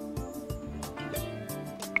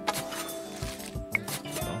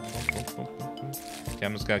 Okay,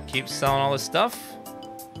 I'm just gonna keep selling all this stuff.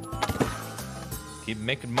 Keep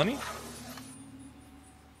making money.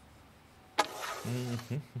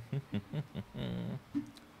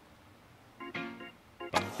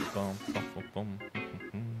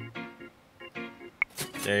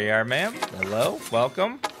 There you are, ma'am. Hello,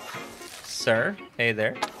 welcome. Sir, hey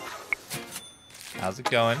there. How's it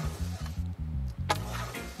going?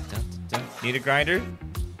 Need a grinder?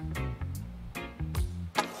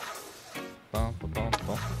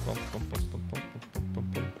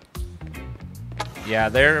 Yeah,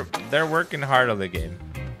 they're working hard on the game.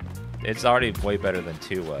 It's already way better than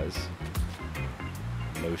 2 was.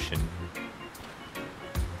 Motion.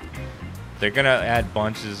 They're gonna add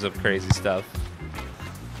bunches of crazy stuff,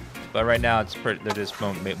 but right now it's they're just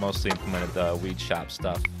mostly implemented the weed shop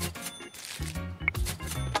stuff.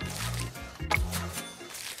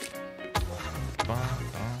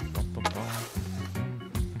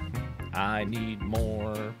 I need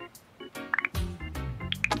more.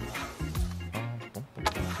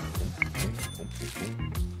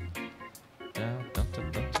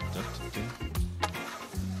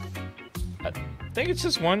 I think it's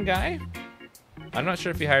just one guy. I'm not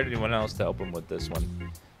sure if he hired anyone else to help him with this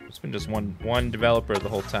one. It's been just one developer the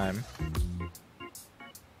whole time.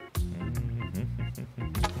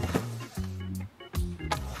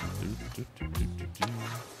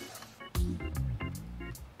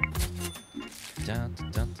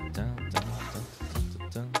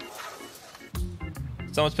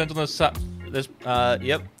 Someone spent on this.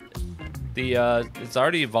 Yep. It's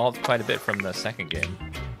already evolved quite a bit from the second game.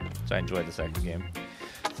 So I enjoyed the second game.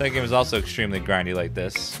 The second game is also extremely grindy like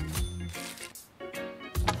this.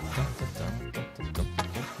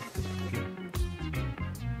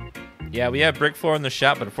 Yeah, we have brick floor in the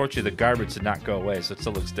shop, but unfortunately the garbage did not go away, so it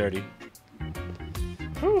still looks dirty.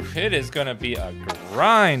 Whew, it is gonna be a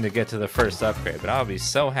grind to get to the first upgrade, but I'll be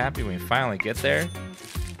so happy when we finally get there.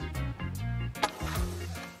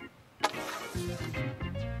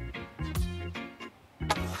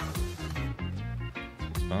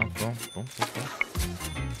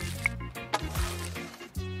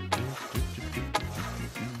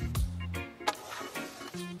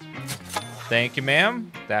 Thank you,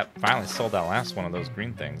 ma'am. That finally sold that last one of those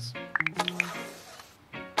green things.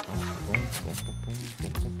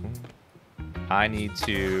 I need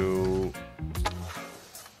to...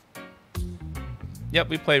 Yep,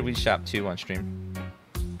 we played Wii Shop 2 on stream.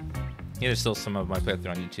 Yeah, there's still some of my playthrough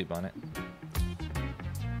on YouTube on it.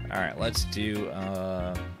 Alright, let's do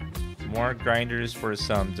more grinders for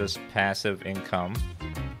some just passive income.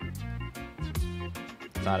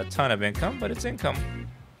 It's not a ton of income, but it's income.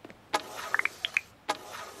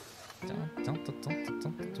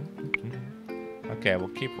 Okay, we'll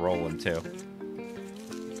keep rolling too.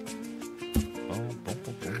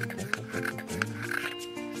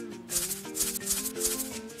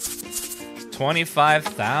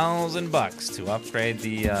 $25,000 to upgrade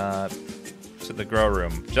the to the grow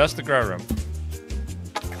room, just the grow room.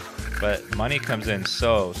 But money comes in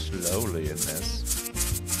so slowly in this.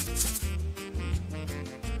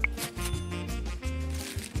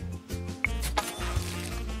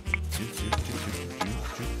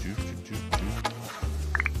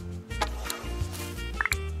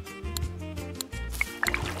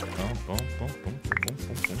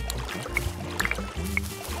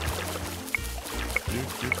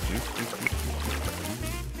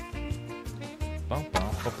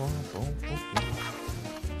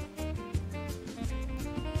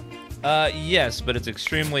 Yes, but it's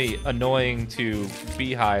extremely annoying to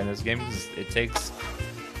be high in this game because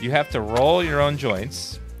you have to roll your own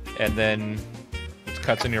joints, and then it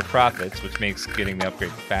cuts in your profits, which makes getting the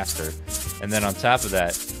upgrade faster. And then on top of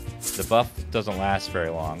that, the buff doesn't last very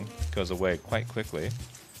long. It goes away quite quickly.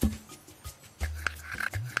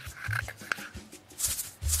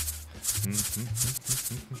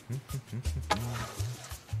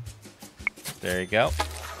 There you go.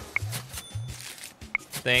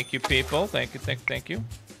 Thank you, people. Thank you, thank you.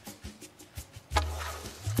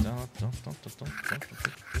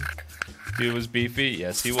 Dude was beefy?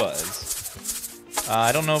 Yes, he was.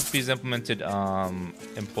 I don't know if he's implemented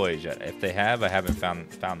employees yet. If they have, I haven't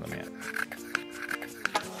found them yet.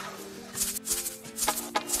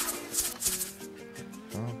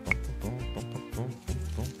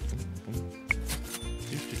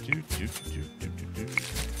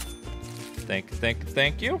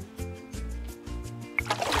 Thank you.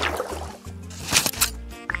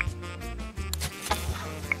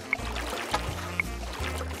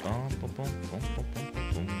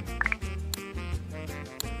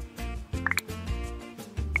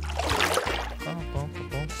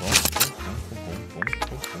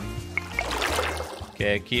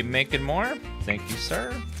 Okay, keep making more. Thank you,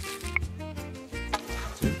 sir.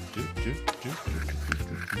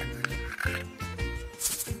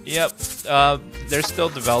 Yep. They're still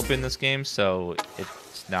developing this game, so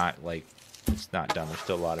it's not done. There's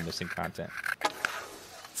still a lot of missing content.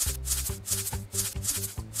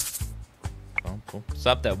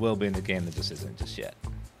 Stuff that will be in the game that just isn't just yet.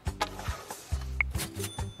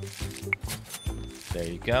 There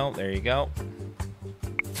you go. There you go.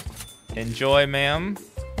 Enjoy, ma'am.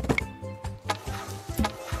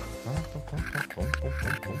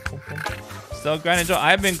 Still grinding joints.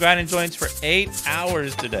 I've been grinding joints for 8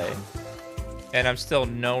 hours today, and I'm still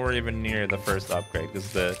nowhere even near the first upgrade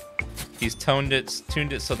because he's tuned it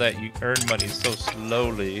so that you earn money so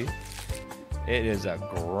slowly. It is a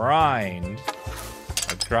grind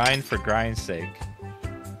for grind's sake.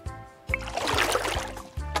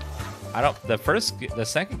 The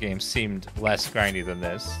second game seemed less grindy than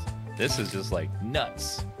this. This is just like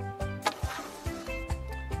nuts.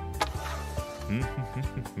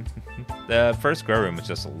 The first grow room is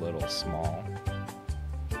just a little small.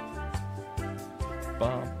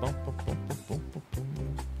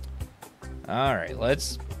 All right,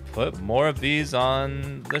 let's put more of these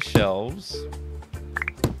on the shelves.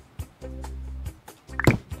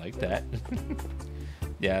 Like that.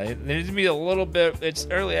 Yeah, it needs to be a little bit. It's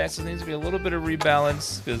early access. It needs to be a little bit of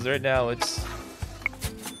rebalance because right now it's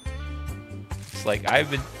like I've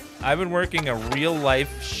been working a real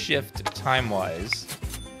life shift time-wise,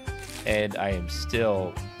 and I am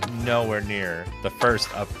still nowhere near the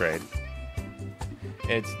first upgrade.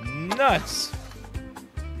 It's nuts.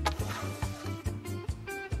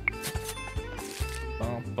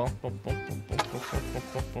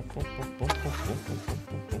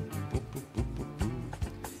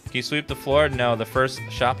 Can you sweep the floor? No, the first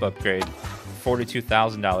shop upgrade,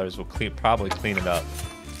 $42,000 will probably clean it up.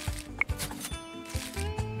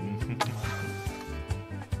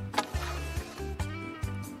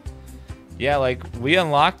 Yeah, like we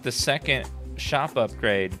unlocked the second shop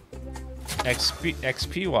upgrade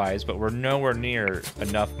XP wise, but we're nowhere near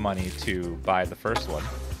enough money to buy the first one.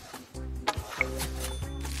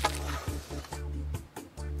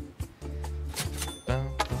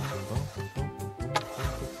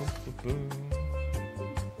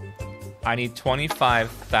 I need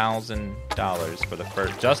 $25,000 for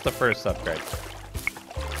just the first upgrade.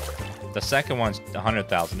 The second one's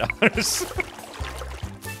 $100,000.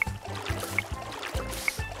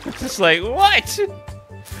 It's just like, what?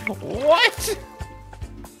 What?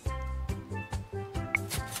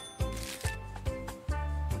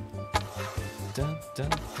 Dun, dun, dun, dun,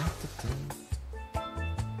 dun.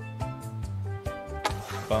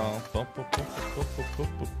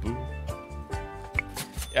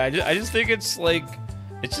 Yeah, I just think it's like,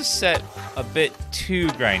 it's just set a bit too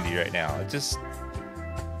grindy right now.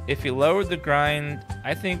 if you lowered the grind,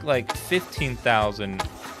 I think like 15,000,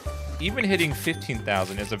 even hitting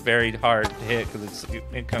 15,000 is a very hard hit because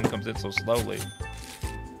income comes in so slowly.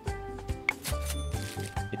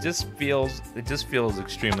 It just feels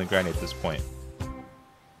extremely grindy at this point.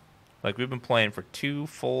 Like we've been playing for 2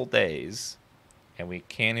 full days and we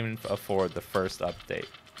can't even afford the first update.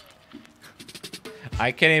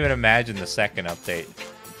 I can't even imagine the second update.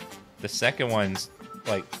 The second one's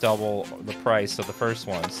like double the price of the first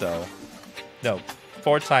one, so no,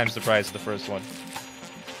 4 times the price of the first one.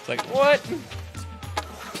 It's like, what?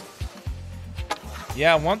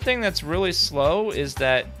 Yeah, one thing that's really slow is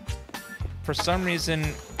that for some reason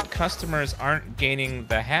customers aren't gaining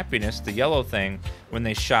the happiness, the yellow thing, when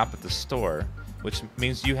they shop at the store, which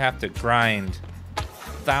means you have to grind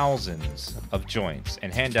thousands of joints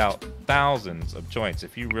and hand out thousands of joints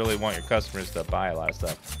if you really want your customers to buy a lot of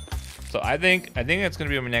stuff. So I think that's going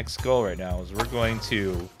to be my next goal right now, is we're going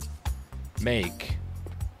to make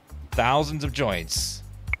thousands of joints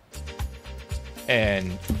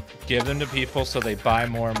and give them to people so they buy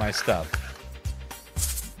more of my stuff.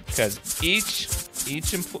 Because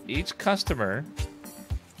each customer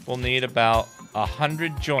will need about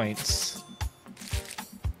 100 joints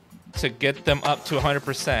to get them up to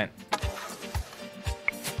 100%.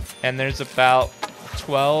 And there's about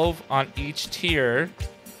 12 on each tier.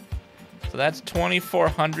 So that's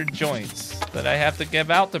 2,400 joints that I have to give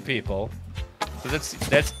out to people. So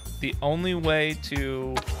that's the only way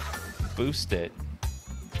to boost it.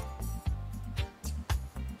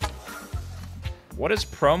 What does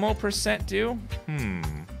promo percent do?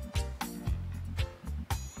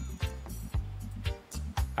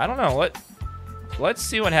 I don't know. Let's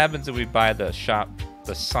see what happens if we buy the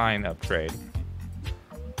sign upgrade.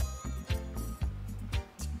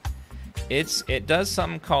 It does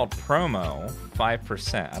something called promo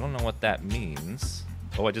 5%. I don't know what that means.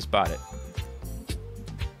 Oh, I just bought it.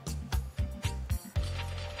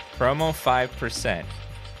 Promo 5%.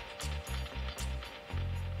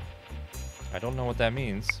 I don't know what that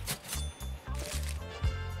means.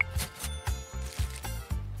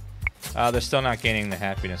 They're still not gaining the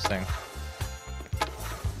happiness thing.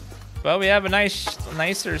 But we have a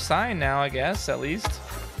nicer sign now, I guess, at least.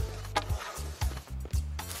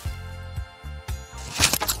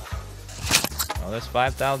 Well, there's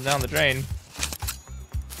 5,000 down the drain.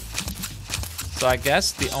 So I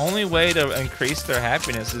guess the only way to increase their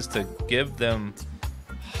happiness is to give them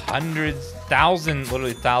hundreds, thousands,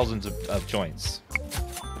 literally thousands of joints.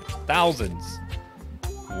 Thousands.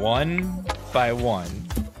 One by one.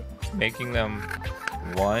 Making them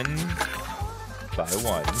one by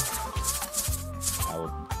one. I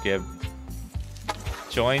will give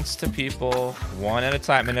joints to people one at a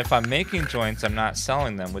time. And if I'm making joints, I'm not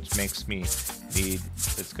selling them, which makes me need,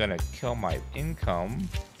 it's gonna kill my income.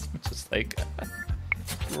 Which is like,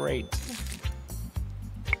 great.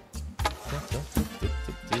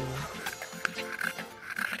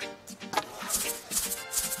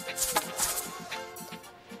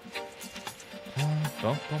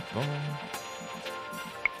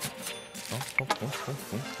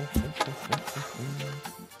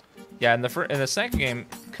 Yeah, in the second game,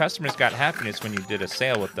 customers got happiness when you did a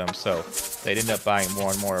sale with them, so they'd end up buying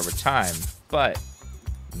more and more over time. But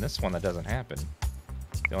in this one, that doesn't happen.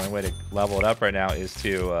 The only way to level it up right now is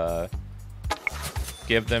to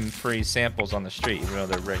give them free samples on the street, even though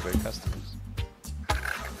they're regular customers.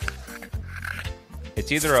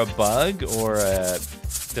 It's either a bug or a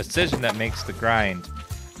decision that makes the grind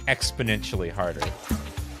exponentially harder.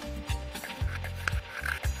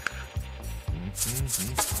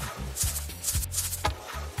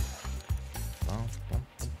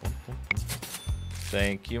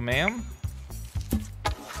 Thank you, ma'am.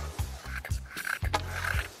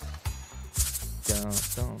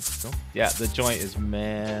 Yeah, the joint is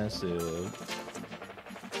massive.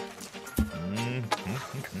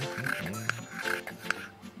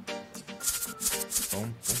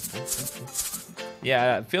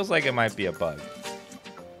 Yeah, it feels like it might be a bug.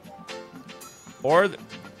 Or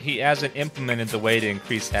he hasn't implemented the way to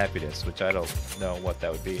increase happiness, which I don't know what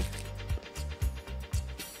that would be.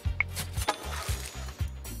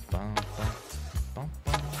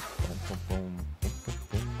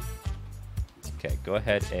 Okay, go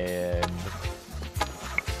ahead and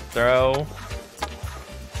throw.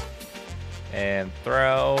 And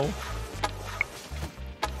throw.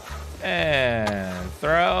 And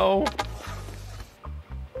throw.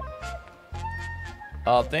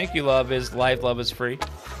 Oh, thank you, love is life. Love is free.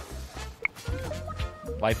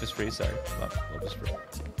 Life is free, sorry. Love is free.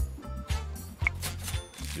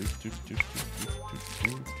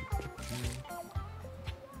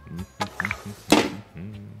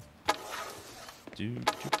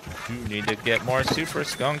 Need to get more super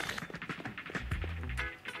skunk.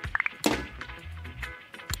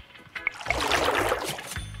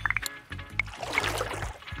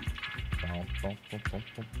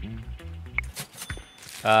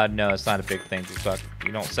 No, it's not a big thing, but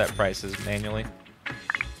you don't set prices manually.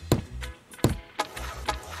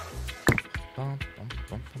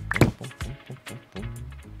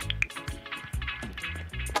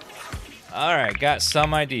 Alright, got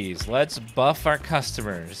some IDs. Let's buff our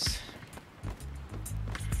customers.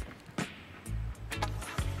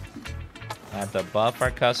 I have to buff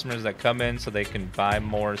our customers that come in so they can buy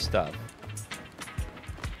more stuff.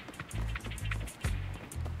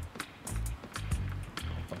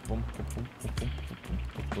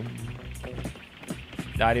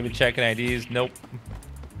 Not even checking IDs. Nope.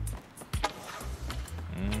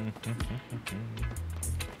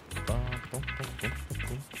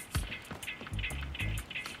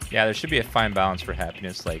 Yeah, there should be a fine balance for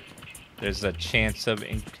happiness. Like, there's a chance of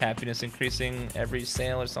happiness increasing every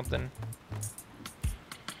sale or something.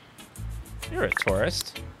 You're a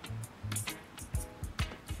tourist.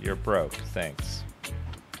 You're broke. Thanks.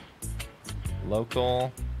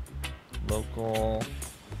 Local.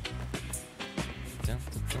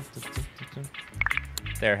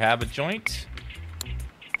 There, have a joint.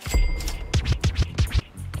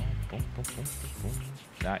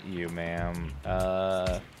 Not you, ma'am.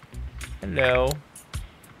 Hello.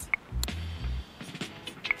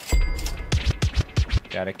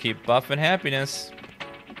 Gotta keep buffing happiness.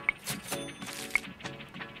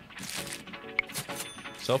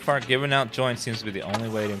 So far, giving out joints seems to be the only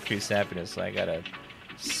way to increase happiness, so I gotta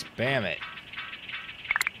spam it.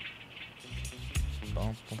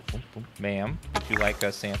 Ma'am, would you like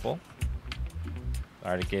a sample? I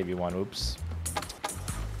already gave you one. Oops.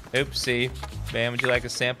 Oopsie. Ma'am, would you like a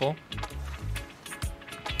sample?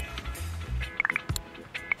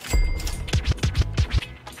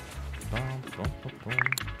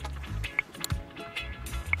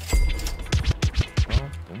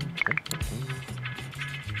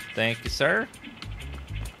 Thank you, sir.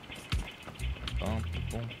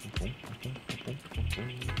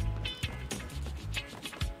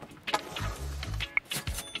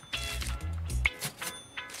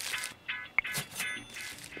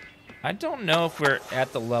 I don't know if we're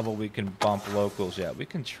at the level we can bump locals yet. We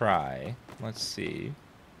can try. Let's see.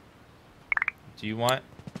 Do you want?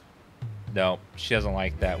 No, she doesn't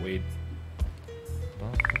like that weed.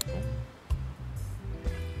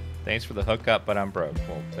 Thanks for the hookup, but I'm broke.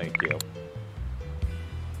 Well, thank you.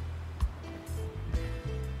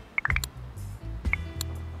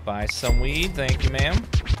 Buy some weed. Thank you, ma'am.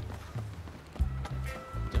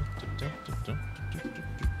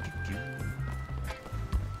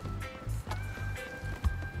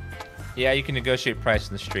 Yeah, you can negotiate price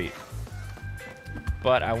in the street.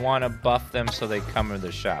 But I want to buff them so they come into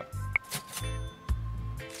the shop.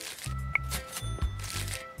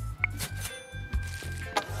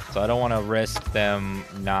 So I don't want to risk them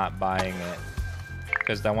not buying it.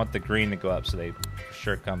 Because I want the green to go up so they for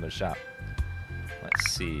sure come to the shop.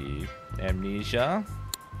 Let's see. Amnesia.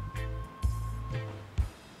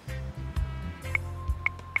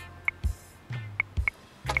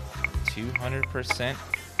 $200%.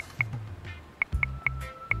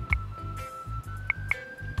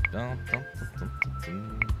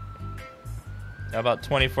 How about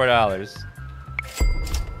 $24?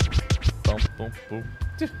 Boom, boom, boom.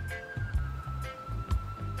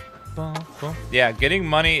 Boom, boom. Yeah, getting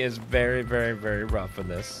money is very, very, very rough in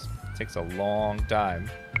this. It takes a long time.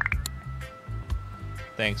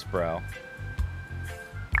 Thanks, bro.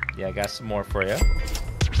 Yeah, I got some more for you.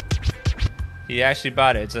 He actually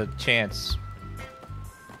bought it. It's a chance.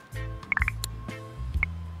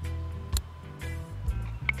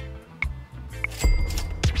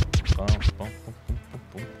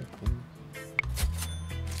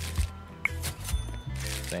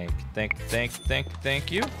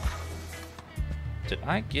 Thank you. Did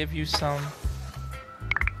I give you some?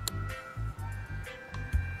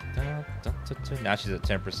 Now she's at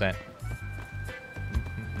 10%.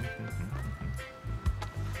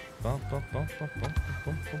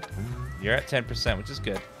 You're at 10%, which is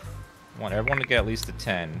good. I want everyone to get at least a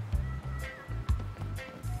 10.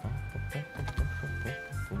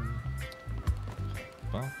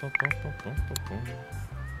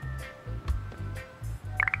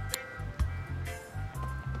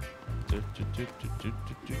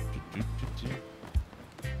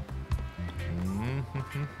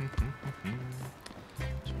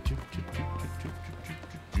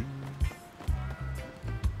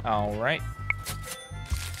 All right.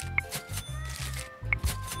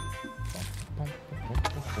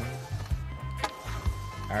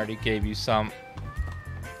 I already gave you some.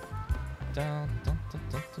 Dun, dun, dun,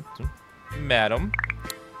 dun, dun, dun. Madam.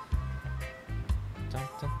 Dun,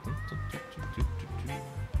 dun, dun, dun, dun, dun, dun, dun.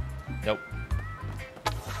 Nope.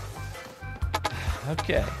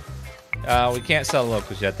 Okay. We can't sell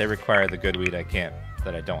locals yet. They require the good weed I can't,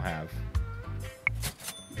 that I don't have.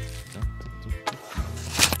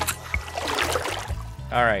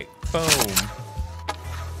 All right. Boom.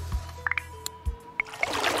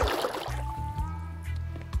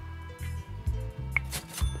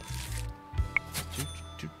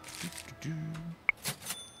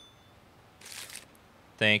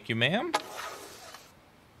 Thank you, ma'am.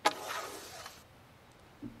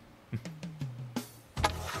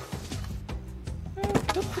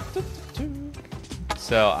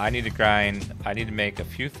 So I need to grind. I need to make a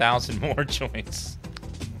few thousand more joints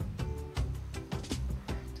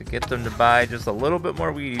to get them to buy just a little bit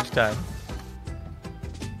more weed each time.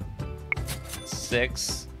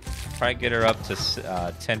 6. Probably get her up to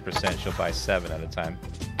 10%. She'll buy 7 at a time.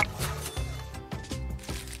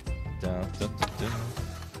 Dun, dun, dun, dun.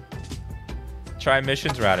 Try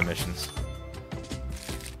missions or out of missions.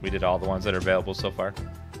 We did all the ones that are available so far.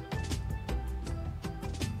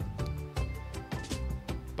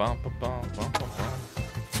 Bum, bum, bum, bum, bum, bum.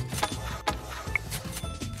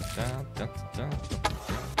 Dun, dun, dun, dun, dun,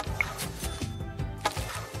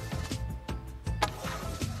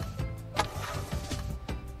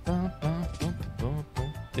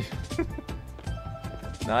 dun.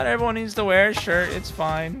 Not everyone needs to wear a shirt. It's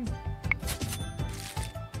fine.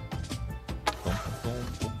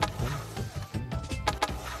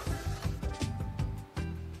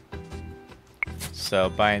 So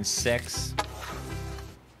buying 6.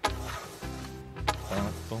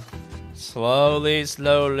 Slowly,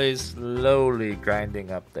 slowly, slowly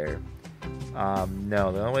grinding up there.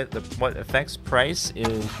 No, the only way, what affects price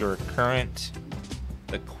is your current,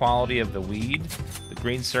 the quality of the weed. The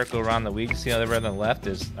green circle around the weed, you see how they're on the left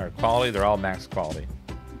is our quality. They're all max quality,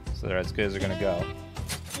 so they're as good as they're gonna go.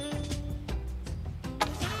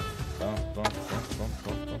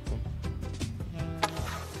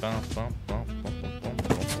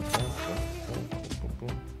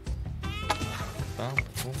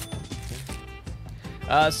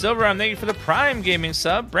 Silver, I'm thank you for the Prime Gaming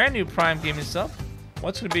sub. Brand new Prime Gaming sub.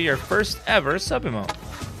 What's going to be your first ever sub emote?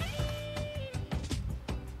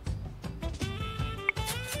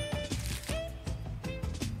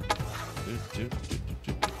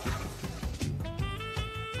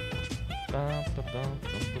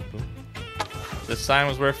 The sign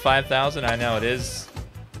was worth 5,000. I know it is.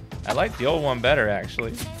 I like the old one better,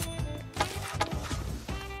 actually.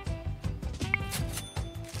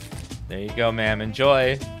 There you go, ma'am.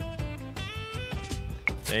 Enjoy.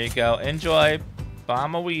 There you go. Enjoy.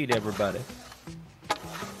 Bomb of weed, everybody.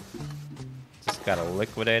 Just gotta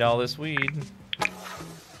liquidate all this weed.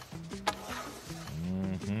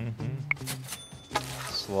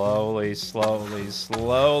 Slowly, slowly,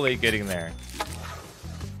 slowly getting there.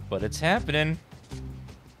 But it's happening.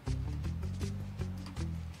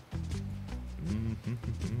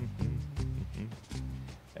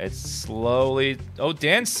 It's slowly... Oh,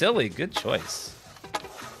 Dan Silly. Good choice.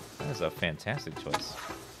 That is a fantastic choice.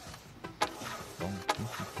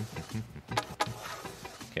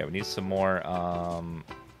 Okay, we need some more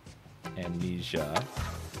amnesia.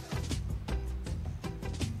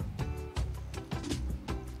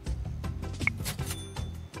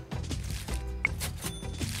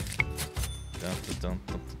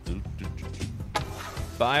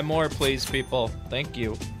 Buy more, please, people. Thank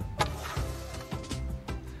you.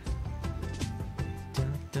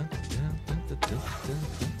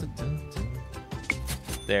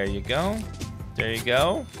 There you go. There you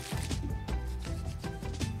go.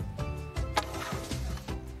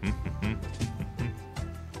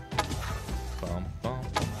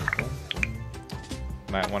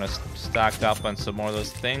 Might want to stock up on some more of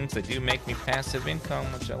those things that do make me passive income,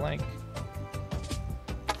 which I like.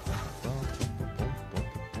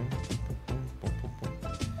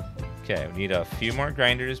 Okay, we need a few more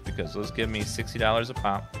grinders because those give me $60 a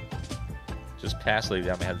pop. Just passively, you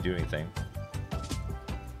don't have to do anything.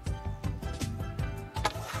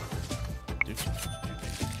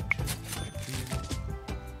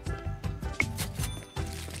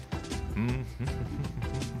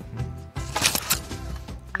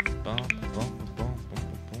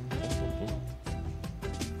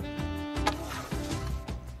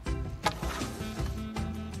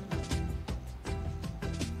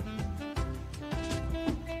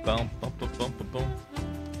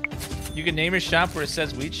 You can name your shop where it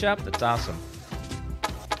says Weed Shop. That's awesome.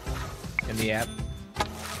 In the app.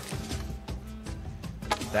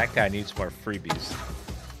 That guy needs more freebies.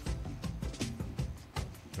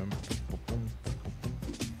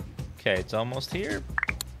 Okay, it's almost here.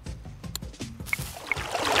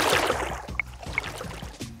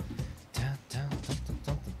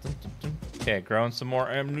 Okay, growing some more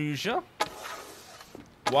amnesia.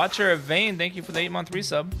 Watcher of Vane, thank you for the 8-month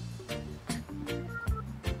resub.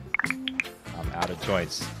 I'm out of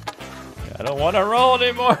joints. I don't want to roll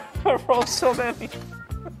anymore. I've rolled so many.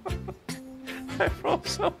 I've rolled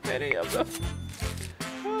so many of them.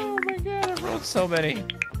 Oh my god, I've rolled so many.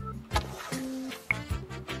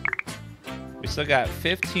 We still got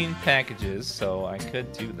 15 packages, so I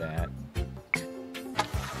could do that.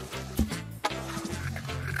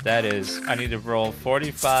 That is, I need to roll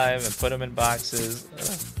 45 and put them in boxes.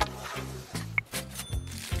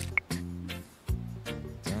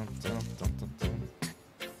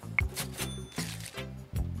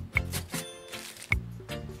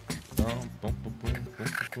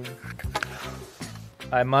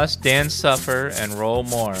 I must dance, suffer, and roll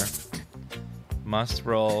more. Must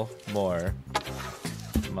roll more.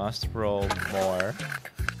 Must roll more.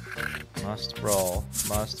 Must roll.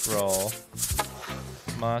 Must roll.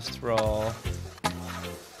 Must roll.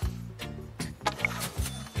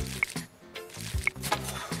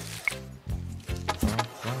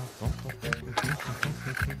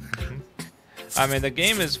 I mean, the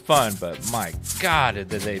game is fun, but my god, did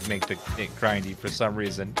they make it grindy for some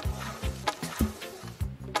reason.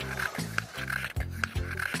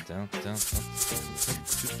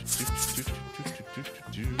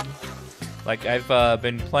 Like, I've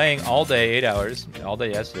been playing all day, 8 hours, all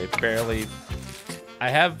day yesterday, barely. I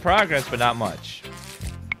have progress, but not much.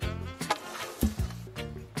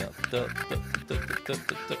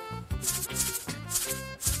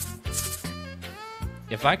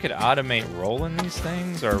 If I could automate rolling these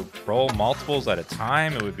things, or roll multiples at a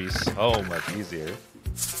time, it would be so much easier.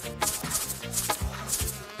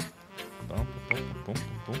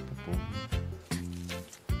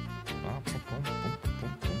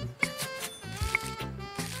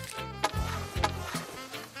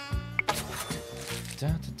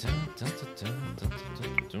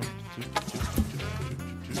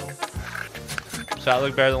 Shot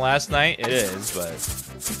look better than last night? It is, but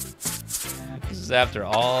this is after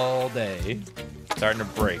all day. Starting to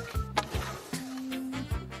break.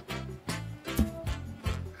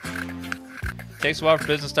 Takes a while for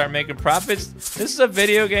business to start making profits. This is a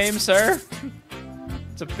video game, sir.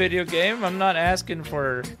 It's a video game. I'm not asking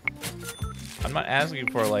for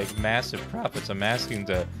like massive profits. I'm asking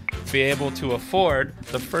to be able to afford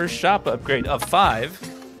the first shop upgrade of 5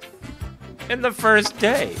 in the first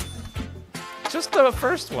day. Just the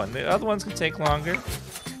first one. The other ones can take longer.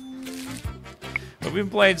 But we've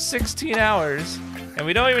played 16 hours, and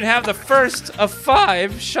we don't even have the first of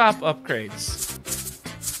 5 shop upgrades.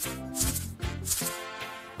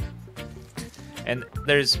 And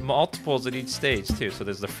there's multiples at each stage, too. So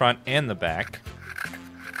there's the front and the back.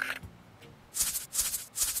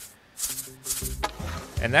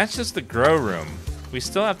 And that's just the grow room. We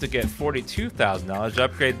still have to get $42,000 to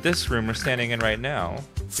upgrade this room we're standing in right now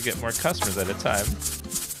to get more customers at a time.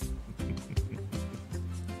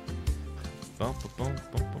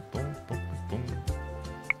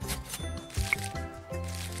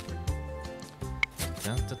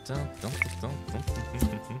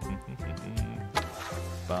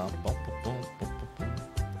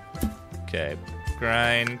 Okay,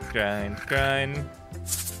 grind, grind, grind.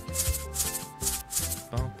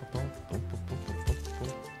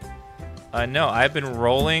 No, I've been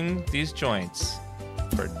rolling these joints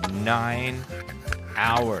for 9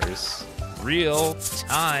 hours. Real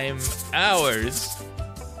time hours.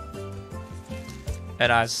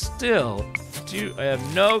 And I still do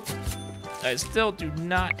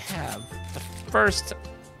not have the first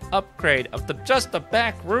upgrade of just the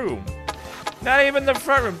back room. Not even the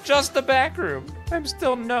front room, just the back room. I'm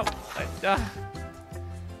still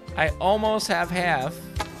I almost have half,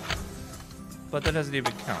 but that doesn't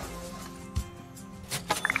even count.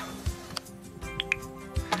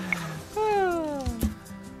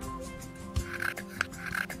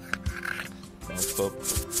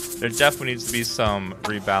 There definitely needs to be some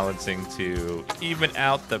rebalancing to even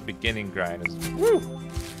out the beginning grind. Woo!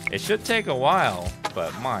 It should take a while,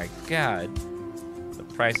 but my god, the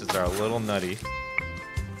prices are a little nutty.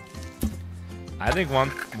 I think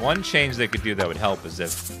one change they could do that would help is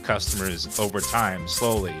if customers over time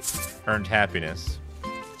slowly earned happiness,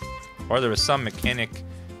 or there was some mechanic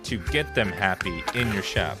to get them happy in your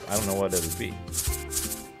shop. I don't know what it would be.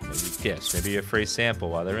 Maybe gifts, maybe a free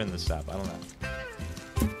sample while they're in the shop. I don't know.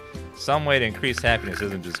 Some way to increase happiness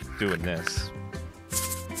isn't just doing this.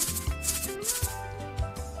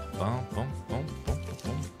 Boom, boom, boom, boom,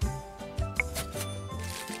 boom.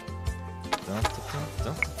 Dun, dun, dun,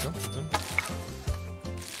 dun, dun.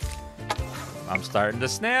 I'm starting to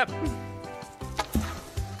snap.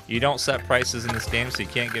 You don't set prices in this game, so you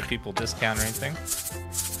can't give people discount or anything.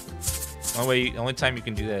 Only time you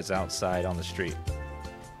can do that is outside on the street.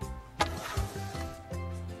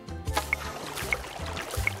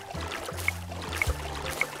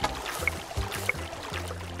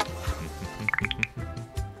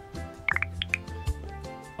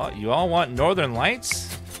 Oh, you all want Northern Lights?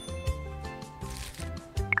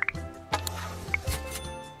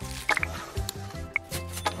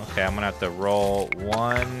 Okay, I'm gonna have to roll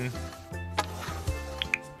one.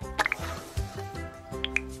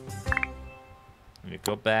 Let me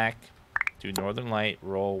go back, do Northern Light,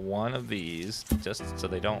 roll one of these, just so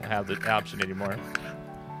they don't have the option anymore.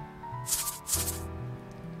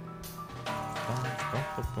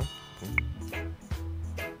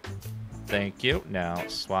 Thank you. Now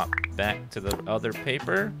swap back to the other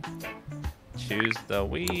paper. Choose the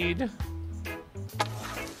weed. And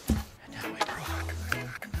now we rock.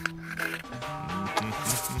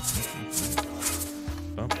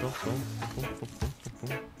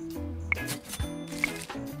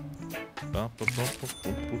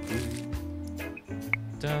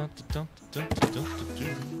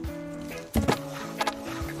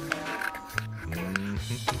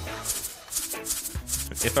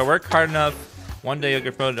 If I work hard enough, one day you'll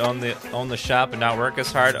get promoted to own the shop and not work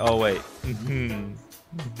as hard. Oh wait.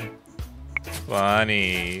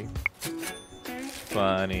 Funny.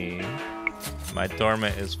 Funny. My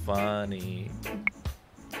dormant is funny.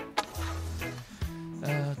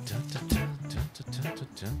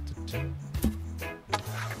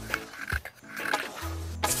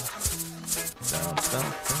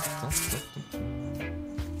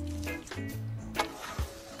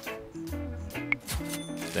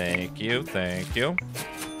 Thank you, thank you.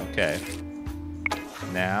 Okay.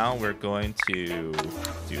 Now we're going to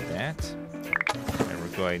do that. And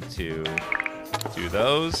we're going to do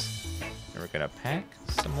those. And we're going to pack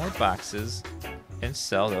some more boxes and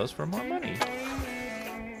sell those for more money.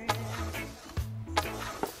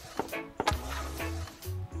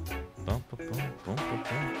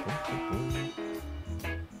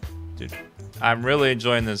 Dude, I'm really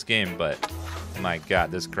enjoying this game, but my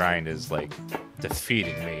god, this grind is like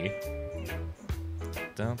defeating me.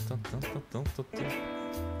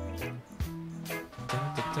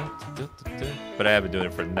 But I have been doing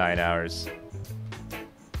it for 9 hours.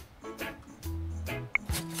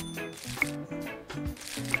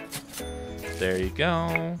 There you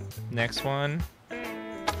go. Next one.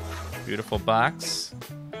 Beautiful box.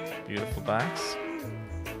 Beautiful box.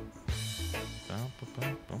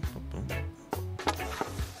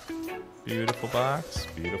 Beautiful box.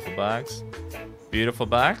 Beautiful box. Beautiful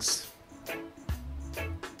box.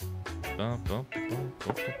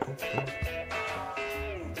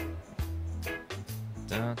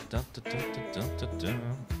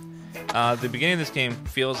 The beginning of this game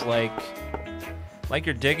feels like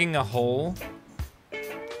you're digging a hole,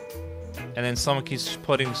 and then someone keeps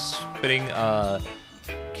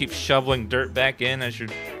keeps shoveling dirt back in as you're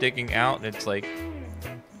digging out, and it's like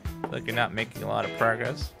you're not making a lot of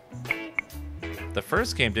progress. The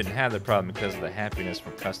first game didn't have the problem because of the happiness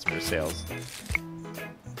from customer sales.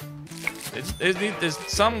 There needs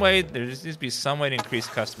to be some way to increase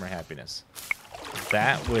customer happiness.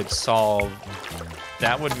 That would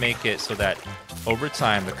make it so that over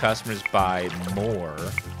time the customers buy more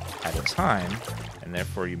at a time, and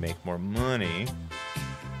therefore you make more money.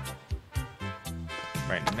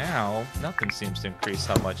 Right now, nothing seems to increase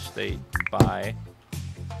how much they buy,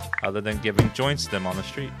 other than giving joints to them on the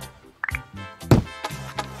street.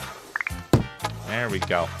 There we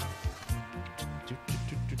go.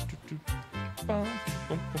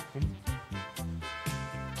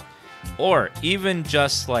 Or even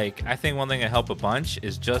just like, I think one thing that help a bunch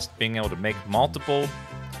is just being able to make multiple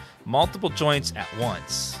joints at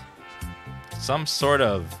once. Some sort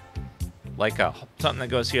of like something that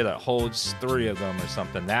goes here that holds 3 of them or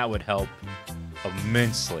something. That would help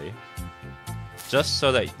immensely. Just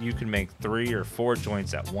so that you can make 3 or 4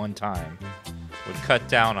 joints at one time would cut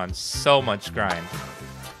down on so much grind.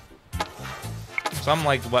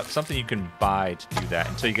 Something you can buy to do that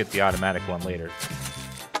until you get the automatic one later.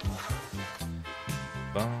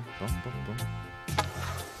 Boom, boom, boom, boom.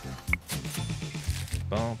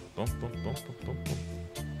 Boom, boom, boom, boom, boom, boom, boom.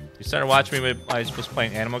 You started watching me when I was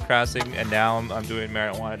playing Animal Crossing, and now I'm doing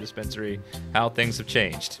marijuana dispensary. How things have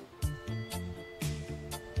changed.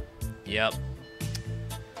 Yep.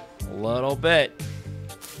 A little bit.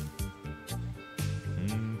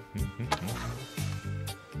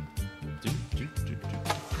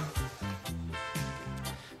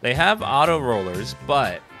 They have auto rollers,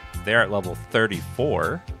 but they're at level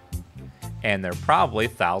 34, and they're probably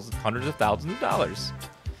hundreds of thousands of dollars.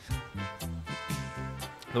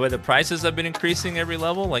 The way the prices have been increasing every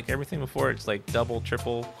level, like everything before, it's like double,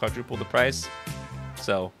 triple, quadruple the price.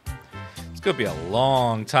 So it's gonna be a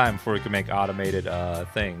long time before we can make automated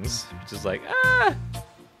things. Which is like,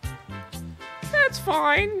 that's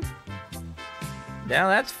fine. Now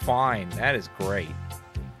that's fine. That is great.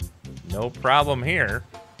 No problem here.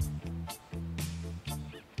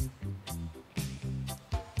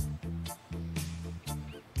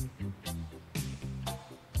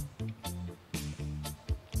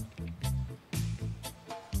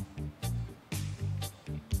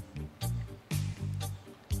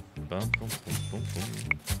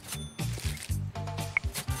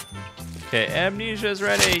 Okay, Amnesia's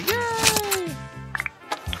ready. Yay!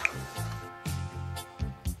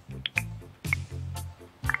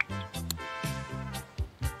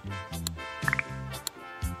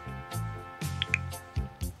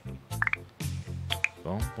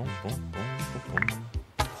 Boom, boom, boom, boom, boom, boom.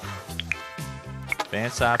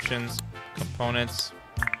 Advanced options, components.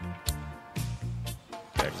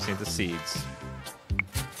 Okay, I just need the seeds.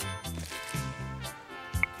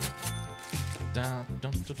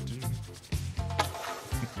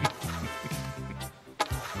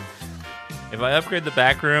 If I upgrade the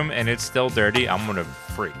back room and it's still dirty, I'm gonna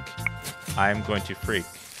freak. I'm going to freak.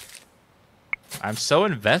 I'm so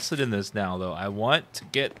invested in this now, though. I want to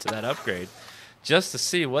get to that upgrade just to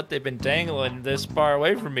see what they've been dangling this far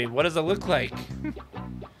away from me. What does it look like?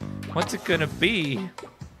 What's it gonna be?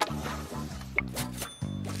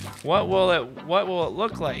 What will it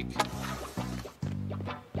look like?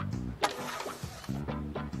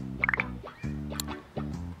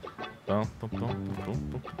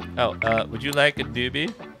 Oh, would you like a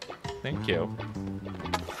doobie? Thank you.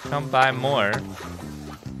 Come buy more.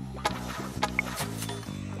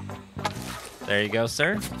 There you go,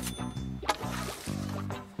 sir.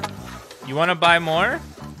 You want to buy more?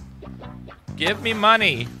 Give me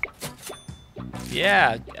money.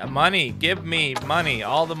 Yeah, money. Give me money.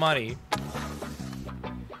 All the money.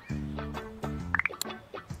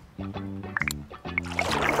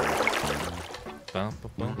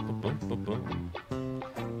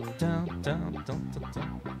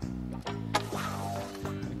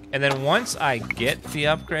 And then once I get the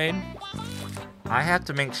upgrade, I have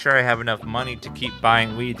to make sure I have enough money to keep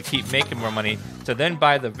buying weed, to keep making more money, to then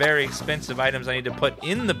buy the very expensive items I need to put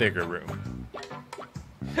in the bigger room.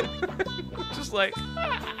 Just like...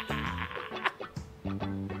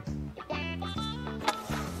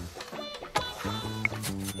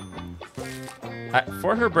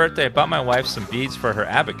 for her birthday, I bought my wife some beads for her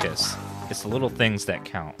abacus. It's the little things that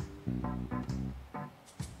count.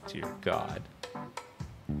 Dear God.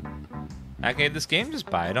 I can get this game, just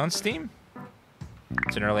buy it on Steam.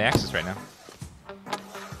 It's in early access right now.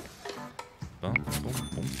 Boom, boom, boom,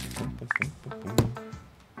 boom, boom, boom, boom.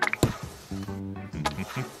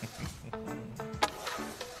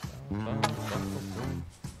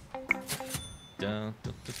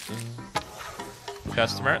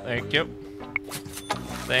 Customer, thank you.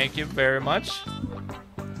 Thank you very much.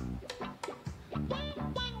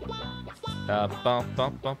 Bump, bump,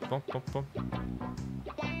 bump, bump, bump, bump.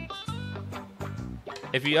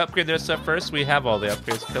 If you upgrade their stuff first, we have all the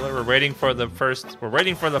upgrades, Killer. We're waiting for the first. We're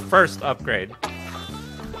waiting for the first upgrade.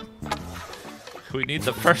 We need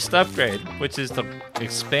the first upgrade, which is to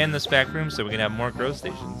expand this back room so we can have more grow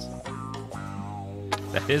stations.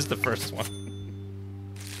 That is the first one.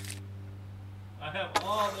 I have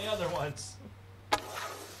all the other ones.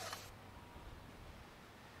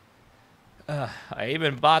 I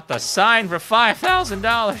even bought the sign for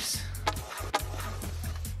 $5,000.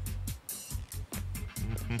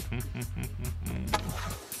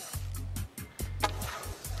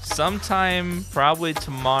 Sometime, probably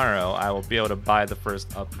tomorrow, I will be able to buy the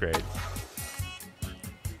first upgrade.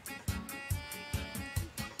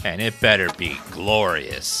 And it better be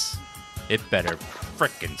glorious. It better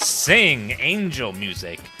frickin' sing angel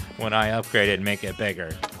music when I upgrade it and make it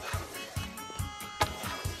bigger.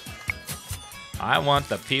 I want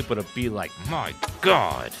the people to be like, my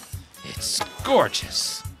God, it's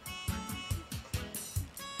gorgeous.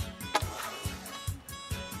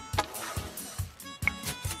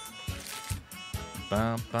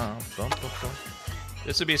 Bum, bum, bum, bum, bum.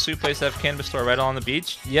 This would be a sweet place to have a cannabis store right on the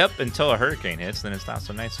beach. Yep, until a hurricane hits, then it's not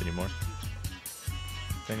so nice anymore.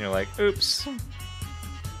 Then you're like, oops.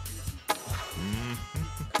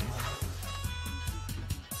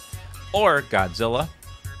 Or Godzilla.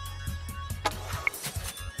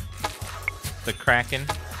 The Kraken.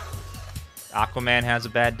 Aquaman has a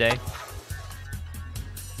bad day.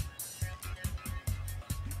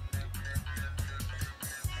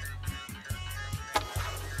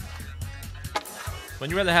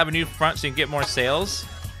 Wouldn't you rather have a new front so you can get more sales?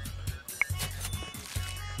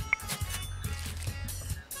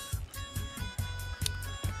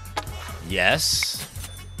 Yes,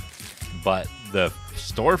 but the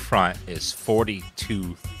storefront is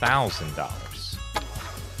 $42,000.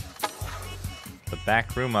 The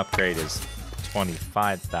back room upgrade is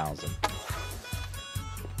 $25,000.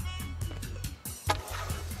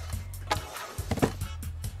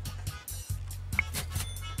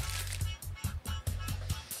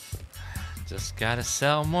 Just gotta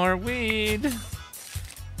sell more weed.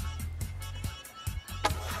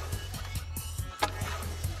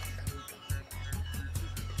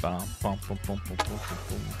 Bum, bum, bum, bum, bum, bum,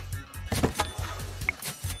 bum.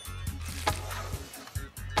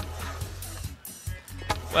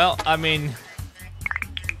 Well, I mean,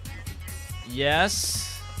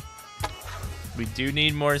 yes, we do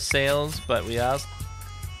need more sales, but we also,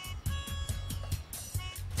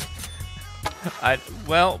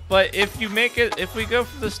 but if you make it, if we go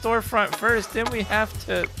for the storefront first, then we have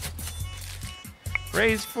to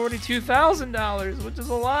raise $42,000, which is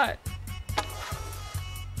a lot.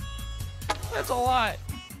 That's a lot.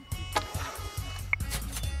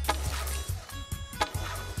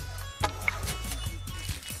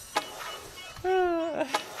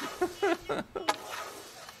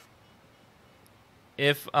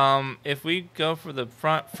 If we go for the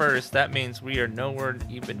front first, that means we are nowhere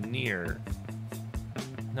even near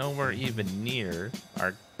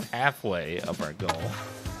our halfway of our goal.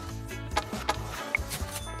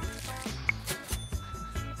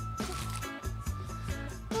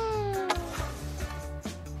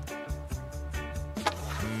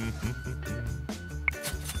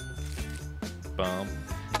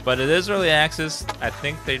 But it is early access. I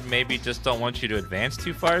think they maybe just don't want you to advance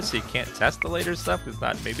too far, so you can't test the later stuff.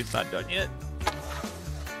 Maybe it's not done yet.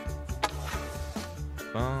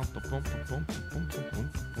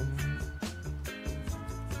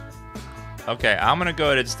 Okay, I'm gonna go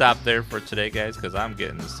ahead and stop there for today, guys, because I'm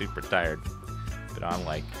getting super tired. Been on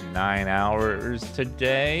like 9 hours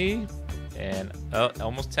today, and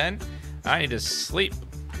almost 10. I need to sleep.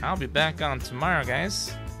 I'll be back on tomorrow,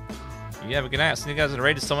 guys. You have a good night. I'll see you guys on the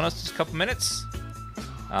raid to someone else in just a couple minutes.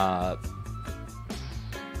 Have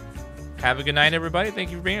a good night, everybody.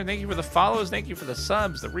 Thank you for being here. Thank you for the follows. Thank you for the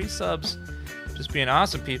subs, the resubs. Just being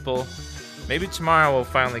awesome, people. Maybe tomorrow we'll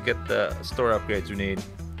finally get the store upgrades we need.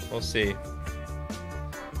 We'll see.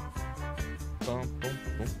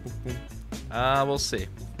 We'll see.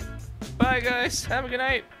 Bye, guys. Have a good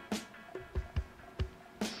night.